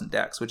 10,000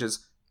 decks, which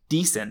is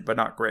decent but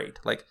not great.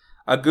 Like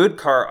a good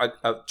card,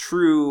 a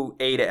true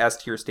A to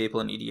S tier staple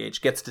in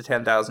EDH gets to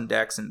 10,000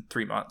 decks in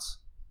 3 months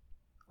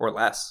or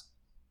less.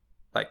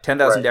 Like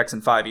 10,000 Right. decks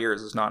in 5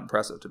 years is not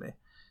impressive to me.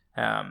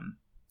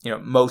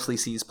 Mostly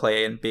sees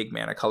play in big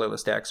mana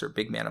colorless decks or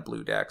big mana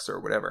blue decks or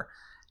whatever.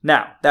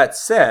 Now, that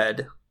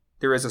said,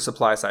 there is a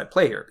supply side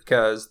play here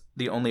because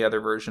the only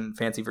other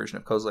fancy version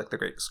of Kozilek the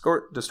Great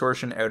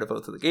Distortion out of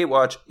Oath of the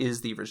Gatewatch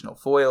is the original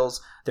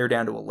foils. They're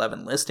down to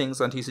 11 listings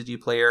on TCG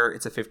Player.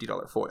 It's a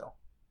 $50 foil.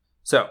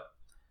 So,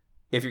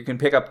 if you can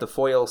pick up the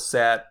foil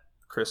set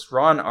Chris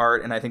Ron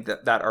art, and I think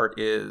that art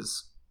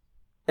is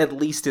at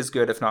least as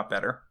good, if not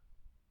better.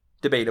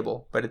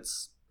 Debatable, but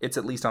it's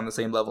at least on the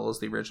same level as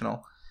the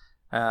original.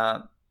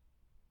 That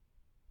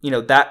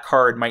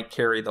card might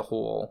carry the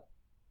whole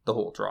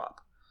drop.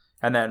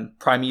 And then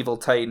Primeval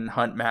Titan,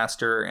 Hunt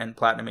Master, and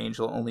Platinum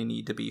Angel only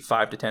need to be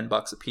 $5 to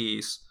 $10 a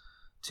piece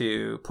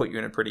to put you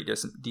in a pretty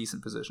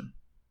decent position.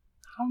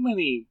 How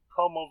many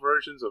promo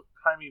versions of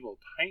Primeval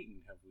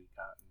Titan have we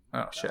gotten?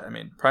 Oh shit! I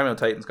mean, Primeval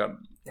Titan's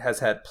has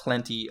had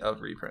plenty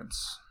of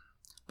reprints,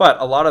 but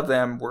a lot of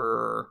them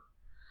were,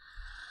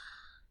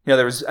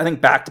 there was, I think,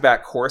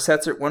 back-to-back core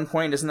sets at one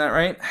point. Isn't that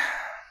right?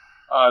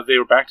 They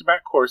were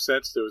back-to-back core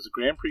sets. There was a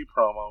Grand Prix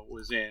promo. It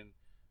was in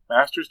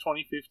Masters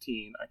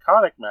 2015,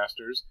 Iconic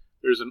Masters.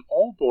 There's an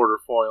old border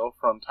foil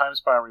from Time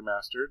Spy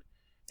Remastered,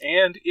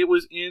 and it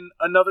was in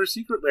another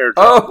Secret Lair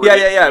drop. Oh,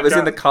 yeah. It was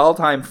in the Call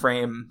Time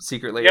Frame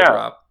Secret Lair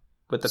drop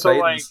with the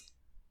Titans.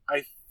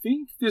 I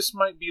think this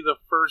might be the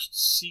first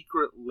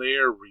Secret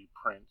Lair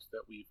reprint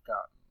that we've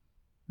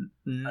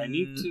gotten. I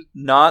need to...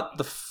 Not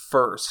the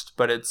first,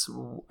 but it's,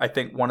 I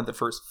think, one of the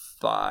first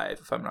 5,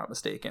 if I'm not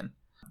mistaken.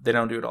 They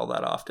don't do it all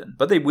that often,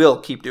 but they will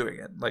keep doing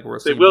it. Like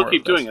they will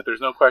keep doing it.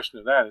 There's no question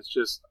of that. It's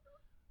just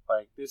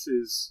like, this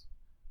is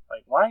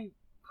like, why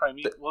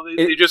Primeval? Well,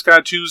 they just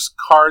gotta choose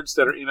cards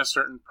that are in a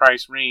certain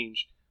price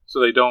range so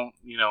they don't,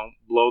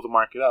 blow the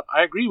market up.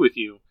 I agree with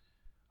you.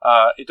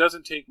 It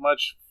doesn't take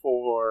much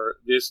for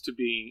this to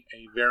be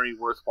a very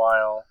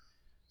worthwhile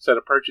set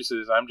of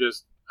purchases. I'm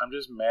just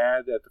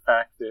mad at the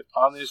fact that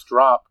on this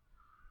drop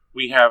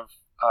we have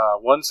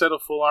one set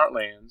of full art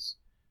lands,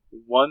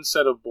 one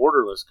set of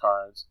borderless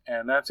cards,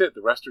 and that's it.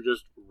 The rest are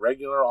just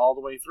regular all the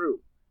way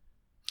through.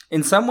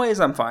 In some ways,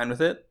 I'm fine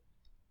with it.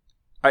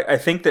 I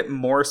think that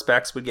more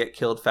specs would get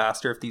killed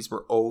faster if these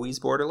were always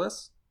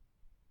borderless.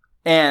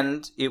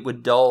 And it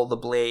would dull the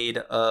blade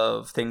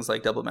of things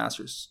like Double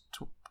Masters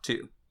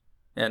 2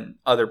 and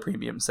other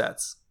premium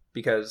sets.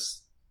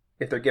 Because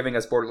if they're giving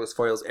us borderless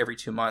foils every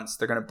 2 months,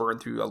 they're going to burn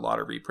through a lot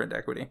of reprint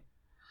equity.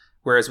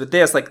 Whereas with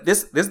this,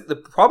 the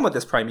problem with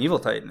this Primeval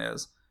Titan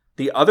is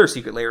the other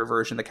Secret Lair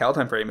version, the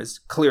Kaldheim frame, is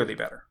clearly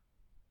better.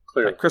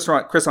 Clearly.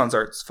 Like Chris-Ron's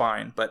art's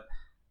fine, but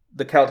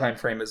the Kaldheim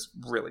frame is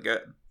really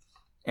good.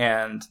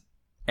 And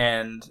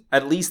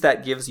at least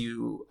that gives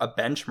you a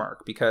benchmark,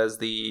 because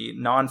the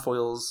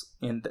non-foils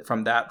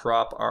from that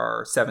drop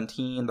are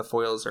 17, the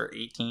foils are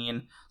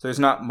 18. So there's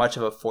not much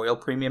of a foil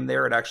premium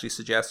there. It actually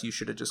suggests you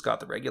should have just got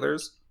the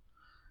regulars.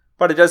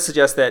 But it does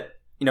suggest that,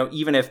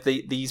 even if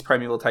these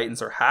Primeval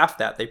Titans are half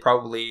that, they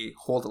probably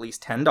hold at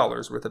least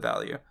 $10 worth of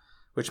value,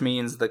 which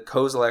means the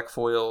Kozilek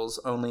foils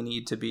only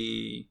need to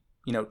be,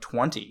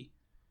 20,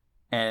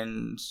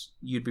 and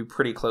you'd be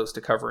pretty close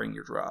to covering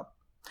your drop.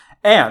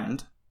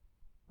 And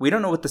we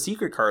don't know what the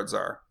secret cards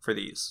are for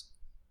these.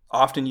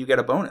 Often you get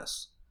a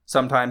bonus.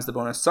 Sometimes the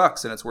bonus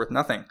sucks and it's worth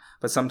nothing,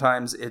 but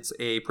sometimes it's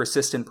a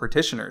Persistent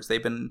Petitioners.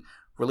 They've been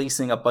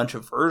releasing a bunch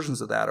of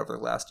versions of that over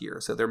the last year,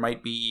 so there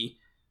might be,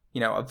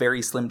 a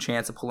very slim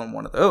chance of pulling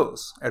one of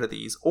those out of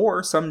these,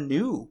 or some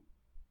new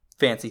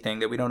fancy thing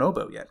that we don't know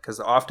about yet, because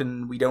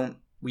often we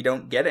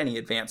don't get any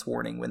advance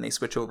warning when they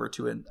switch over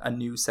to a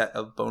new set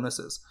of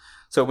bonuses.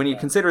 So when you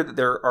consider that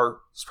there are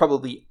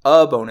probably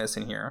a bonus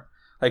in here,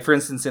 like for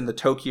instance in the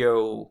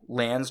Tokyo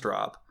lands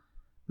drop,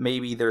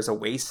 maybe there's a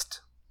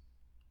waste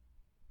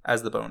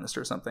as the bonus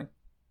or something,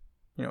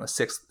 a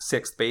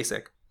sixth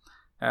basic,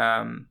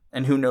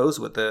 and who knows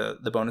what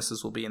the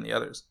bonuses will be in the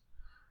others.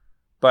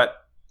 But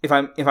if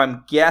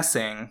I'm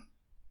guessing,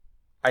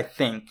 I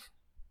think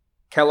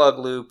Kellogg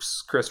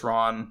Loops, Chris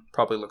Ron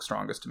probably look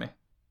strongest to me.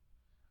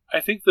 I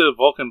think the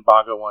Vulcan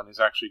Baga one is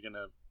actually going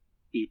to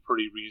be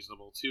pretty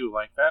reasonable too.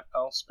 Like, that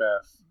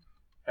Elspeth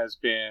has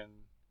been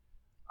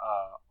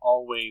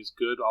always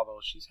good, although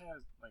she's had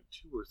like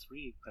 2 or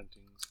 3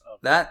 printings of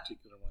that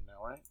particular one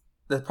now, right?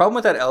 The problem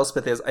with that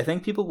Elspeth is I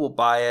think people will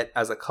buy it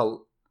as a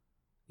collectible,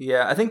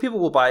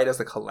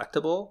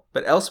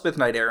 but Elspeth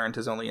Knight Errant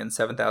is only in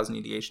 7,000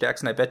 EDH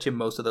decks, and I bet you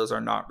most of those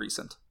are not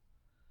recent.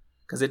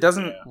 Because it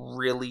doesn't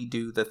really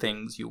do the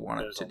things you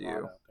want it to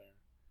do.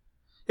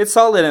 It's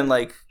solid in,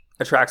 like,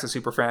 attracts the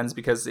Super Friends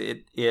because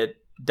it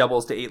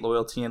doubles to 8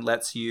 loyalty and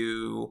lets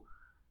you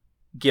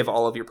give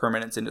all of your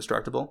permanents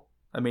indestructible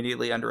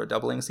immediately under a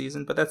doubling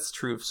season. But that's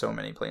true of so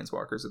many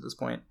Planeswalkers at this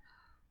point.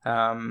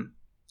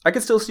 I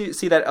could still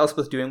see that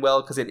Elspeth doing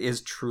well because it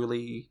is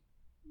truly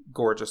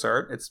gorgeous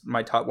art. It's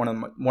my top one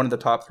of the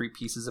top 3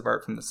 pieces of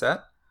art from the set.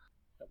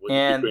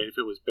 Wouldn't be great if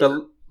it was better.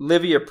 The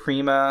Livia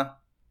Prima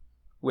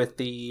with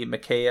the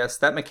Mikaeus,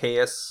 that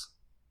Mikaeus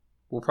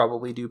will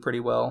probably do pretty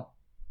well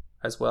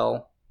as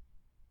well.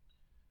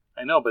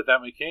 I know, but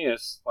that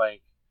Mikaeus,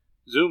 like,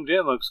 zoomed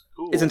in looks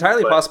cool. It's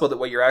entirely possible that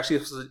what you're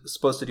actually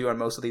supposed to do on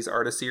most of these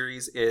artist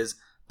series is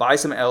buy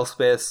some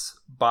Elspeths,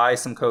 buy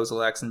some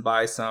Kozileks, and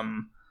buy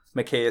some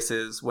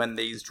Mikaeuses when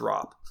these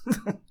drop.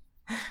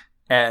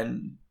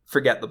 And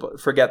forget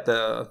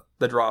the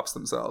drops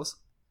themselves.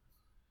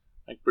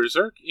 Like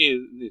Berserk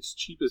is its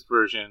cheapest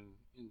version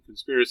in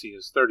Conspiracy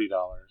is $30.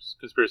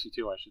 Conspiracy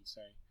 2, I should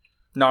say.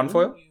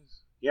 Non-foil?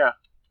 Yeah.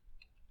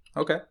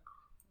 Okay.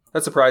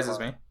 That surprises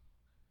me.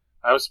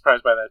 I was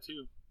surprised by that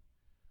too.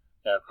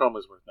 Yeah,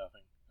 Chroma's worth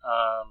nothing.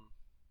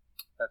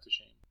 That's a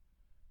shame.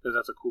 Because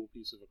that's a cool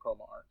piece of a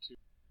Chroma art too.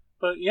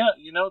 But yeah,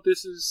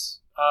 this is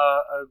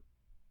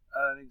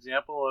an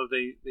example of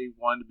they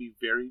wanted to be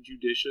very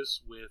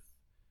judicious with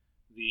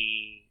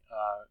the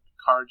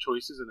card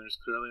choices, and there's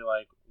clearly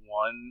like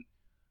one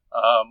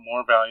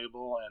more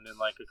valuable and then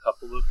like a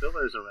couple of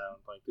fillers around.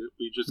 Like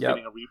we just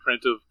getting a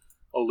reprint of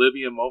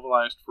Olivia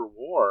Mobilized for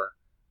War,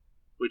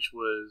 which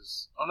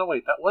was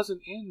that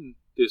wasn't in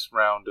this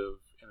round of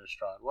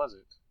Innistrad, was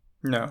it?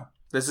 No,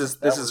 this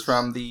is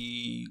from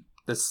the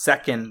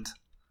second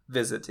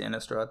visit to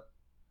Innistrad.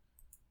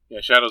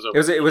 Yeah, Shadows over.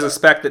 It was a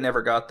spec that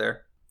never got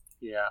there.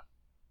 Yeah.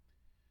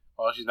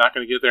 Well, she's not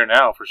going to get there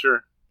now for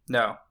sure.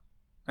 No,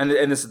 and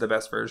this is the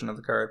best version of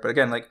the card. But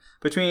again, like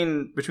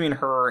between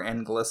her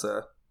and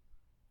Glissa,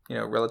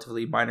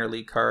 relatively minor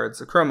league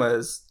cards. Chroma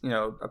is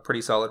a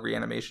pretty solid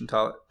reanimation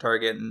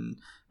target, and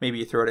maybe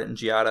you throw it in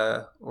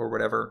Giada or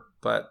whatever.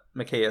 But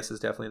Mikaeus is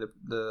definitely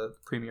the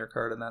premier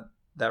card in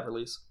that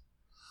release.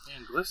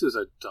 Man, Glissa is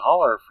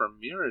 $1 from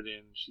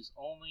Mirrodin. She's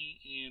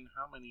only in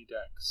how many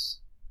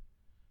decks?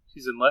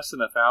 She's in less than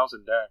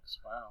 1,000 decks.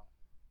 Wow.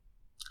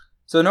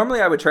 So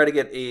normally I would try to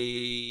get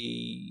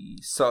a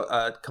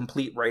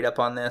complete write-up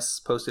on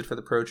this posted for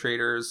the Pro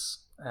Traders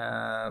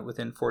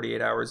within 48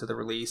 hours of the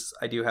release.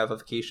 I do have a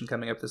vacation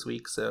coming up this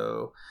week,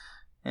 so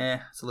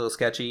it's a little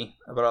sketchy.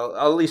 But I'll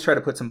at least try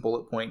to put some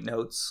bullet point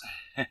notes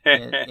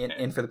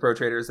in for the Pro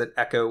Traders that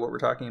echo what we're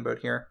talking about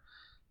here.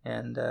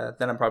 And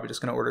then I'm probably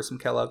just going to order some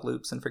Kellogg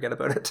Loops and forget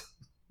about it.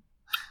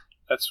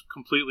 That's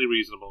completely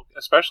reasonable,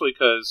 especially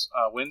because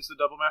when's the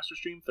Double Master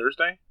stream?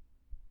 Thursday?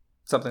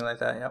 Something like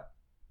that, yep.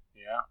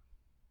 Yeah.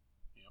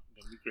 Yep,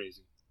 gonna be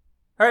crazy.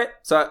 All right,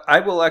 so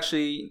I will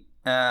actually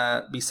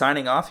be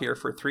signing off here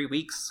for 3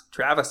 weeks.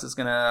 Travis is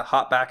going to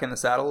hop back in the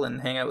saddle and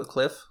hang out with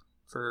Cliff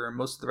for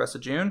most of the rest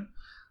of June.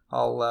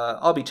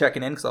 I'll be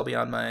checking in because I'll be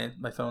on my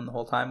phone the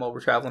whole time while we're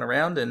traveling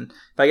around. And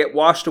if I get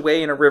washed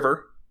away in a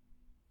river...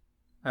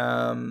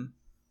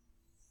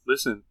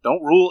 Listen,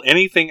 don't rule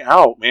anything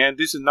out, man.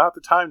 This is not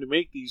the time to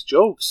make these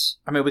jokes.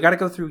 I mean, we got to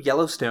go through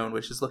Yellowstone,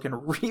 which is looking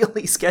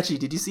really sketchy.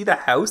 Did you see the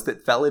house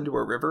that fell into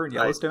a river in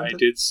Yellowstone? I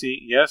did see,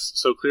 yes.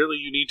 So clearly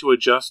you need to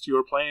adjust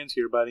your plans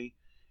here, buddy.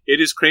 It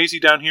is crazy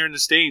down here in the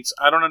States.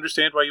 I don't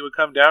understand why you would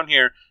come down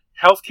here.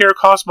 Healthcare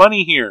costs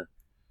money here.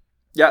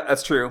 Yeah,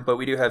 that's true, but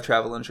we do have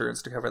travel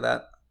insurance to cover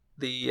that.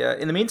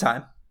 In the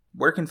meantime,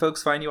 where can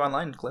folks find you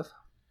online, Cliff?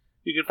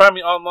 You can find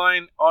me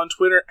online on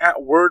Twitter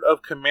at Word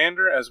of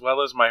Commander, as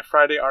well as my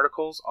Friday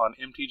articles on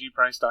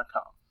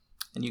mtgprice.com.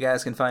 And you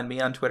guys can find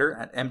me on Twitter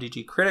at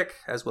mtgcritic,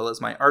 as well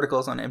as my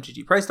articles on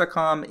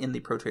mtgprice.com in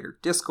the Pro Trader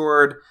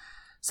Discord,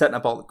 setting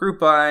up all the group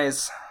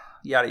buys,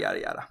 yada,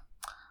 yada, yada.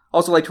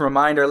 Also like to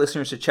remind our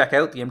listeners to check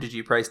out the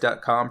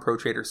mtgprice.com Pro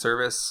Trader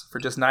service. For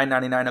just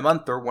 $9.99 a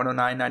month or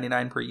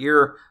 $109.99 per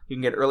year, you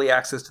can get early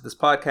access to this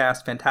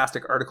podcast,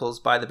 fantastic articles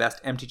by the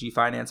best MTG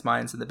finance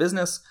minds in the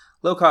business,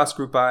 low-cost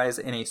group buys,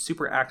 and a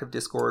super active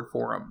Discord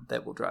forum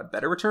that will drive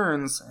better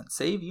returns and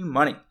save you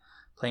money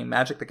playing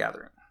Magic the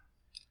Gathering.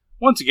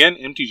 Once again,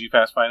 MTG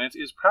Fast Finance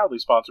is proudly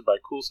sponsored by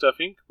Cool Stuff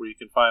Inc., where you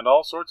can find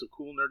all sorts of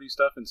cool, nerdy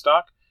stuff in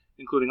stock,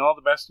 including all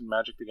the best in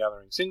Magic the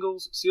Gathering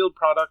singles, sealed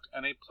product,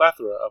 and a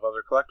plethora of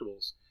other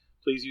collectibles.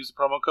 Please use the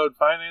promo code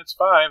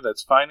FINANCE5,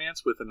 that's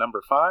finance with the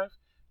number 5,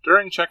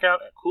 during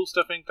checkout at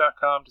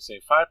CoolStuffInc.com to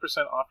save 5%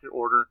 off your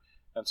order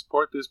and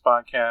support this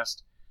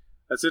podcast.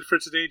 That's it for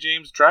today,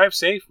 James. Drive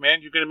safe,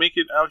 man. You're gonna make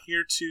it out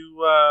here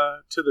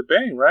to the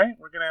bay, right?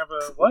 We're gonna have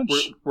a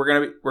lunch. We're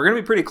gonna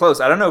be pretty close.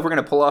 I don't know if we're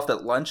gonna pull off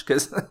that lunch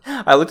because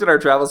I looked at our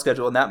travel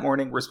schedule, and that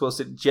morning we're supposed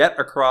to jet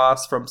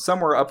across from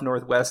somewhere up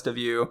northwest of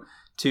you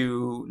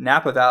to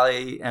Napa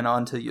Valley and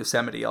on to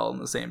Yosemite all in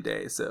the same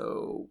day.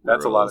 So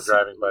that's a lot of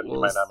driving, buddy.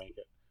 You might not make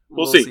it.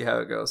 We'll see how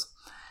it goes.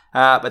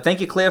 But thank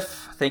you,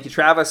 Cliff. Thank you,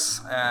 Travis,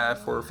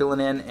 for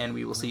filling in, and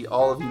we will see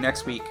all of you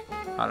next week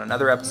on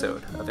another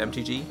episode of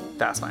MTG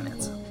Fast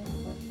Finance.